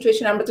COVID-19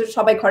 situation? আমরা তো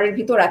সবাই ঘরের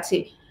ভিতর আছি,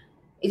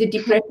 এই যে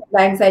ডিপ্রেশন বা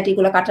অ্যাংজাইটি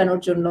গুলো কাটানোর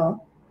জন্য।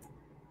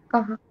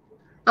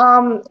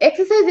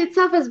 Exercise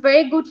itself is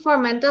very good for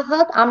mental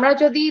health. আমরা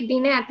যদি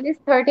দিনে at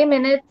least 30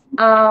 minutes,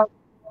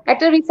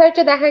 একটা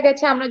রিসার্চে দেখা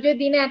গেছে আমরা যদি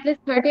দিনে at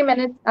least 30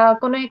 minutes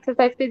কোনো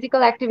এক্সারসাইজ,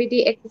 ফিজিক্যাল অ্যাক্টিভিটি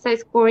এক্সারসাইজ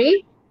করি,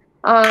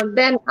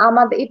 then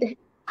আমাদের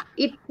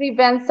it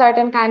prevents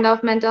certain kind of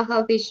mental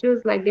health issues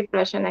like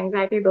depression,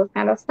 anxiety, those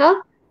kind of stuff.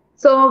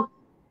 So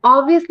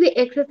obviously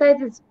exercise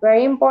is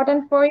very important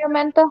for your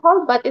mental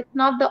health, but it's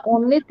not the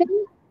only thing.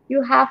 You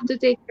have to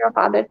take care of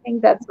other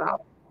things as well.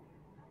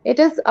 It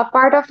is a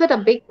part of it,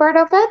 a big part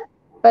of it,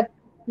 but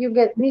you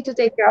need to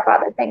take care of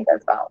other things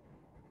as well.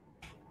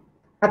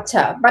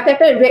 আচ্ছা, but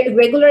একটা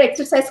regular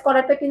exercise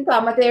করাটা কিন্তু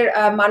আমাদের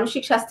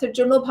মানসিক স্বাস্থ্যের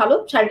জন্য ভালো,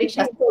 শারীরিক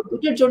স্বাস্থ্য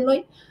দুটোর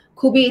জন্যই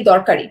খুবই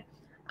দরকারি।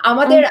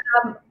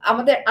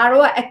 আমাদের আরো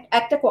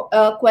একটা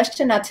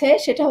কোয়েশ্চেন আছে,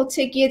 সেটা হচ্ছে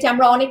গিয়ে যে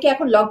আমরা অনেকে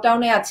এখন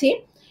লকডাউনে আছি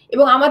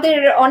এবং আমাদের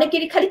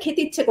অনেকেরই খালি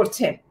খেতে ইচ্ছে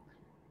করছে।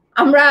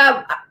 আমরা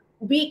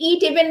we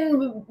eat even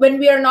when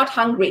we are not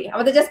hungry,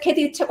 আমাদের জাস্ট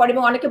খেতে ইচ্ছে করে,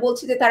 এবং অনেকে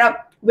বলছে যে তারা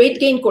ওয়েট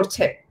গেইন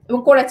করছে এবং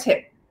করেছে।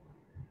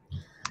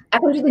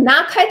 এখন যদি না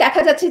খায়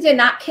দেখা যাচ্ছে যে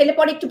না খেলে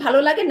পরে একটু ভালো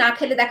লাগে, না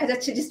খেলে দেখা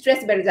যাচ্ছে যে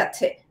স্ট্রেস বেড়ে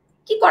যাচ্ছে,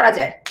 কি করা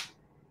যায়?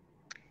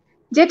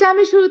 যেটা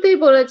আমি শুরুতেই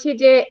বলেছি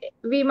যে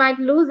we might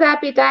lose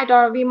appetite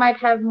or we might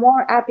have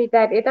more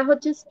appetite, এটা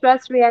হচ্ছে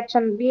stress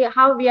reaction,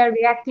 how we are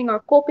reacting or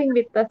coping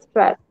with the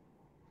stress.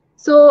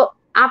 So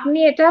আপনি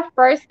এটা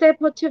first step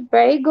হচ্ছে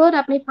very good,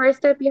 আপনি first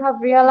step you have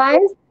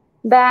realized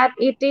that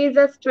it is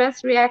a stress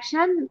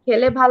reaction,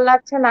 খেলে ভাল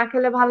লাগছে না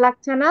খেলে ভাল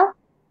লাগছে না,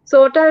 so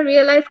ওটা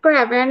realize করে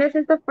awareness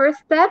is the first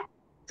step.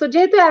 So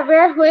যেহেতু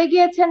aware হয়ে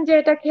গিয়েছেন যে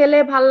এটা খেলে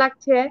ভাল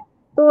লাগছে,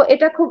 তো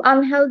এটা খুব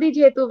আনহেলদি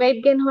যেহেতু weight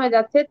gain হয়ে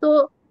যাচ্ছে, তো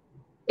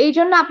এই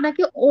জন্য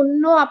আপনাকে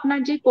অন্য আপনার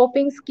যে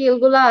কোপিং স্কিল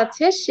গুলো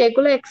আছে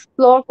সেগুলো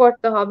এক্সপ্লোর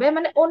করতে হবে।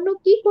 মানে অন্য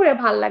কি করে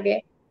ভাল লাগে,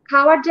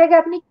 খাওয়ার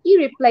জায়গায় আপনি কি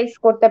রিপ্লেস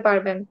করতে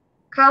পারবেন?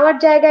 খাওয়ার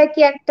জায়গায়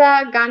কি একটা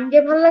গান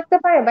গেয়ে ভালো লাগতে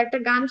পারে, বা একটা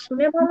গান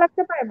শুনে ভালো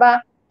লাগতে পারে, বা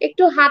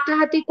একটু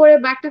হাঁটাহাঁটি করে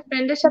বা একটা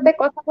ফ্রেন্ডের সাথে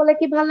কথা বলে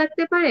কি ভালো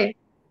লাগতে পারে,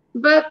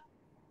 বা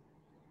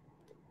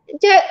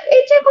যে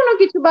এই যে কোনো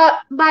কিছু, বা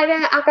বাইরে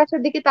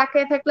আকাশের দিকে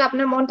তাকিয়ে থাকলে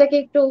আপনার মনটাকে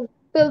একটু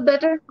ফিল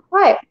বেটার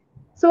হয়।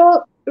 সো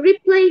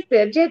রিপ্লেস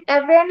ইট, যে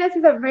awareness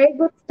is a very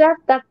good step,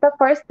 that's the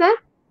first step,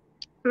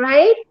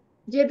 right?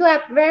 যেহেতু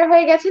অ্যাওয়ার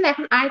হয়ে গেছেন,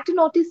 এখন আরেকটু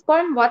নোটিস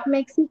করেন what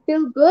makes you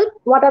feel good,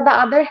 what are the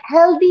other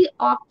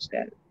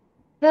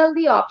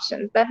healthy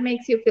options that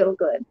makes you feel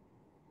good,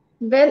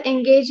 then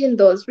engage in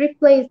those,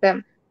 replace them.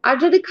 আর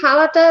যদি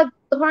খাওয়াটা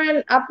ধরেন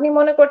আপনি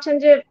মনে করছেন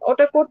যে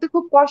ওটা করতে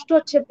খুব কষ্ট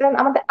হচ্ছে, দেন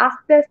আমাদের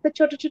আস্তে আস্তে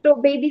ছোট ছোট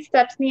বেবি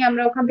স্টেপস নিয়ে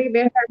আমরা ওখান থেকে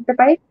বের হয়ে আসতে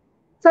পারি।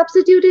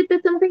 Substitute it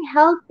with something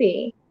healthy,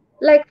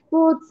 like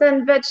fruits and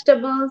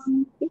vegetables.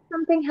 Eat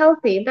something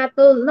healthy that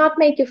will not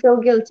make you feel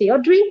guilty, or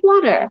drink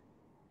water.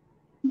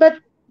 But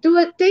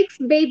takes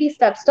baby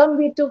steps. Don't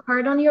be too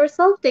hard on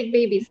yourself. Take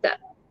baby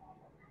steps.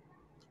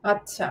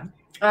 আচ্ছা,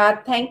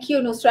 thank you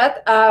Nusrat.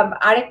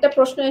 আরেকটা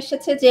প্রশ্ন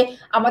এসেছে যে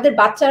আমাদের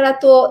বাচ্চারা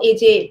তো এই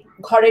যে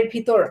ঘরের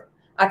ভিতর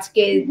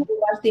আজকে 2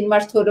 মাস 3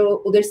 মাস ধরে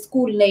ওদের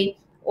স্কুল নেই,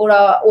 ওরা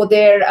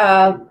ওদের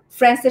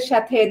ফ্রেন্ডসদের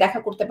সাথে দেখা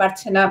করতে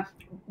পারছে না।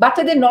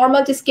 বাচ্চাদের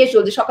নর্মাল যে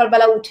স্কেজুল, যে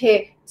সকালবেলা উঠে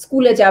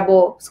স্কুলে যাব,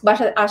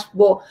 বাসায়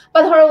আসবো, বা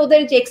ধরো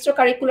ওদের যে এক্সট্রা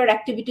কারিকুলার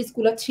অ্যাক্টিভিটিস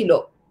গুলো ছিল,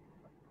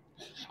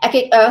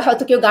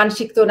 হয়তো কেউ গান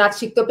শিখতো, নাচ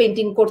শিখতো,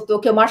 পেন্টিং করতো,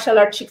 কেউ মার্শাল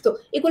আর্ট শিখতো,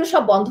 এগুলো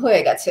সব বন্ধ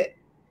হয়ে গেছে।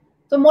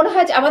 তো মনে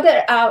হয় যে আমাদের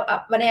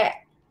মানে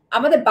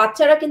আমাদের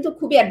বাচ্চারা কিন্তু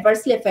খুবই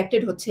অ্যাডভার্সলি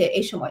এফেক্টেড হচ্ছে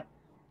এই সময়।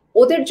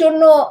 ওদের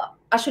জন্য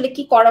আসলে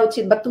কি করা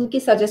উচিত, বা তুমি কি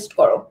সাজেস্ট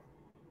করো?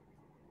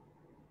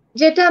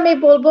 যেটা আমি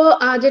বলবো,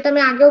 যেটা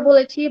আমি আগেও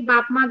বলেছি,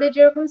 বাপ মাদের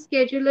যেরকম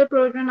স্কেজুলের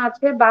প্রয়োজন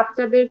আছে,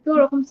 বাচ্চাদেরকেও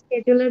ওরকম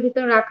স্কেজুলের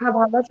ভিতর রাখা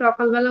ভালো।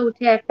 সকালবেলা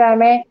উঠে এক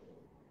টাইমে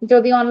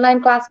যদি অনলাইন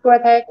ক্লাস করে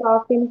থাকে,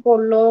 ক্লক ইন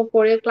করলো,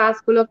 করে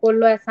ক্লাসগুলো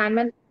করলো,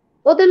 অ্যাসাইনমেন্ট,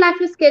 ওদের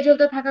লাইফে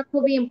স্কেজুলটা থাকা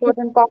খুবই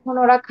ইম্পর্টেন্ট। কখন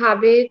ওরা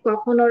খাবে,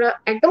 কখন ওরা,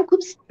 একদম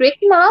খুব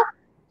স্ট্রিক্ট না,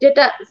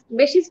 যেটা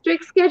বেশি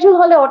স্ট্রিক্ট স্কেজুল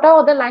হলে ওটা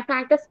ওদের লাইফে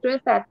একটা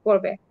স্ট্রেস অ্যাড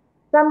করবে।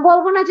 তো আমি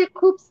বলবো না যে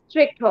খুব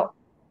স্ট্রিক্ট হোক,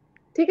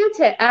 ঠিক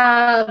আছে,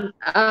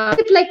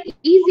 like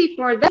easy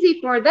for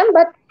them,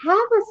 but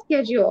have a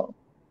schedule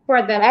for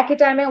them. একই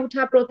টাইমে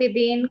উঠা,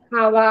 প্রতিদিন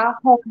খাওয়া,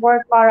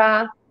 হোমওয়ার্ক করা,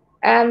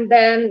 and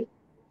then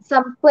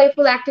some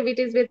playful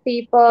activities with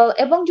people,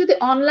 এবং যদি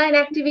অনলাইন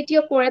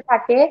অ্যাক্টিভিটিও করে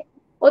থাকে,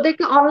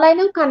 ওদেরকে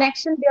অনলাইনেও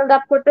কানেকশন বিল্ড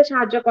আপ করতে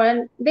সাহায্য করেন।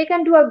 They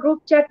can do a group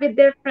chat with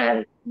their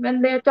friends when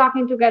they're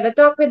talking together,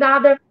 talk with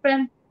other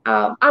friends,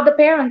 other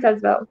parents as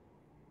well,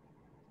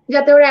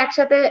 যাতে ওরা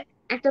একসাথে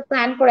একটা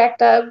প্ল্যান করে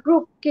একটা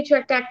গ্রুপ কিছু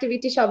একটা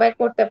অ্যাক্টিভিটি সবাই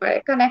করতে পারে,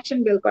 কানেকশন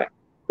বিল্ড করে,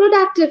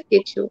 প্রোডাক্টিভ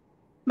কিছু।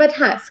 বাট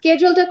হ্যাঁ,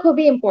 স্কেজুলটা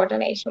খুবই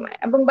ইম্পর্টেন্ট এই সময়,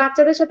 এবং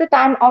বাচ্চাদের সাথে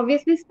টাইম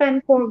অবভিয়াসলি স্পেন্ড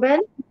করবেন,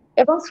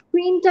 এবং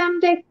স্ক্রিন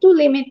টাইমটা একটু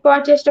লিমিট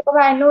করার চেষ্টা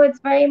করবেন। I know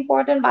it's very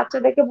important,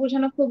 বাচ্চাদেরকে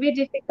বোঝানো খুবই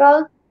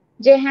ডিফিকাল্ট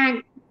যে হ্যাঁ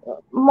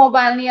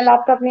মোবাইল নিয়ে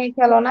ল্যাপটপ নিয়ে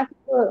খেলো না,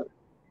 কিন্তু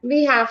we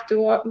have to,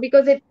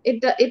 because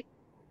it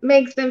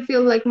makes them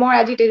feel like more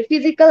agitated.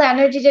 Physical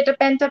energy, যেটা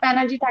pent up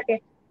energy থাকে,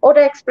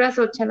 ওটা এক্সপ্রেস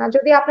হচ্ছে না।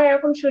 যদি আপনার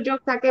এরকম সুযোগ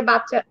থাকে,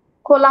 বাচ্চা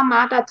খোলা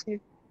মাঠ আছে,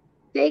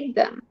 take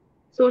them,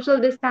 social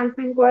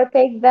distancing করে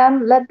take them,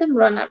 let them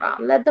run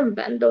around, let them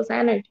vent those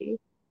energies.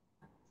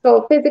 So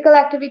physical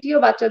activity ও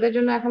বাচ্চাদের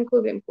জন্য এখন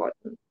খুব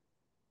ইম্পর্টেন্ট।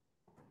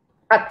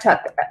 আচ্ছা,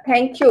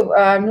 থ্যাংক ইউ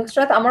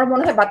নুসরাত। আমার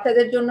মনে হয়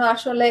বাচ্চাদের জন্য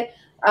আসলে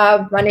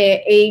মানে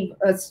এই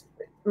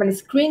মানে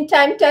স্ক্রিন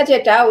টাইমটা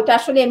যেটা, ওটা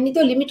আসলে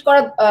এমনিতেও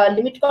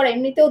লিমিট করা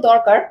এমনিতেও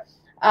দরকার।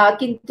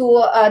 কিন্তু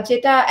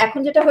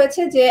যেটা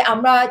হয়েছে যে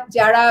আমরা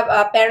যারা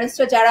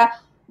প্যারেন্টসরা, যারা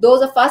those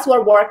of us who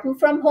are working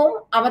from home,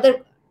 আমাদের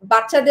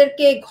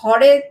বাচ্চাদেরকে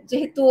ঘরে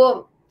যেহেতু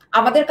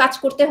আমাদের কাজ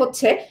করতে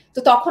হচ্ছে, তো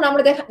তখন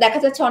আমরা দেখা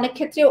যাচ্ছে অনেক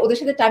ক্ষেত্রে ওদের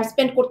সাথে টাইম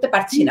স্পেন্ড করতে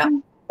পারছি না।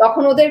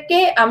 তখন ওদেরকে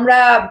আমরা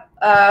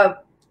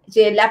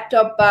যে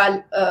ল্যাপটপ বা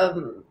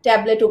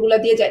ট্যাবলেট ওগুলো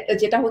দিয়ে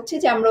যেটা হচ্ছে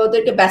যে আমরা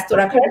ওদেরকে ব্যস্ত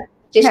রাখার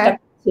চেষ্টা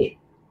করছি।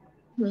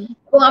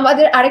 এবং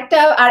আমাদের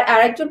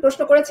আরেকজন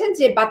প্রশ্ন করেছেন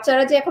যে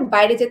বাচ্চারা যে এখন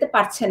বাইরে যেতে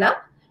পারছে না,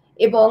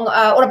 এবং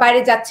ওরা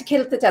বাইরে যাচ্ছে,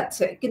 খেলতে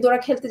চাচ্ছে, কিন্তু ওরা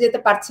খেলতে যেতে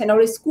পারছে না,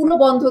 ওরা স্কুলও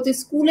বন্ধ হচ্ছে,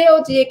 স্কুলেও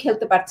যে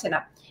খেলতে পারছে না,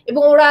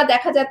 এবং ওরা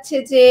দেখা যাচ্ছে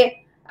যে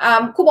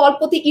খুব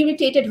অল্পতে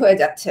ইরিটেটেড হয়ে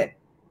যাচ্ছে।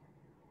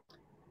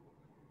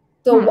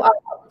 তো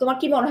তোমার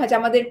কি মনে হয় যে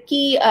আমাদের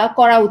কি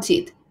করা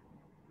উচিত?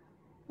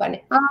 মানে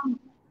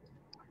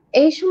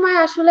এই সময়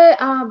আসলে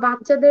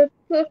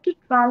বাচ্চাদেরকে একটু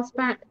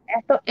ট্রান্সপারেন্ট,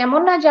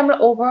 এমন না যে আমরা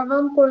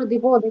ওভারওয়েলম করে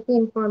দিব ওদেরকে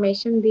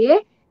ইনফরমেশন দিয়ে,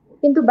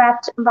 কিন্তু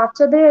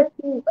বাচ্চাদের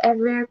একটু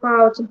অ্যাওয়্যার করা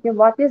উচিত যে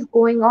হোয়াট ইজ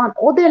গোয়িং অন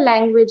ওদের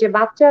ল্যাঙ্গুয়েজে।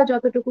 বাচ্চারা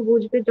যতটুকু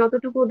বুঝবে,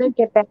 যতটুকু ওদের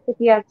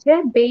ক্যাপাসিটি আছে,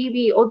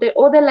 বেবি ওদের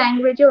ওদের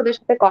ল্যাঙ্গুয়েজে ওদের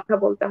সাথে কথা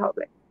বলতে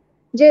হবে।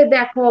 যে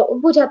দেখো,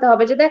 বুঝাতে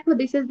হবে যে দেখো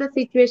দিস ইজ দ্য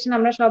সিচুয়েশন,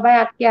 আমরা সবাই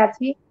আটকে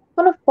আছি।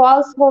 কোনো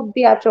ফলস হোপ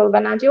দেওয়া চলবে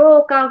না যে ও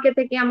কালকে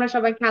থেকে আমরা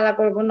সবাই খেলা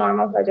করবো,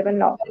 নর্মাল হয়ে যাবে।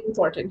 ন,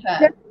 ইম্পর্টেন্ট।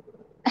 হ্যাঁ,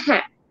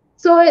 হ্যাঁ।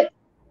 সো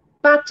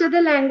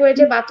বাচ্চাদের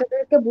ল্যাঙ্গুয়েজে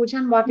বাচ্চাদেরকে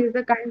বুঝান what is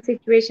the current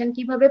situation,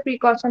 কিভাবে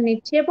প্রিকশন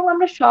নিচ্ছি, এবং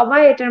আমরা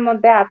সবাই এটার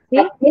মধ্যে আছি।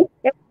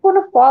 কোনো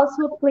ফলস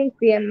হোপ প্লিজ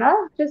দিয়েন না,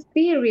 just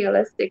be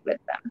realistic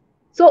with them.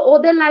 So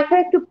ওদের লাইফে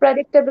একটু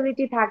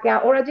প্রেডিক্টেবিলিটি থাকে,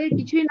 ওরা যদি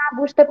কিছুই না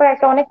বুঝতে পারে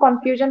একটা অনেক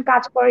কনফিউশন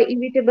কাজ করে,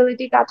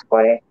 ইরিটেবিলিটি কাজ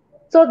করে।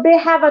 So they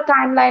have a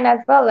timeline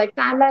as well, like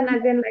timeline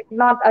as in like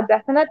not a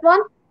definite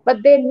one, but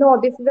they know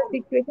this is a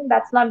situation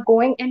that's not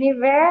going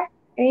anywhere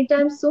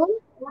anytime soon.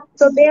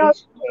 So they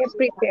also stay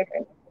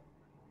prepared.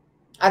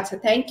 আচ্ছা,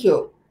 thank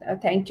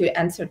you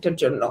অ্যান্সারটার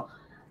জন্য।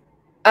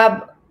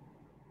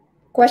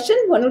 Question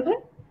মনুর ভাই?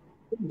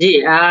 জি,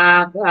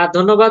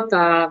 ধন্যবাদ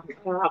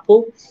আপু।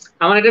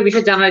 আমার একটা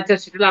বিষয় জানার ইচ্ছা,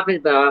 সেটা হলো আপনি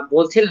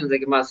বলছিলেন যে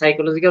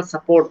সাইকোলজিক্যাল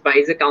সাপোর্ট বা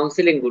এই যে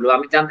কাউন্সিলিং গুলো,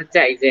 আমি জানতে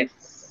চাই যে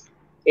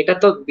এটা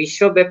তো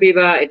বিশ্বব্যাপী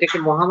বা এটা কি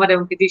মহামারী,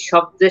 এবং পৃথিবীর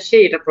সব দেশে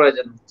এটা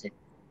প্রয়োজন হচ্ছে,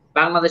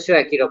 বাংলাদেশেও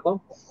একই রকম।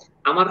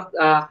 আমার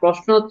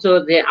প্রশ্ন হচ্ছে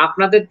যে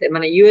আপনাদের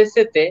মানে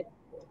ইউএসএ তে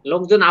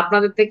লোকজন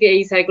আপনাদের থেকে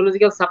এই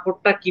সাইকোলজিক্যাল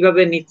সাপোর্টটা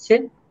কিভাবে নিচ্ছে,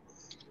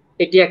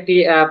 এটি একটি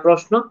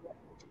প্রশ্ন।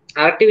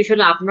 আরেকটি বিষয়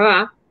হলো আপনারা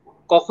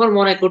কখন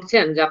মনে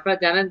করছেন যে, আপনারা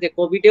জানেন যে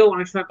কোভিডেও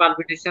অনেক সময়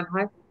পালপিটেশন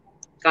হয়,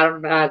 কারণ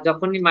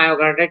যখনই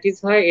মায়োকার্ডিটিস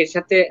হয় এর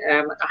সাথে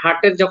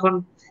হার্টের যখন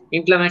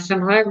ইনফ্লামেশন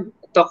হয়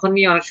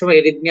তখনই অনেক সময়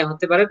এরিথমিয়া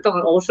হতে পারে,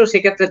 তখন অবশ্য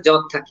সেক্ষেত্রে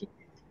জ্বর থাকে।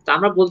 তো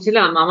আমরা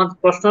বলছিলাম, আমার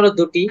প্রশ্ন হলো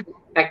দুটি।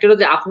 একটা হলো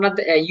যে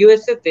আপনাদের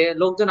ইউএসএ তে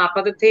লোকজন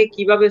আপনাদের থেকে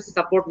কিভাবে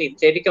সাপোর্ট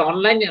নিচ্ছে, এটিকে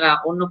অনলাইনে না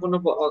অন্য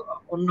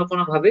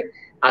কোনো ভাবে।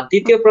 আর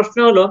দ্বিতীয় প্রশ্ন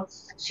হলো,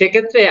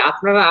 সেক্ষেত্রে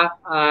আপনারা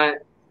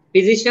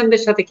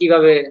ফিজিশিয়ানদের সাথে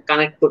কিভাবে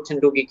কানেক্ট করছেন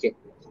রোগীকে?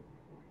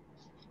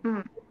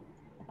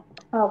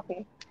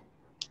 Okay.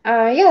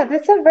 Yeah,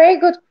 that's a very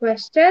good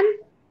question.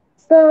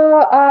 So,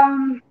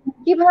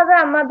 কিভাবে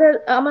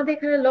আমাদের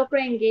এখানে লোকরা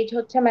এঙ্গেজ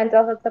হচ্ছে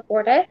মেন্টাল হেলথ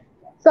সাপোর্টে?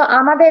 So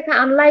আমাদের এখানে,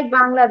 unlike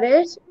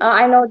Bangladesh,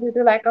 I know due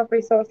to lack of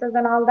resources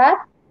and all that,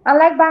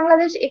 unlike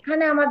Bangladesh,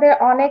 এখানে আমাদের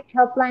অনেক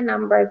হেল্পলাইন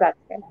নাম্বার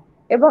আছে,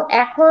 এবং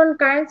এখন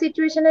কারেন্ট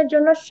সিচুয়েশনের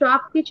জন্য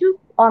সবকিছু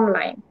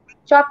অনলাইন,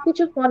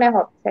 সবকিছু ফোনে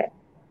হচ্ছে।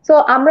 সো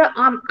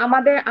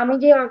আমি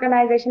যে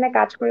অর্গানাইজেশনে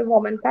কাজ করি,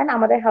 মোমেন্টাইন,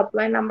 আমাদের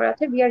হেল্পলাইন নাম্বার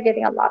আছে। We are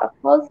getting a lot of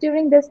calls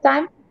during this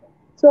time.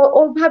 So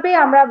ওইভাবে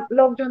আমরা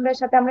লোকজনদের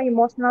সাথে আমরা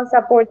ইমোশনাল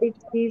সাপোর্ট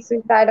দিচ্ছি,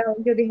 সুইসাইড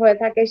যদি হয়ে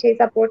থাকে সেই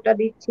সাপোর্টটা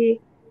দিচ্ছি,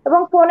 এবং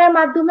ফোনের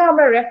মাধ্যমে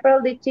আমরা রেফারেল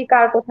দিচ্ছি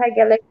কার কোথায়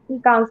গেলে কি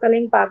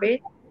কাউন্সেলিং পাবে।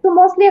 তো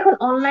মোস্টলি এখন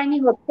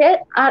অনলাইনই হচ্ছে।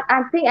 আর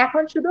আই থিঙ্ক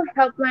এখন শুধু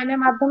হেল্পলাইনের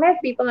মাধ্যমে,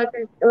 পিপল আর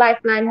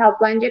লাইফলাইন,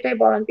 হেল্পলাইন যেটাই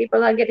বলেন, people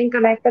are getting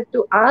connected to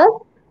us.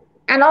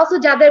 And also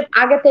যাদের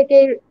আগে থেকে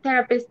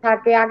থেরাপিস্ট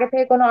থাকে, আগে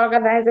থেকে কোনো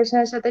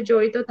অর্গানাইজেশনের সাথে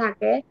জড়িত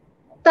থাকে,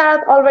 তারা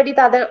অলরেডি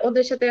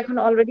ওদের সাথে এখন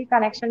অলরেডি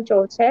কানেকশন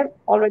চলছে,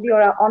 অলরেডি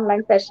ওরা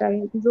অনলাইন সেশন,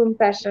 জুম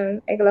সেশন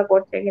এগুলো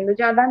করছে। কিন্তু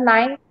যারা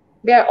নাই,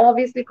 দে আর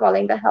obviously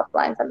calling the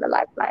হেল্পলাইন্স and the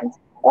লাইফলাইন্স।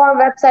 ওর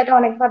ওয়েবসাইটে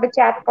অনেকভাবে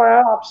চ্যাট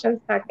করার অপশন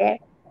থাকে,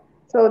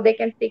 so they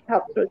can sick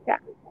help through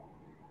chat.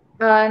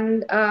 And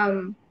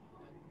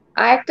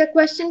আরেকটা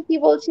কোয়েশ্চেন কি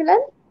বলছিলেন?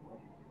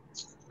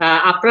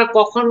 আপনারা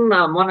কখন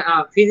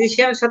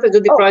ফিজিশিয়ানের সাথে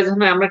যদি প্রয়োজন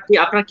হয়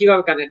আপনারা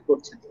কিভাবে কানেক্ট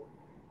করছেন?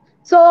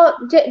 সো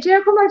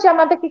যেরকম হচ্ছে,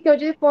 আমাদেরকে কেউ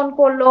যদি ফোন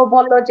করলো,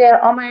 বললো যে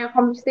আমার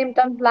এরকম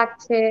সিমটমস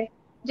লাগছে,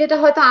 যেটা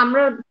হয়তো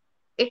আমরা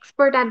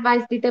এক্সপার্ট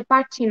অ্যাডভাইস দিতে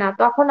পারছি না,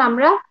 তখন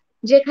আমরা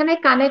যেখানে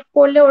কানেক্ট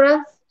করলে ওরা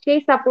সেই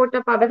সাপোর্টটা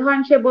পাবে।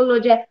 ধরেন সে বললো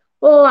যে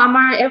ও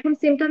আমার এরকম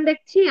সিমটম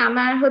দেখছি,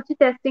 আমার হচ্ছে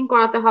টেস্টিং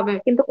করাতে হবে,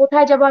 কিন্তু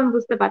কোথায় যাবো আমি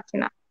বুঝতে পারছি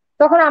না।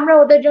 তখন আমরা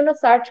ওদের জন্য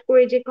সার্চ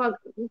করি,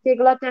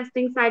 যেগুলো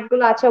টেস্টিং সাইট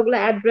গুলো আছে ওগুলো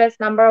অ্যাড্রেস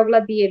নাম্বার ওগুলো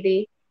দিয়ে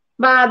দিই।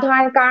 বা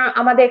ধরেন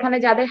আমাদের এখানে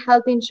যাদের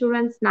হেলথ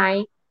ইন্স্যুরেন্স নাই,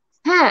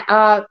 হ্যাঁ,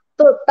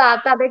 তো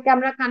তাদেরকে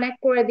আমরা কানেক্ট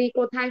করে দিই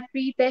কোথায়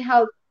ফ্রিতে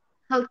হেলথ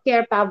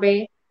কেয়ার পাবে,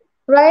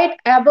 রাইট?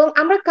 এবং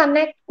আমরা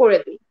কানেক্ট করে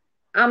দিই।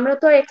 আমরা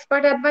তো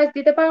এক্সপার্ট অ্যাডভাইস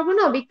দিতে পারবো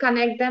না, we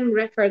connect them,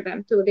 refer them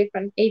to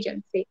different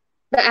agency.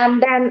 And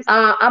then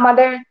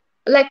আমাদের,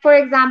 লাইক ফর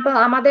এক্সাম্পল,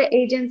 আমাদের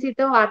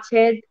এজেন্সিতেও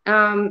আছে,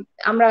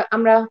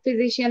 আমরা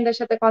ফিজিশিয়ানদের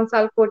সাথে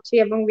কনসাল্ট করছি,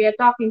 এবং we are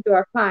talking to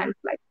our clients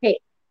like, hey,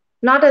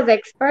 not as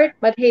expert,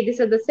 but hey, these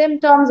are the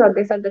symptoms or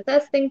these are the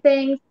testing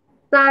things,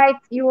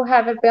 sites you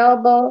have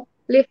available,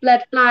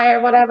 leaflet, flyer,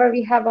 whatever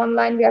we have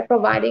online, we are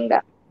providing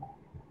that.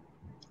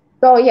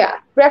 So yeah,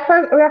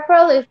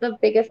 referral is the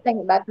biggest thing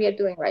that we are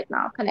doing right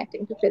now,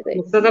 connecting to physics.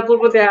 মুস্তাদা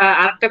পূর্বতে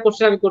আরেকটা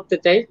question আমি করতে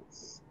চাই,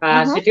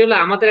 সেটি হলো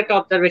আমাদের একটা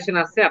observation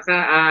আছে,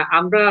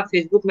 আমরা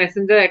ফেসবুক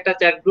মেসেঞ্জারে একটা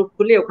চ্যাট গ্রুপ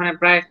খুলি, ওখানে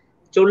প্রায়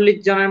 40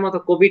 জনের মতো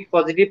কোভিড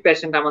পজিটিভ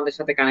পেশেন্ট আমাদের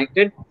সাথে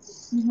কানেক্টেড।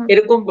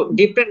 এরকম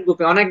ডিফারেন্ট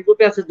গ্রুপে, অনেক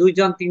গ্রুপে আছে 2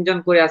 জন 3 জন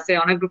করে আছে,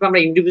 অনেক গ্রুপে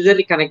আমরা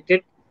ইন্ডিভিজুয়ালি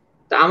কানেক্টেড।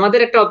 তো আমাদের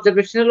একটা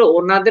অবজারভেশন হলো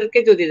ওনাদেরকে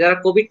যদি যারা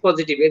কোভিড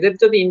পজিটিভ এদের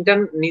যদি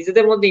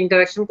নিজেদের মধ্যে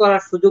ইন্টারাকশন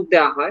করার সুযোগ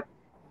দেওয়া হয়,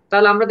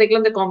 তাহলে আমরা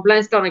দেখলাম যে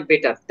কমপ্লায়েন্সটা অনেক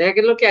বেটার। দেখা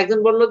গেল কি একজন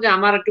বললো যে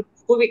আমার একটু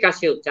খুবই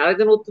কাশি হচ্ছে,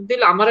 আরেকজন উত্তর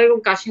দিল আমার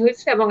এরকম কাশি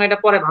হয়েছে এবং এটা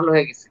পরে ভালো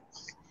হয়ে গেছে,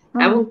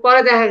 এবং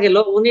পরে দেখা গেল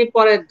উনি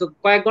পরে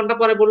কয়েক ঘন্টা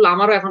পরে বললো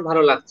আমারও এখন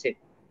ভালো লাগছে।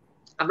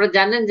 আপনারা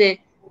জানেন যে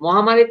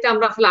মহামারীতে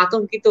আমরা আসলে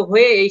আতঙ্কিত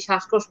হয়ে এই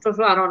শ্বাসকষ্ট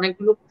সহ আর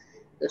অনেকগুলো,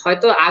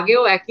 হয়তো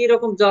আগেও একই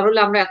রকম জ্বর হলে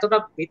আমরা এতটা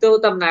ভীত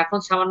হতাম না, এখন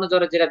সামান্য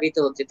জ্বরে যেটা ভীত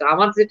হচ্ছে। তো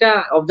আমার যেটা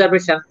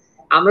অবজারভেশন,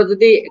 আমরা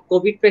যদি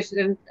কোভিড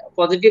পেশেন্ট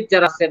পজিটিভ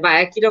যারা আছে বা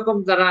একই রকম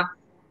যারা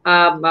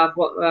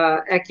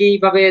একই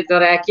ভাবে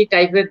যারা একই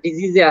টাইপের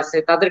ডিজিজে আছে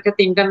তাদের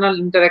ক্ষেত্রে ইন্টারনাল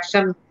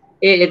ইন্টারাকশন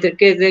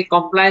এদেরকে যে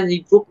কমপ্লায়েন্স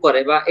ইমপ্রুভ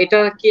করে, বা এটা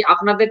কি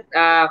আপনাদের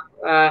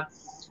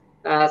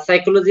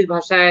সাইকোলজির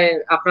ভাষায়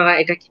আপনারা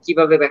এটা কি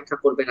কিভাবে ব্যাখ্যা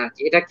করবেন আর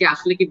কি? এটা কি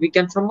আসলে কি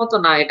বিজ্ঞানসম্মত,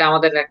 না এটা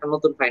আমাদের একটা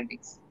নতুন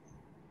ফাইন্ডিংস?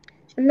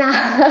 না,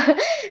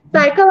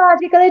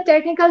 সাইকোলজিক্যালি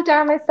টেকনিক্যাল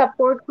টার্মে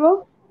সাপোর্ট গ্রুপ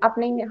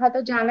আপনি হয়তো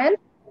জানেন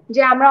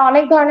যে আমরা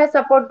অনেক ধরনের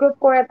সাপোর্ট গ্রুপ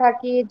করে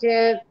থাকি, যে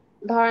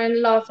ধরেন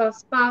loss of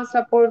spouse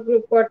support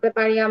group করতে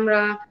পারি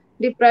আমরা,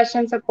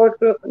 ডিপ্রেশন সাপোর্ট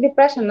গ্রুপ,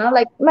 ডিপ্রেশন না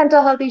লাইক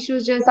মেন্টাল হেলথ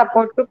ইস্যুস যে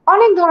সাপোর্ট গ্রুপ,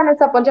 অনেক ধরনের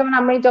সাপোর্ট, যেমন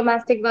আমরা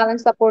ডোমেস্টিক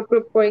ভায়োলেন্স সাপোর্ট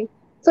গ্রুপ করি।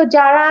 সো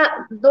যারা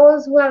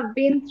those who have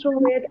been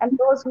through it and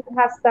those who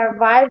have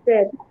survived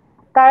it,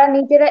 তারা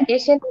নিজেরা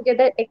এসে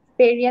নিজেদের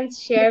এক্সপেরিয়েন্স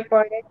শেয়ার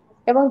করে,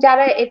 এবং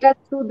যারা এটা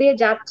থ্রু দিয়ে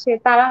যাচ্ছে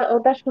তারা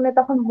ওটা শুনে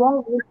তখন মন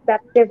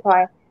রিসেপটিভ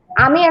হয়।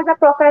 আমি এজ আ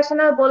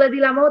প্রফেশনাল বলে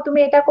দিলাম ও তুমি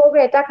এটা করবে,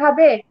 এটা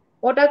খাবে,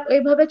 ওটা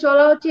এইভাবে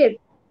চলা উচিত,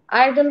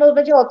 আরেকজন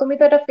বলবে যে ও তুমি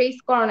তো এটা ফেস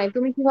করো নাই,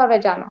 তুমি কিভাবে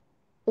জানো,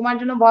 তোমার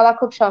জন্য বলা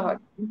খুব সহজ।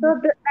 তো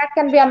that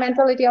can be a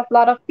mentality of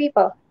lot of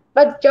people.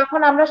 But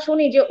যখন আমরা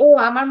শুনি যে ও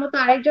আমার মতো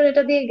আরেকজন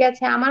এটা দিয়ে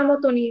গেছে, আমার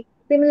মতনই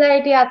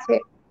সিমিলারিটি আছে,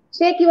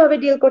 সে কিভাবে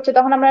ডিল করছে,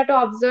 তখন আমরা একটা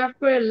অবজার্ভ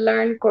করে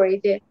লার্ন করি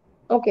যে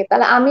ওকে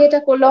তাহলে আমি এটা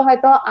করলেও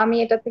হয়তো আমি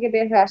এটা থেকে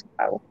বের হয়ে আসতে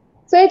পারবো।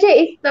 সো এই যে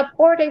এই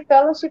সাপোর্ট, এই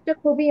ফেলোশিপটা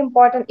খুবই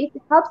important. It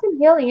helps in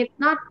healing.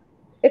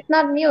 It's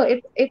not new.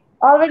 It's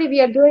already we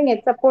are doing it.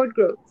 Support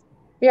groups.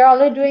 We are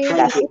already doing it,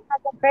 and it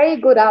has a very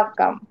good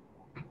outcome.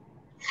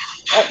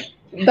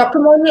 Doctor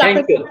Moinul,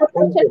 thank you,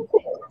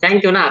 thank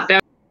you. না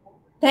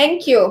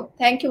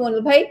thank you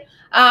Moinul ভাই।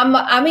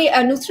 আমি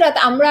নুসরাত,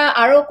 আমরা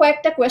আরো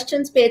কয়েকটা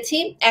questions পেয়েছি।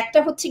 একটা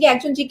হচ্ছে কি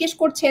একজন জিজ্ঞেস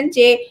করছেন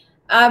যে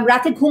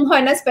রাতে ঘুম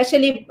হয় না,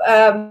 স্পেশালি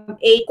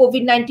এই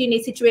কোভিড-19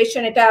 এই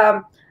সিচুয়েশন, এটা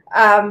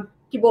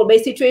কি বলবো,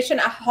 এই সিচুয়েশন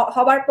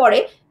হবার পরে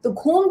তো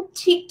ঘুম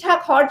ঠিকঠাক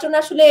হওয়ার জন্য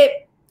আসলে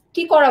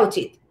কি করা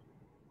উচিত?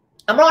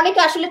 আমরা অনেকে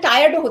আসলে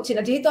টায়ার্ডও হচ্ছি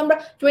না, যেহেতু আমরা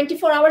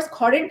 24 আওয়ার্স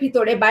ঘরের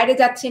ভিতরে, বাইরে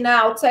যাচ্ছি না,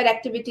 আউটসাইড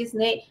অ্যাক্টিভিটিস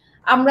নেই,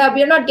 আমরা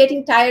we are not getting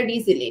tired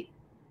easily.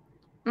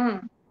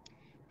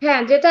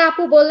 হ্যাঁ, যেটা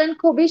আপু বললেন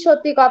খুবই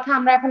সত্যি কথা,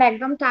 আমরা এখন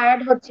একদম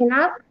টায়ার্ড হচ্ছি না।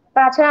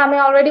 তাছাড়া আমি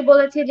অলরেডি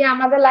বলেছি যে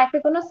আমাদের লাইফে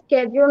কোনো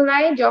স্কেডিউল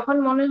নাই, যখন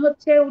মনে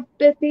হচ্ছে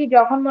উঠতেছি,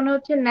 যখন মনে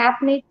হচ্ছে ন্যাপ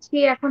নিচ্ছি,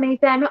 এখন এই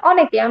টাইমে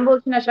অনেকে, আমি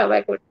বলছি না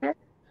সবাই করছে,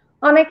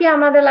 অনেকে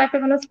আমাদের লাইফে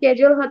কোনো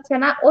স্কেডিউল হচ্ছে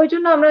না, ওই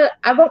জন্য আমরা,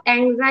 এবং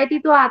অ্যাংজাইটি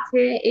তো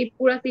আছে এই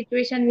পুরো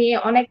সিচুয়েশন নিয়ে,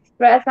 অনেক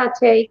স্ট্রেস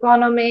আছে,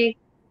 ইকোনমিক,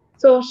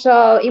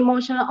 সোশ্যাল,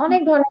 ইমোশনাল,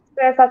 অনেক ধরনের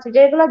স্ট্রেস আছে,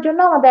 যেগুলোর জন্য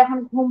আমাদের এখন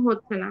ঘুম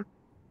হচ্ছে না।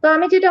 তো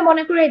আমি যেটা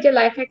মনে করি এই যে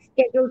লাইফে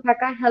স্কেডিউল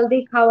থাকা, হেলদি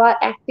খাওয়া,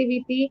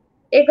 অ্যাক্টিভিটি,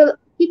 এগুলো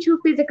কিছু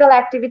ফিজিক্যাল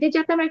অ্যাক্টিভিটি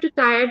যাতে আমরা একটু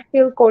টায়ার্ড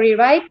ফিল করি,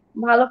 রাইট,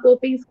 ভালো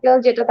কোপিং স্কিল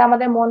যেটাতে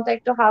আমাদের মনটা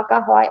একটু হালকা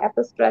হয়, এত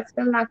স্ট্রেস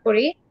ফিল না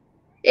করি,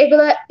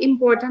 এগুলো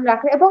ইম্পর্টেন্ট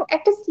রাখা। এবং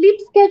একটা স্লিপ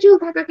স্কেডিউল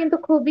থাকা কিন্তু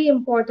খুবই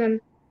important.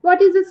 What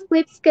is a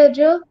slip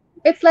schedule?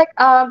 It's like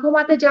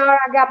ঘুমাতে যাওয়ার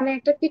আগে আপনি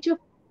একটা কিছু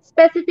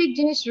স্পেসিফিক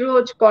জিনিস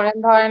রোজ করেন,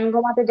 ধরেন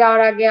ঘুমাতে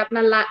যাওয়ার আগে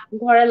আপনার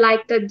ঘরের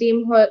লাইটটা ডিম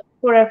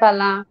করে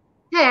ফেলা,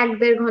 হ্যাঁ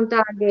 1-1.5 ঘন্টা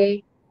আগে,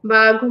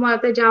 বা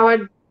ঘুমাতে যাওয়ার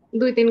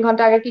 2-3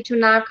 ঘন্টা আগে কিছু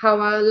না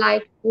খাওয়া,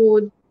 light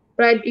food,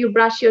 right, you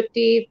brush your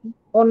teeth,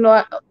 অন্য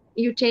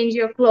ইউ চেঞ্জ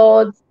ইউর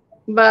ক্লোথস,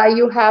 বা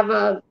you have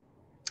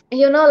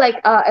like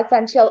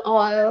essential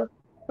oil,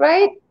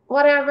 right,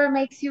 whatever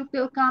makes you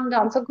feel calm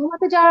down. So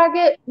ঘুমাতে যাওয়ার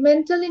আগে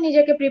মেন্টালি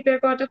নিজেকে প্রিপেয়ার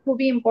করাটা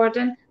খুবই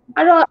ইম্পর্টেন্ট।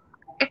 আর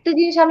একটা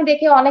জিনিস আমি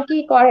দেখি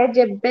অনেকেই করে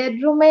যে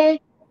বেডরুমে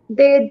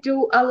দে ডু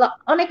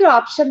অনেকের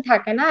অপশন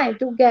থাকে না,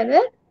 টু গেট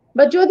ইট,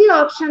 বা যদি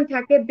অপশন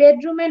থাকে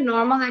বেডরুমে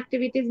নর্মাল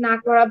অ্যাক্টিভিটিস না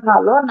করা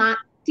ভালো, না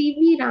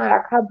টিভি না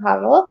রাখা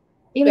ভালো।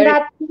 ইন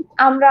দ্যাট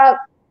আমরা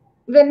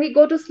when we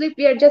go to sleep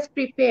we are just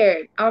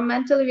prepared, our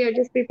mentally we are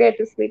just prepared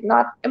to sleep,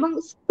 not এবং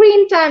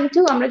screen time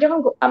too, আমরা যখন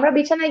আমরা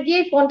বিছানায় গিয়ে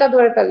ফোনটা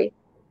ধরে ফেলি,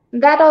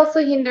 that also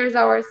hinders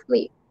our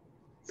sleep.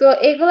 So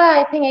এগুলা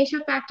I think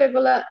এইসব ফ্যাক্টর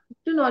গুলা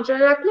একটু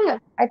নজরে রাখলে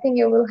I think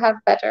you will have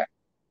better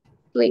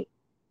sleep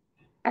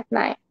at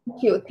night.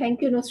 Thank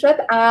you Nusrat.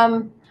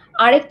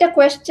 আরেকটা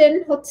কোয়েশ্চেন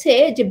হচ্ছে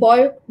যে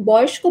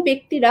বয়স্ক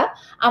ব্যক্তিরা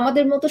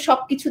আমাদের মতো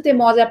সবকিছুতে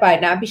মজা পায়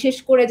না, বিশেষ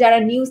করে যারা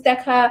নিউজ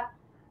দেখা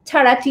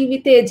ছাড়া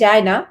টিভিতে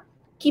যায় না,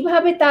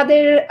 কিভাবে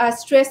তাদের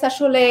স্ট্রেস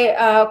আসলে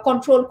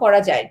কন্ট্রোল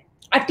করা যায়?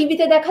 আর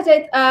টিভিতে দেখা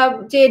যায়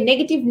যে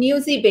নেগেটিভ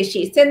নিউজই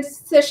বেশি,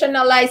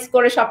 সেন্সেশনালাইজ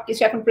করে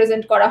সবকিছু এখন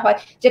প্রেজেন্ট করা হয়,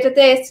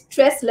 যেটাতে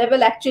স্ট্রেস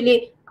লেভেল অ্যাকচুয়ালি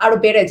আরো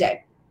বেড়ে যায়।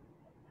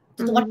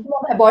 তোমার কি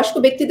মনে হয় বয়স্ক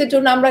ব্যক্তিদের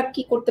জন্য আমরা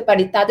কি করতে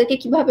পারি, তাদেরকে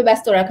কিভাবে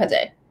ব্যস্ত রাখা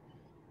যায়?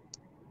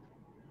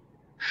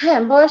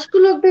 হ্যাঁ, বয়স্ক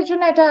লোকদের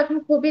জন্য এটা এখন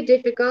খুবই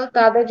ডিফিকাল্ট।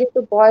 তাদের যেহেতু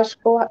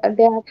বয়স্ক,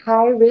 দে আর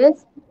high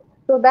risk,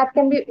 so that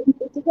can be,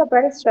 it is a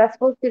very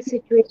stressful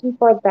situation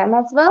for them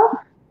as well.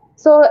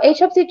 So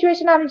এইসব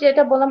সিচুয়েশন আমি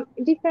যেটা বললাম,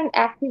 ডিফারেন্ট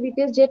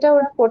অ্যাক্টিভিটিস যেটা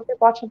ওরা করতে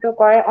পছন্দ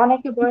করে।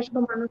 অনেকে বয়স্ক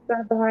মানুষরা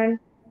ধরেন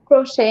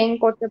ক্রোশেইং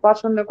করতে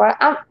পছন্দ করে,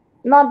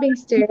 নট বিং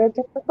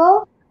স্টেরিওটাইপিক্যাল,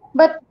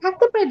 বাট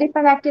থাকতে পারে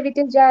ডিফারেন্ট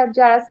অ্যাক্টিভিটিস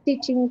যারা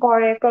স্টিচিং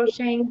করে,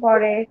 ক্রোশেইং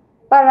করে,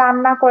 বা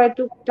রান্না করে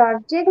টুকটাক,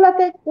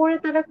 যেগুলাতে করে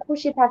তারা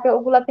খুশি থাকে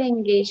ওগুলাতে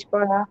এঙ্গেজ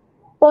করা।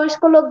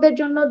 বয়স্ক লোকদের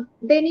জন্য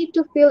they need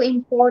to feel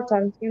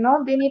important,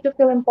 they need to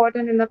feel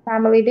important in the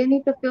family, they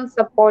need to feel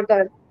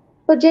supported.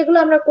 তো যেগুলো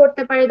আমরা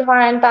করতে পারি,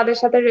 ধরেন তাদের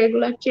সাথে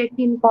রেগুলার চেক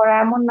ইন করা,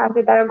 এমন না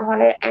যে তারা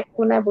ঘরের এক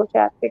কোনায় বসে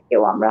আছে,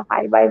 কেউ আমরা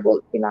হাই বাই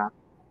বলছি না,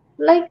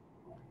 লাইক,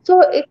 তো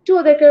একটু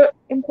ওদেরকে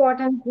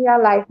ইম্পর্টেন্স দেওয়া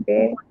লাইফে,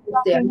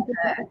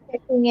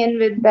 checking in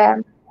with them,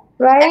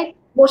 right?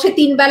 বসে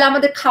 3 বেলা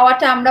আমাদের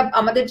খাওয়াটা, আমরা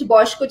আমাদের যে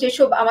বয়স্ক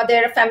যেসব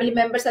আমাদের ফ্যামিলি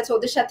মেম্বার্স আছে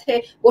ওদের সাথে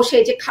বসে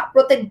যে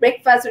প্রত্যেক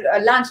ব্রেকফাস্ট,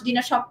 লাঞ্চ,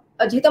 ডিনার সব,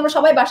 যেহেতু আমরা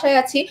সবাই বাসায়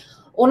আছি,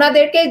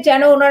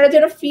 ওনারা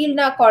যেন ফিল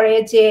না করে,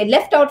 যে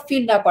লেফট আউট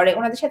ফিল না করে,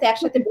 ওনাদের সাথে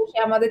একসাথে বসে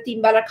আমাদের 3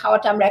 বেলার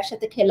খাওয়াটা আমরা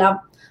একসাথে খেলাম,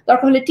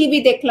 দরকার হলে টিভি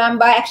দেখলাম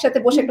বা একসাথে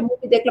বসে একটা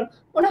মুভি দেখলাম,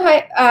 মনে হয়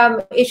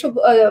এইসব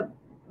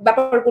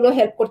ব্যাপারগুলো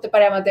হেল্প করতে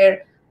পারে আমাদের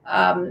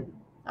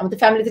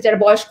ফ্যামিলিতে যারা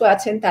বয়স্ক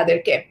আছেন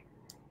তাদেরকে।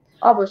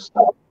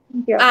 অবশ্যই।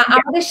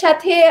 আমাদের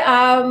সাথে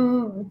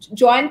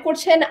জয়েন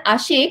করছেন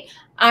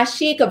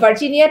আশিক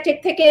ভার্জিনিয়া টেক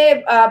থেকে,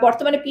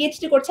 বর্তমানে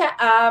পিএইচডি করছে।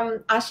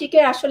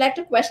 আশিকের আসলে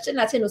একটা কোয়েশ্চেন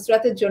আছে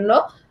নুসরাতের জন্য।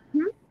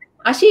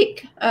 Ashiq,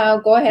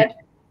 go ahead.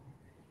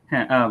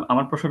 হ্যাঁ,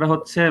 আমার প্রশ্নটা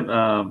হচ্ছে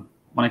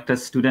অনেকটা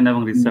স্টুডেন্ট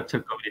এবং রিসার্চার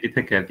কমিউনিটি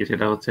থেকে আর কি,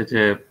 সেটা হচ্ছে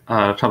যে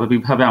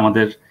স্বাভাবিকভাবে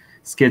আমাদের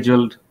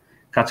স্কেজুলড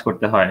কাজ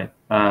করতে হয়,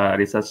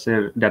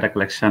 রিসার্চের ডাটা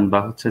কালেকশন বা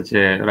হচ্ছে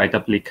যে রাইট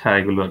আপ লেখা,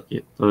 এগুলো আর কি।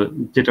 তো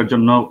যেটার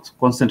জন্য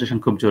কনসেন্ট্রেশন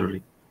খুব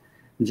জরুরি,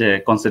 যে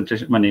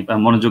কনসেন্ট্রেশন মানে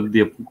মনোযোগ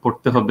দিয়ে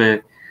পড়তে হবে,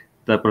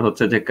 তারপর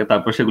হচ্ছে যে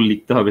তারপর সেগুলো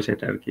লিখতে হবে,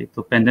 সেটা আর কি। তো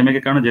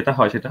প্যান্ডেমিকের কারণে যেটা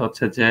হয় সেটা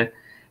হচ্ছে যে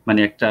মানে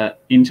একটা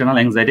ইন্টারনাল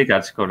অ্যাংজাইটি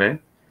কাজ করে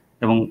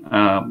এবং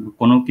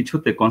কোনো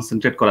কিছুতে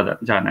কনসেন্ট্রেট করা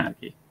যায় না আর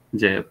কি,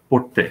 যে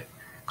পড়তে।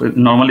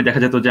 নর্মালি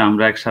দেখা যেত যে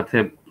আমরা একসাথে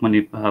মানে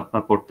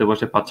পড়তে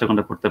বসে 5-6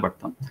 ঘন্টা পড়তে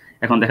পারতাম,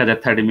 এখন দেখা যায়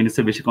 30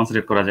 মিনিটসের বেশি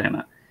কনসেন্ট্রেট করা যায়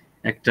না,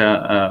 একটা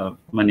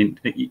মানে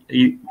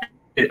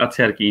আছে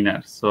আর কি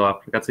ইনার। সো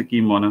আপনার কাছে কি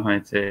মনে হয়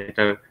যে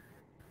এটার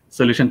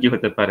সলিউশন কি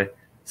হতে পারে,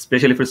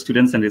 specially for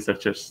students and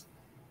researchers?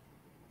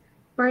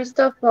 First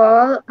of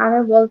all আমি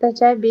বলতে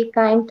চাই, be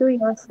kind to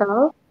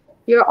yourself,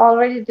 you R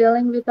already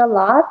dealing with a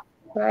lot,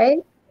 right?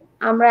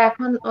 আমরা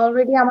এখন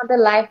অলরেডি আমাদের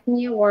লাইফ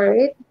নিয়ে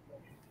worried,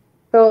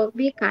 so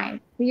be kind.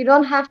 You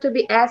don't have to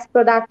be as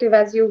productive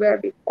as you were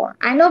before.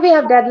 I know we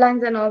have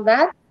deadlines and all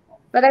that,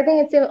 but I think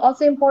it's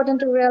also important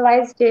to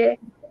realize that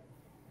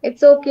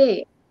it's okay.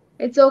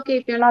 It's okay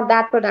if you're not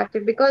that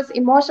productive, because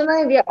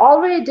emotionally we are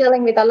already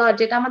dealing with a lot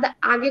যেটা আমাদের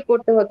আগে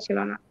করতে হচ্ছিল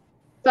না।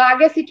 তো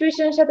আগে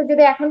সিচুয়েশনের সাথে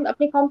যদি এখন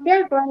আপনি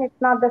কম্পেয়ার করেন,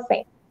 it's not the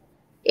same.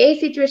 এই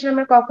সিচুয়েশন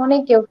আমরা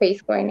কখনোই কেউ ফেস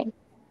করিনি।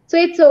 So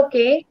it's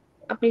okay.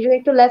 আপনি যদি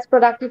একটু লেস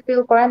প্রোডাক্টিভ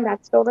ফিল করেন,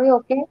 that's totally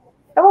okay.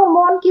 এবং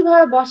মন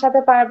কিভাবে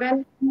বসাতে পারবেন,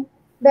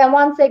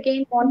 ওয়ান্স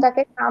এগেইন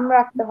মনটাকে কাম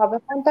রাখতে হবে।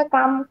 মনটা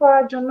কাম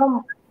করার জন্য,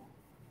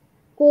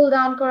 কুল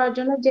ডাউন করার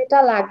জন্য যেটা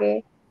লাগে,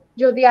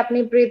 যদি আপনি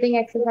ব্রিদিং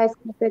এক্সারসাইজ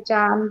করতে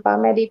চান বা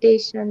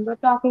মেডিটেশন বা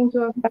talking to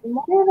a friend,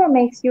 whatever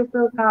makes you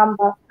feel calm,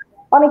 বা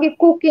অনেকে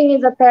cooking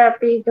is a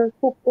therapy,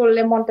 cook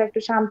করলে মনটা একটু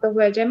শান্ত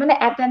হয়ে যায়, মানে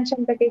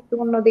অ্যাটেনশনটাকে একটু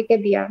অন্যদিকে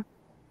দিয়া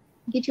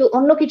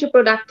অন্য কিছু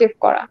প্রোডাক্টিভ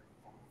করা,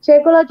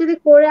 সেগুলো যদি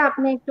করে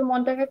আপনি একটু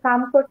মনটাকে কাম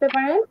করতে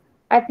পারেন,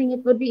 I think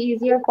it would be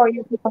easier for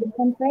you to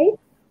concentrate,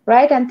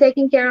 right? And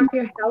taking care of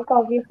your health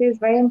obviously is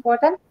very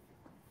important.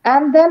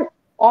 And then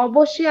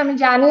অবশ্যই আমি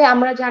জানি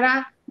আমরা যারা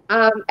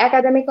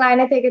একাডেমিক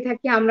লাইনে থেকে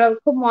থাকি, আমরা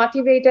খুব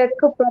মোটিভেটেড,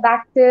 খুব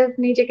প্রোডাক্টিভ,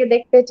 নিজেকে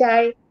দেখতে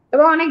চাই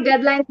এবং অনেক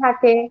ডেডলাইন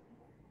থাকে।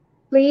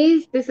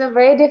 Please, this is a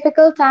very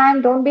difficult time.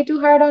 Don't be too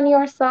hard on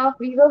yourself.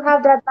 We will have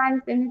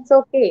deadlines and it's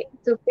okay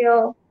to feel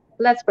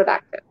less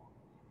productive.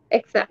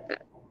 Accept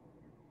it.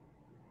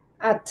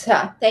 আচ্ছা,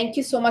 thank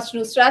you so much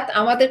Nusrat.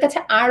 আমাদের কাছে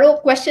আরো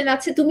question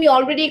আছে, তুমি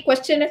already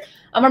কোয়েশ্চেনের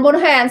আমার মনে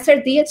হয় answer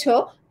দিয়েছো,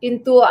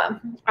 কিন্তু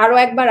আরো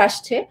একবার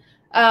আসছে।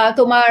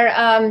 তোমার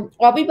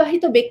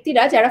অবিবাহিত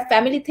ব্যক্তিরা যারা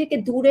ফ্যামিলি থেকে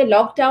দূরে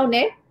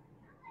লকডাউনে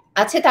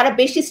আছে তারা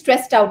বেশি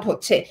স্ট্রেসড আউট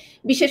হচ্ছে,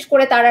 বিশেষ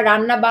করে তারা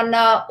রান্না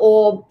বান্না ও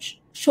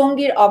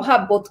সঙ্গীর অভাব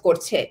বোধ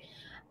করছে।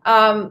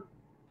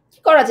 কি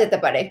করা যেতে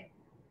পারে?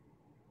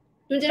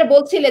 তুমি যেটা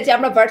বলছিলে যে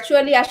আমরা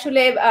ভার্চুয়ালি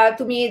আসলে,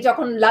 তুমি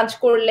যখন লাঞ্চ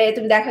করলে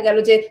তুমি দেখা গেল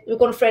যে তুমি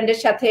কোন ফ্রেন্ডের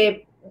সাথে,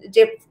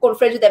 যে কোন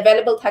ফ্রেন্ড যদি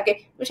অ্যাভেলেবল থাকে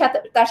তুমি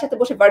তার সাথে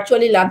বসে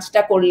ভার্চুয়ালি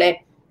লাঞ্চটা করলে,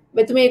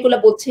 তুমি এগুলো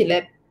বলছিলে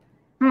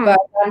বা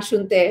গান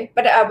শুনতে,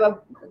 but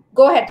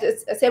go head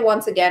say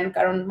once again,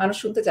 কারণ মানুষ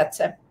শুনতে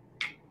যাচ্ছে।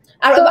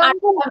 আর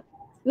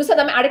নুসরাত,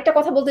 আমি আরেকটা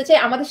কথা বলতে চাই,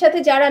 আমাদের সাথে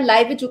যারা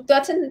লাইভে যুক্ত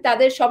আছেন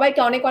তাদের সবাইকে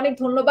অনেক অনেক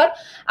ধন্যবাদ।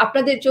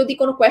 আপনাদের যদি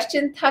কোনো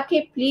কোয়েশ্চেন থাকে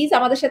প্লিজ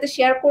আমাদের সাথে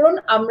শেয়ার করুন,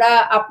 আমরা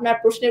আপনার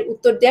প্রশ্নের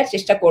উত্তর দেওয়ার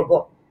চেষ্টা করব।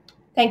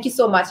 Thank you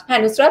so much.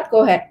 হ্যাঁ নুসরাত,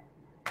 গো হেড।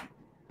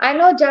 আই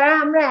নো যারা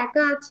আমরা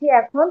একা আছি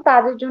এখন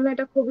তাদের জন্য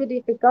এটা খুবই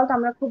ডিফিকাল্ট,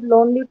 আমরা খুব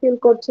লোনলি ফিল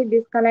করছি,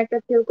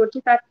 ডিসকানেক্টেড ফিল করছি,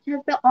 তার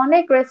সাথে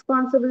অনেক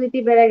রেসপন্সিবিলিটি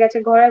বেড়ে গেছে,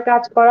 ঘরের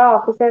কাজ করা,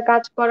 অফিসের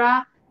কাজ করা,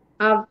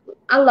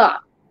 আল্লাহ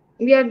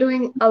we are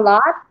doing a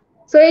lot.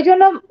 So এই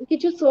জন্য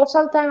কিছু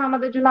সোশ্যাল টাইম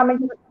আমাদের জন্য, আমি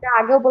যেটা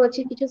আগেও বলেছি,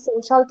 কিছু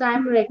সোশ্যাল টাইম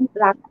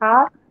রাখা,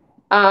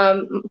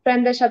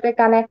 ফ্রেন্ডদের সাথে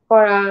কানেক্ট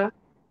করা,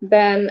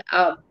 দেন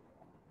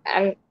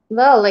and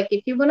well, like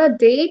if you want to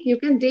date, you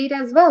can date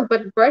as well,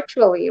 but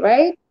virtually,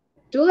 right?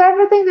 Do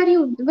everything that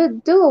you would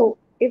do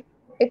if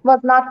it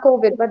was not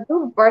COVID, but do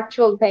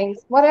virtual things.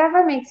 Whatever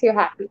makes you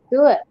happy,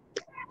 do it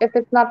if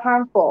it's not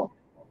harmful.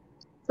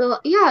 So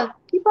yeah,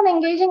 keep on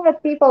engaging with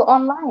people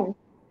online,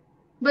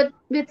 but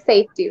with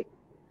safety,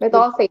 with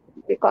all safety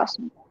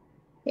precautions.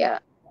 Yeah.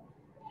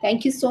 Thank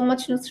you so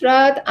much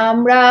Nusrat.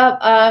 আমরা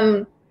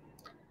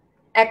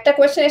একটা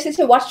question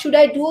এসেছে, what should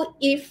I do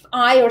if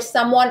I or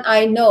someone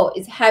I know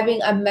is having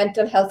a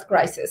mental health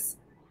crisis.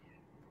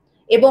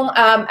 এবং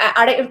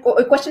আর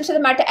ওই কোয়েশ্চেনের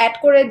সাথে একটা add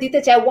করে দিতে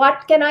চাই, what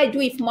can I do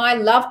if my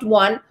loved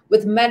one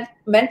with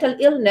mental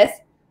illness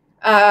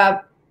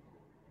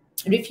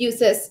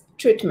refuses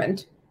treatment.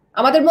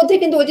 আমাদের মধ্যে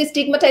কিন্তু ওই যে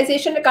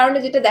স্টিগমাটাইজেশনের কারণে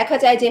যেটা দেখা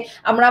যায় যে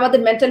আমরা আমাদের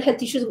মেন্টাল হেলথ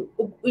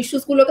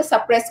ইস্যুসগুলোকে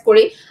সাপ্রেস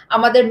করি,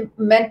 আমাদের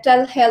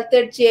মেন্টাল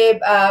হেলথের যে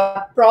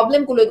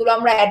প্রবলেমগুলো এগুলো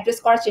আমরা অ্যাড্রেস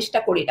করার চেষ্টা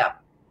করি না,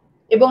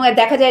 এবং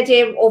দেখা যায় যে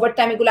ওভার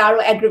টাইম এগুলো আরো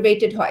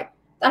অ্যাগ্রিভেটেড হয়।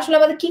 আসলে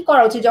আমাদের কি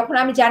করা উচিত যখন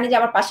আমি জানি যে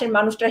আমার পাশের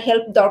মানুষটার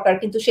হেল্প দরকার,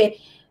 কিন্তু সে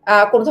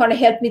কোনো ধরনের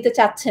হেল্প নিতে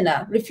চাচ্ছে না,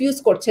 রিফিউজ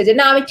করছে যে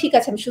না আমি ঠিক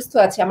আছে, আমি সুস্থ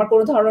আছি, আমার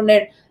কোনো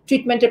ধরনের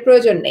ট্রিটমেন্টের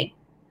প্রয়োজন নেই?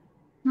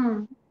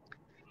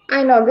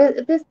 I know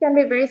this can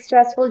be very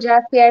stressful.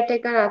 যারা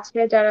কেয়ারটেকার আছে,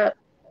 যারা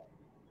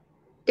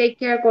টেক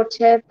কেয়ার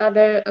করছে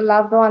তাদের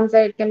loved one's,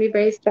 it can be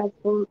very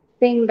stressful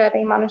thing that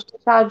এই মানুষটা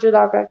সাহায্য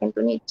দরকার কিন্তু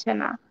নিচ্ছে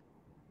না।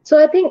 So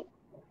I think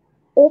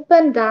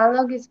open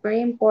dialogue is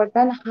very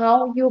important. How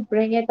you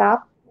bring it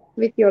up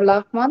with your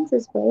loved ones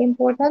is very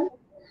important.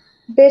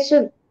 They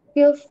should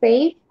feel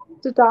safe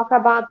to talk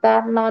about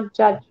that, not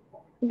judge.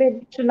 They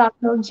should not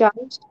feel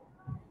judged,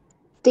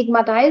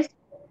 stigmatized.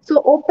 So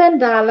open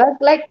dialogue,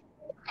 like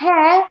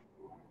হ্যাঁ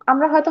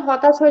আমরা হয়তো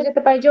হতাশ হয়ে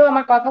যেতে পারি যে ও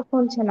আমার কথা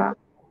শুনছে না,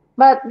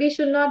 but we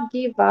should not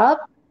give up.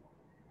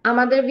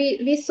 আমাদের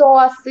we sow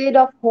a seed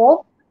of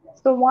hope,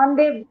 so one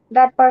day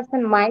that person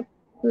might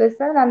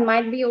listen and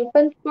might be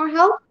open for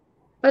help.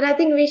 But I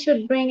think we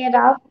should bring it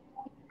up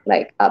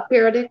like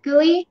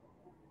periodically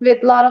with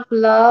a lot of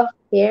love,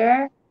 care,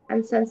 and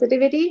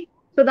sensitivity,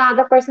 so the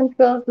other person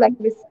feels like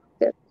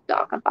receptive to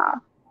talk about,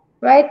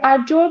 right? আর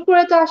জোর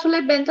করে তো আসলে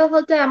mental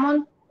হেলথে এমন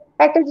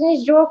একটা জিনিস,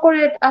 জোর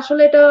করে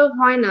আসলে এটা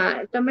হয় না।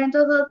 এটা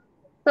মেন্টাল হেলথ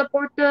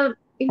সাপোর্টটা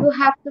you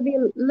have to B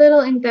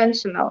little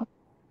intentional.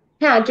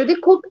 হ্যাঁ, যদি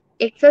খুব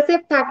এক্সেসিভ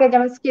থাকে,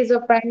 যেমন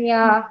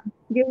স্কিজোফ্রেনিয়া,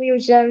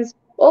 ডিলিউশনস,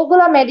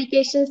 ওগুলা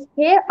মেডিকেশন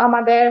খেয়ে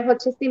আমাদের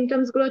হচ্ছে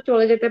সিমটমস গুলো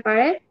চলে যেতে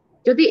পারে।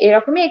 যদি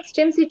এরকমই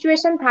এক্সট্রিম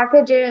সিচুয়েশন থাকে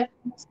যে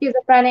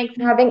schizophrenics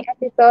having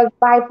episodes,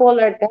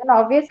 bipolar, then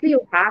obviously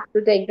you have to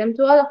take them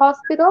to a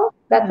hospital.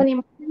 That's an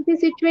emergency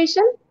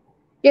situation.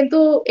 কিন্তু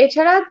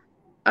এছাড়া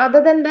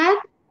other than that,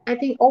 I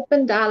think open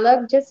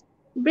dialogue, just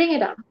bring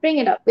it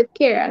up with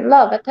care and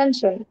love,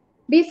 attention,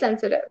 be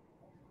sensitive,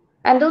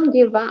 and don't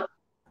give up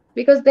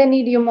because they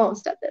need you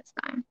most at this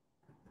time.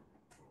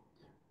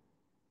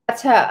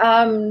 আচ্ছা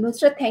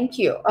Nusrat, thank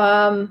you.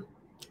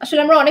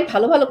 আসলে আমরা অনেক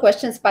ভালো ভালো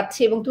questions পাচ্ছি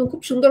এবং তুমি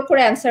খুব সুন্দর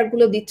করে অ্যান্সার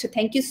গুলো দিচ্ছ।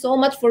 Thank you so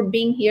much for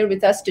being here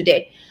with us today.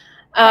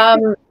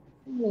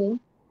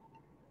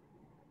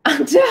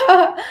 আচ্ছা,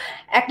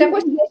 একটা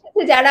কোয়েশ্চেন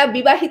এসেছে, যারা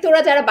বিবাহিতরা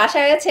যারা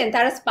বাসায় আছেন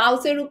তারা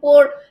স্পাউসের উপর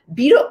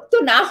বিরক্ত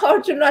না হওয়ার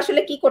জন্য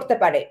আসলে কি করতে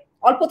পারে?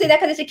 অল্পতে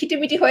দেখা যাচ্ছে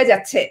খিটিমিটি হয়ে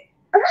যাচ্ছে।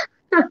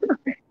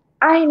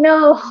 I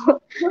know.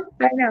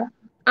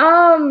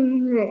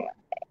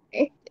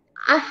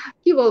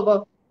 কি বলবো,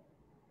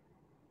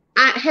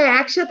 হ্যাঁ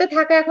একসাথে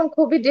থাকা এখন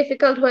খুবই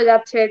ডিফিকাল্ট হয়ে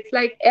যাচ্ছে। ইটস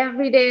লাইক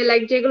এভরিডে,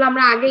 লাইক যেগুলো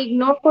আমরা আগে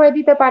ইগনোর করে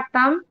দিতে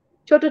পারতাম,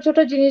 ছোট ছোট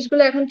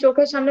জিনিসগুলো এখন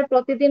চোখের সামনে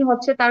প্রতিদিন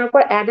হচ্ছে, তার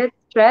উপর অ্যাডেড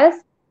স্ট্রেস।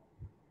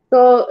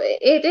 তো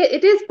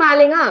it is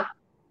piling up.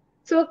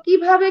 So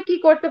কিভাবে কি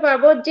করতে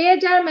পারবো, যে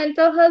যার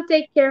মেন্টাল হেলথ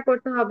টেক কেয়ার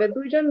করতে হবে।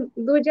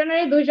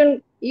 দুইজন,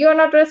 you are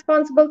not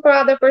responsible for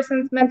other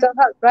persons mental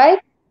health,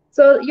 right?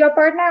 So your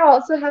partner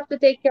also have to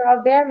take care of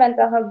their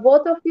mental health.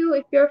 Both of you,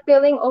 if you're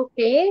feeling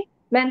okay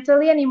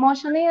mentally and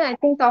emotionally, I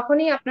think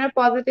তখনই আপনার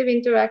positive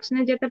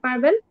ইন্টারাকশনে যেতে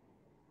পারবেন।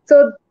 So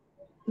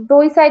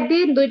দুই side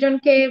দিয়ে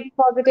দুইজনকে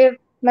positive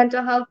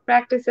mental health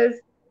practices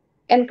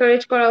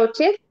encourage করা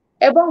উচিত।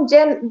 এবং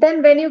then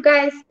when you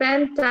guys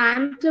spend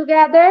time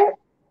together,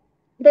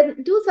 then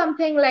do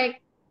something like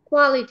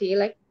quality,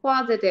 like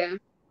positive,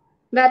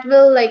 that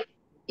will like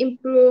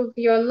improve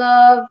your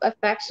love,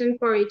 affection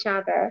for each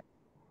other.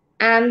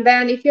 And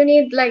then if you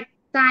need like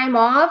time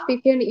off, if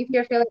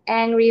you're feeling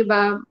angry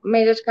বা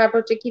মেজাজ খারাপ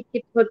হচ্ছে,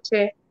 খিটখিট হচ্ছে,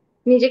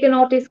 নিজেকে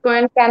notice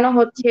করেন কেন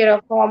হচ্ছে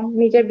এরকম,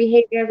 নিজের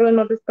বিহেভিয়ার গুলো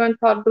নোটিস করেন,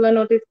 থট গুলো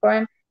নোটিস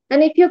করেন। And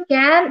if you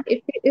can,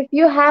 if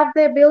you have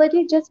the ability,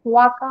 just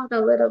walk out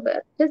a little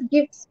bit, just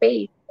give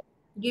space.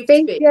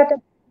 Space দেওয়াটা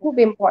খুব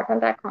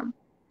ইম্পর্টেন্ট এখন,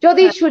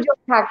 যদি সুযোগ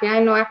থাকে। আই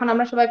নো এখন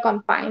আমরা সবাই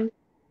কনফাইন্ড,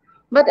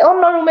 বাট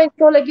অন্য রুমে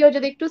চলে গিয়েও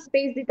যদি একটু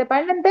স্পেস দিতে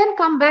পারেন দেন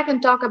come back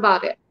end talk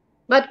about it.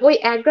 But ওই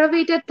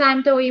অ্যাগ্রাভেটেড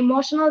টাইমটা, ওই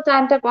ইমোশনাল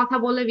টাইমটা কথা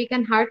বলে we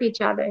can heart each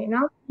other, you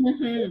know.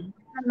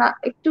 না,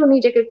 একটু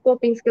নিজেকে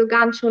কোপিং স্কিল,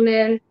 গান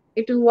শুনেন,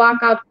 একটু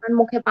ওয়ার্কআউট করেন,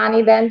 মুখে পানি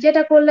দেন,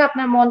 যেটা করলে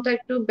আপনার মনটা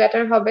একটু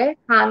বেটার হবে।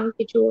 খান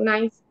কিছু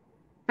nice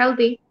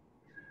healthy,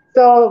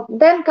 so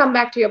then come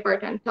back to your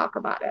partner and talk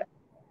about it.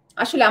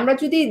 আসলে আমরা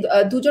যদি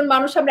দুজন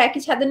মানুষ আমরা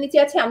একই ছাদের নিচে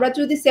আছি, আমরা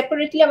যদি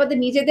সেপারেটলি আমাদের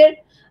নিজেদের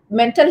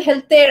মেন্টাল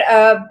হেলথের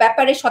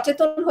ব্যাপারে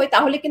সচেতন হই,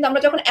 তাহলে কিন্তু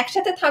আমরা যখন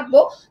একসাথে থাকবো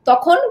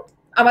তখন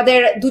আমাদের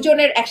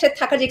দুজনের একসাথে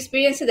থাকার যে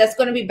experience that's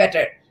gonna be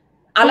better.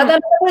 আলাদা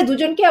আলাদা করে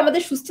দুজনকে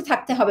আমাদের সুস্থ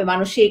থাকতে হবে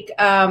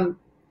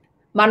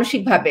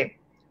মানসিকভাবে।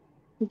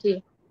 জি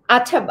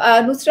আচ্ছা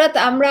নুসরাত,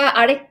 আমরা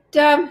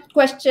আরেকটা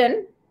কোয়েশ্চেন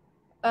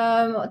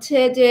হচ্ছে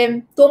যে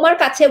তোমার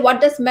কাছে what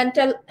does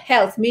mental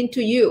health mean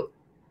to you?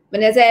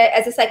 মানে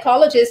as a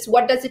psychologist,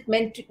 what does it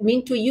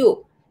mean to you?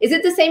 Is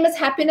it the same as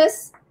happiness?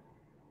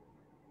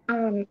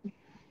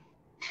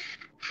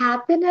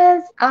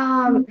 Happiness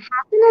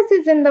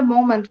is in the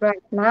moment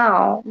right now.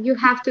 You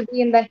have to be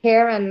in the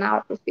here and now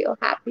to feel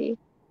happy.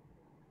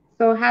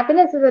 So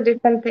happiness is a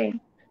different thing.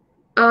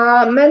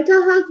 Mental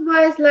health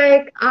wise,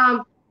 like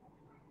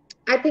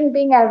I think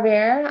being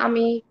aware,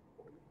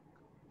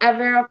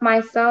 aware of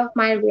myself,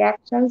 my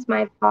reactions,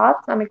 my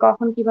thoughts, আমি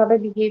কখন কিভাবে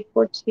behave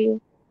করছি,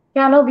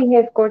 কেন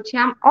behave করছি,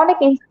 অনেক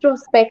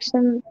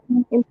introspection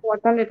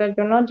important এটার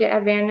জন্য, যে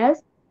awareness,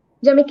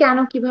 যে আমি কেন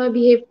কিভাবে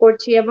behave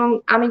করছি, এবং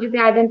আমি যদি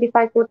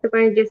identify করতে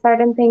পারি যে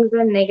certain things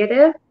are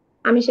negative,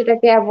 আমি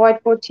সেটাকে avoid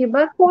করছি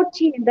বা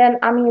করছি, then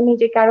আমি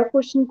নিজেকে আরো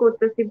question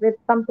করতেছি with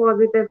some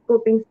positive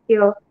coping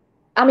skill।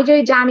 আমি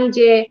যদি জানি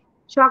যে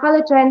সকালে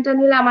ট্রেনটা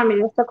নিলে আমার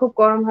মেজাজটা খুব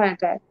গরম হয়ে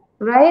যায়,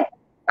 রাইট,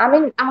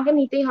 আমাকে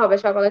নিতেই হবে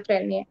সকালে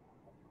ট্রেন নিয়ে,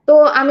 তো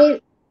আমি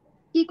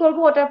কি করব,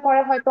 ওটার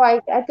পরে হয়তো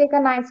I take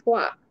a nice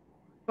walk,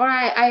 or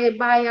I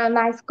buy a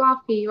nice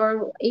coffee or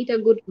eat a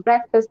good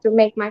breakfast to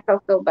make myself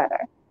feel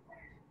better.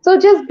 So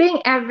just being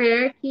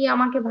aware কি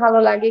আমাকে ভালো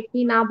লাগে কি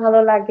না ভালো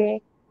লাগে,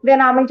 then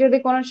আমি যদি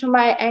কোনো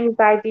সময়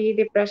anxiety,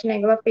 depression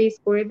এগুলো face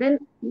করি, then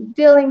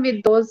dealing with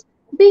those,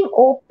 being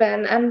open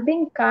and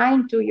being kind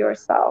to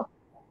yourself,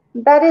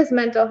 that is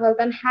mental health.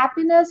 And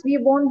happiness, we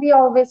won't be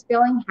always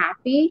feeling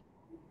happy,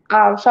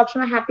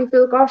 সবসময় হ্যাপি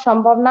ফিল করা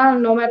সম্ভব না,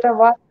 no matter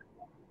what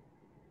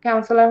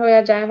counselor হয়ে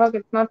যাই হোক,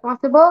 it's not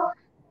possible.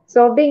 So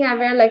being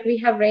aware, like we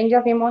have range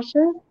of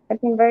emotions, I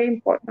think very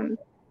important.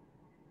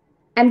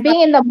 And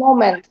being in the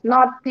moment,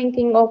 not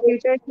thinking oh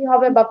future কি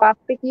হবে বা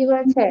পাস্টে কি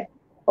হয়েছে,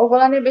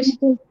 ওগুলো নিয়ে বেশি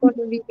চিন্তা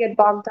করলে we get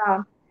bogged down.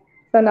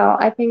 So no,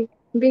 I think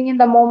being in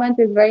the moment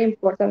is very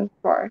important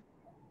for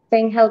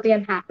staying healthy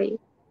and happy.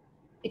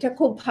 এটা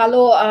খুব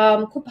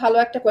ভালো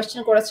একটা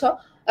কোয়েশ্চেন করেছো,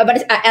 মানে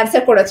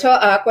অ্যান্সার করেছো,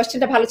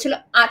 কোয়েশ্চেনটা ভালো ছিল।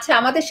 আচ্ছা,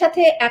 আমাদের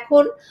সাথে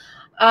এখন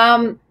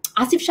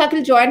আসিফ শাকিল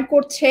জয়েন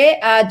করছে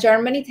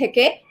জার্মানি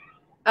থেকে।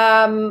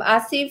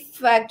 আসিফ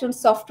একজন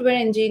সফটওয়্যার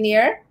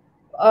ইঞ্জিনিয়ার।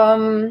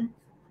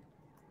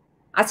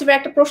 আসিফের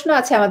একটা প্রশ্ন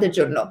আছে আমাদের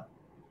জন্য।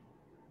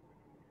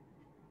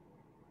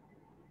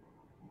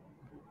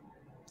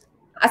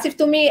 আসিফ,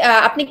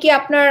 আপনি কি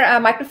আপনার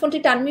মাইক্রোফোনটি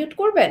আনমিউট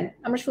করবেন?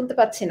 আমরা শুনতে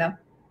পাচ্ছি না।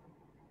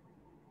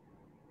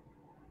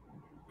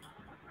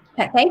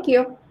 হ্যাঁ, থ্যাংক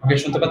ইউ। আমাকে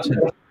শুনতে পাচ্ছেন?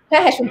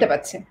 হ্যাঁ হ্যাঁ, শুনতে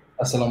পাচ্ছি।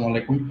 আসসালামু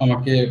আলাইকুম।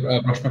 আমাকে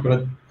প্রশ্ন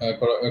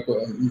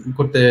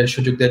করতে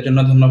সুযোগ দেওয়ার জন্য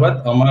ধন্যবাদ।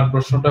 আমার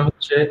প্রশ্নটা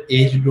হচ্ছে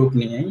এজ গ্রুপ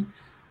নিয়েই।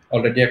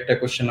 অলরেডি একটা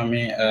কোশ্চেন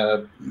আমি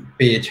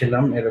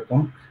পেয়েছিলাম এরকম,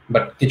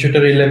 বাট কিছুটা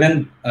রিলেভেন্ট,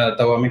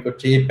 তাও আমি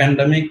করছি। এই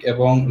প্যান্ডামিক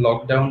এবং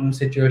লকডাউন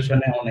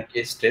সিচুয়েশনে অনেকে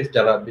স্ট্রেস,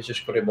 যারা বিশেষ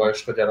করে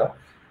বয়স্ক যারা,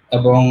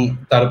 এবং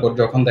তারপর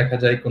যখন দেখা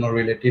যায় কোনো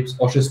রিলেটিভস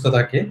অসুস্থ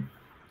থাকে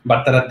বাট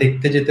তারা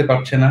দেখতে যেতে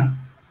পারছে না,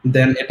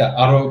 দেন এটা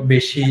আরো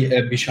বেশি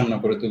বিষণ্ণ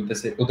করে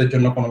তুলতেছে। ওদের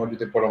জন্য কোনো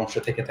যদি পরামর্শ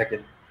থেকে থাকে,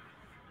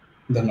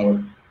 ধন্যবাদ।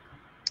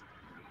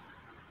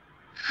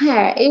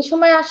 হ্যাঁ, এই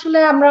সময় আসলে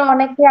আমরা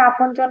অনেকে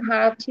আপনজন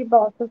হারাচ্ছি বা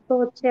অসুস্থ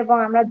হচ্ছে, এবং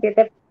আমরা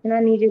যেতে পারছি না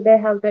নিজেদের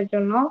হেলথের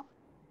জন্য।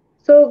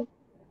 সো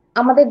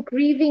আমাদের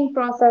গ্রিভিং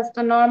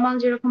প্রসেসটা নর্মাল,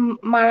 যেরকম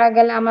মারা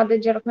গেলে আমাদের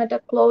যেরকম একটা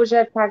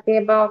ক্লোজার থাকে,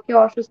 বা কেউ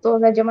অসুস্থ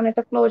হলে যেমন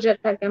একটা ক্লোজার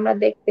থাকে, আমরা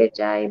দেখতে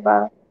চাই বা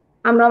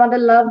আমরা আমাদের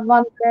লাভ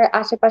ওয়ানসের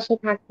আশেপাশে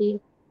থাকি,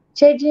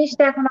 সেই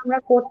জিনিসটা এখন আমরা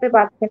করতে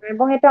পারছি না,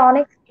 এবং এটা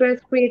অনেক স্ট্রেস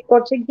ক্রিয়েট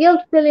করছে,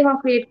 গিল্ট ফিলিংও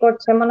ক্রিয়েট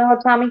করছে। মনে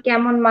হচ্ছে আমি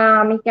কেমন মা,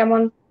 আমি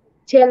কেমন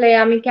ছেলে,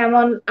 আমি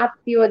কেমন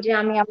আত্মীয় যে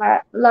আমি আমার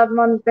লাভ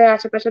ওয়ানসের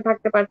আশেপাশে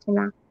থাকতে পারছি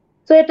না।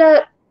 তো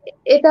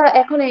এটা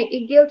এখন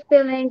এই গিল্ট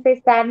ফিলিং, এই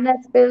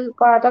স্যাডনেস ফিল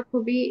করাটা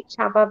খুবই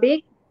স্বাভাবিক,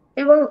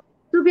 এবং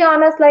টু বি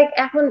অনেস্ট, লাইক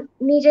এখন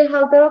নিজের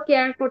হেলথেরও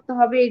কেয়ার করতে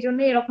হবে, এই জন্য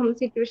এরকম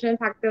সিচুয়েশনে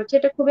থাকতে হচ্ছে।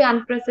 এটা খুবই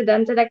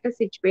আনপ্রেসিডেন্টেড একটা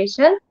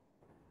সিচুয়েশন।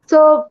 সো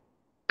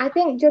আই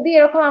থিঙ্ক যদি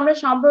এরকম আমরা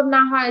সম্ভব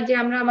না হয় যে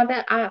আমরা আমাদের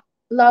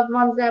লাভ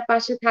ওয়ানস এর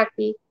পাশে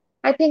থাকি,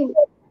 আই থিঙ্ক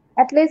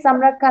অ্যাটলিস্ট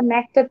আমরা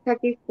কানেক্টেড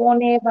থাকি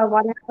ফোনে বা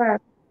হোয়াটএভার,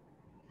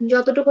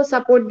 যতটুকু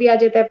সাপোর্ট দেওয়া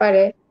যেতে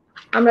পারে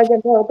আমরা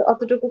যাতে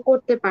অতটুকু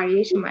করতে পারি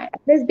এই সময়।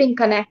 At least being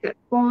connected,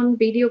 phone,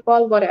 video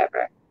call,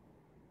 whatever.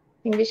 I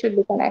think we should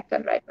be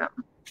connected right now.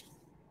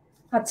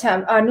 আচ্ছা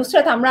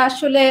নুসরাত, আমরা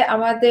আসলে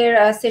আমাদের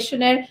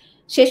সেশনের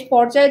শেষ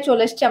পর্যায়ে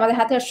চলে এসেছি, আমাদের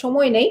হাতে আর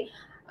সময় নেই।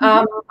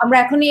 আমরা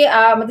এখনই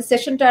আমাদের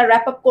সেশনটা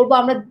র্যাপ আপ করবো।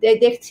 আমরা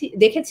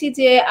দেখেছি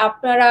যে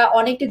আপনারা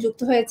অনেকে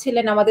যুক্ত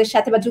হয়েছিলেন আমাদের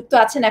সাথে বা যুক্ত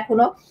আছেন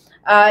এখনো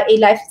এই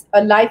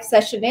লাইভ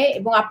সেশনে,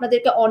 এবং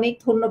আপনাদেরকে অনেক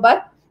ধন্যবাদ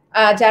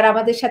যারা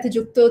আমাদের সাথে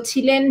যুক্ত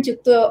ছিলেন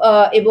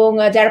এবং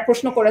যারা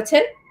প্রশ্ন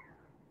করেছেন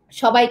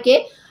সবাইকে।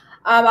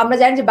 আমরা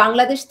জানি যে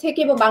বাংলাদেশ থেকে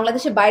এবং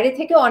বাংলাদেশের বাইরে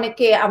থেকে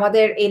অনেকে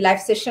আমাদের এই লাইভ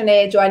সেশনে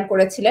জয়েন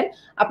করেছিলেন।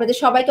 আপনাদের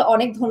সবাইকে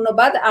অনেক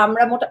ধন্যবাদ।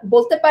 আমরা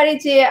বলতে পারি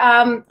যে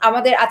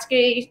আমাদের আজকের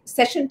এই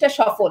সেশনটা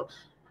সফল।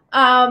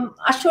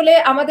 আসলে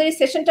আমাদের এই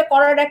সেশনটা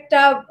করার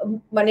একটা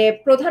মানে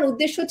প্রধান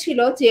উদ্দেশ্য ছিল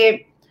যে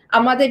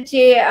আমাদের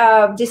যে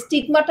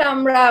স্টিগমাটা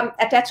আমরা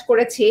অ্যাটাচ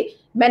করেছি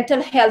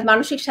মেন্টাল হেলথ,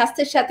 মানসিক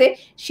স্বাস্থ্যের সাথে,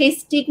 সেই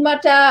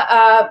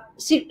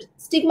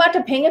স্টিগমাটা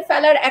ভেঙে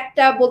ফেলার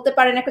একটা বলতে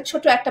পারেন একটা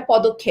ছোট একটা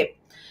পদক্ষেপ।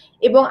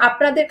 এবং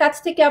আপনাদের কাছ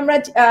থেকে আমরা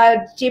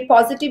যে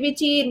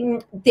পজিটিভিটি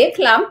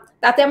দেখলাম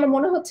তাতে আমার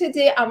মনে হচ্ছে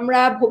যে আমরা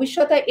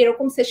ভবিষ্যতে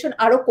এরকম সেশন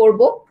আরো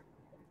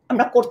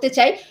আমরা করতে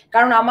চাই,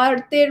 কারণ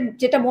আমাদের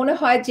যেটা মনে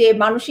হয় যে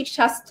মানসিক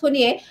স্বাস্থ্য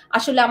নিয়ে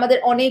আসলে আমাদের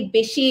অনেক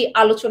বেশি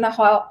আলোচনা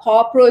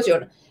হওয়া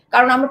প্রয়োজন।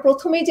 কারণ আমরা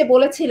প্রথমেই যে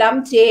বলেছিলাম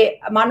যে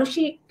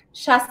মানসিক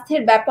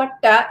স্বাস্থ্যের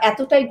ব্যাপারটা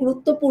এতটাই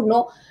গুরুত্বপূর্ণ,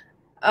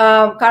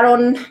 কারণ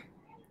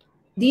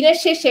দিনের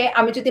শেষে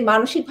আমি যদি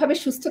মানসিকভাবে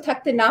সুস্থ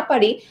থাকতে না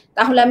পারি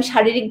তাহলে আমি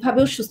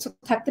শারীরিকভাবেও সুস্থ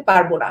থাকতে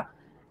পারবো না।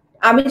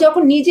 আমি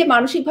যখন নিজে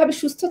মানসিকভাবে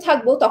সুস্থ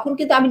থাকবো তখন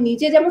কিন্তু আমি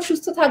নিজে যেমন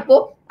সুস্থ থাকবো,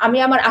 আমি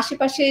আমার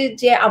আশেপাশে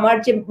যে আমার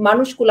যে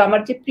মানুষগুলো,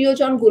 আমার যে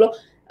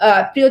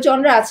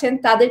প্রিয়জনরা আছেন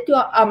তাদেরকেও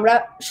আমরা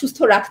সুস্থ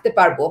রাখতে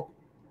পারবো।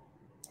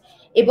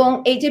 এবং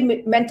এই যে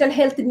মেন্টাল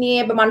হেলথ নিয়ে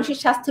বা মানসিক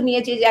স্বাস্থ্য নিয়ে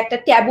যে একটা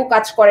ট্যাবু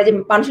কাজ করে, যে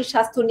মানসিক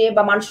স্বাস্থ্য নিয়ে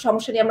বা মানসিক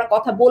সমস্যা নিয়ে আমরা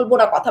কথা বলবো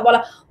না, কথা বলা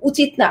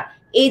উচিত না,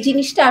 এই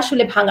জিনিসটা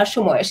আসলে ভাঙার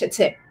সময়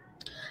এসেছে।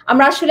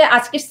 আমরা আসলে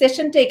আজকের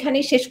সেশনটা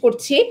এখানেই শেষ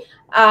করছি।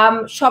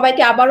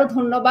 সবাইকে আবারও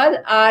ধন্যবাদ।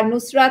 আর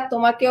নুসরাত,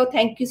 তোমাকেও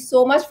thank you so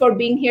much for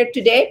being here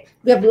today.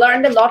 We have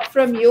learned a lot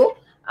from you.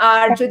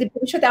 আর যদি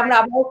ভবিষ্যতে আমরা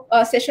আবার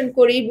সেশন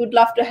করি, we would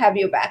love to have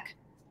you back.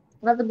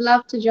 I would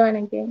love to join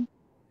again.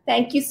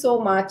 Thank you so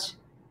much.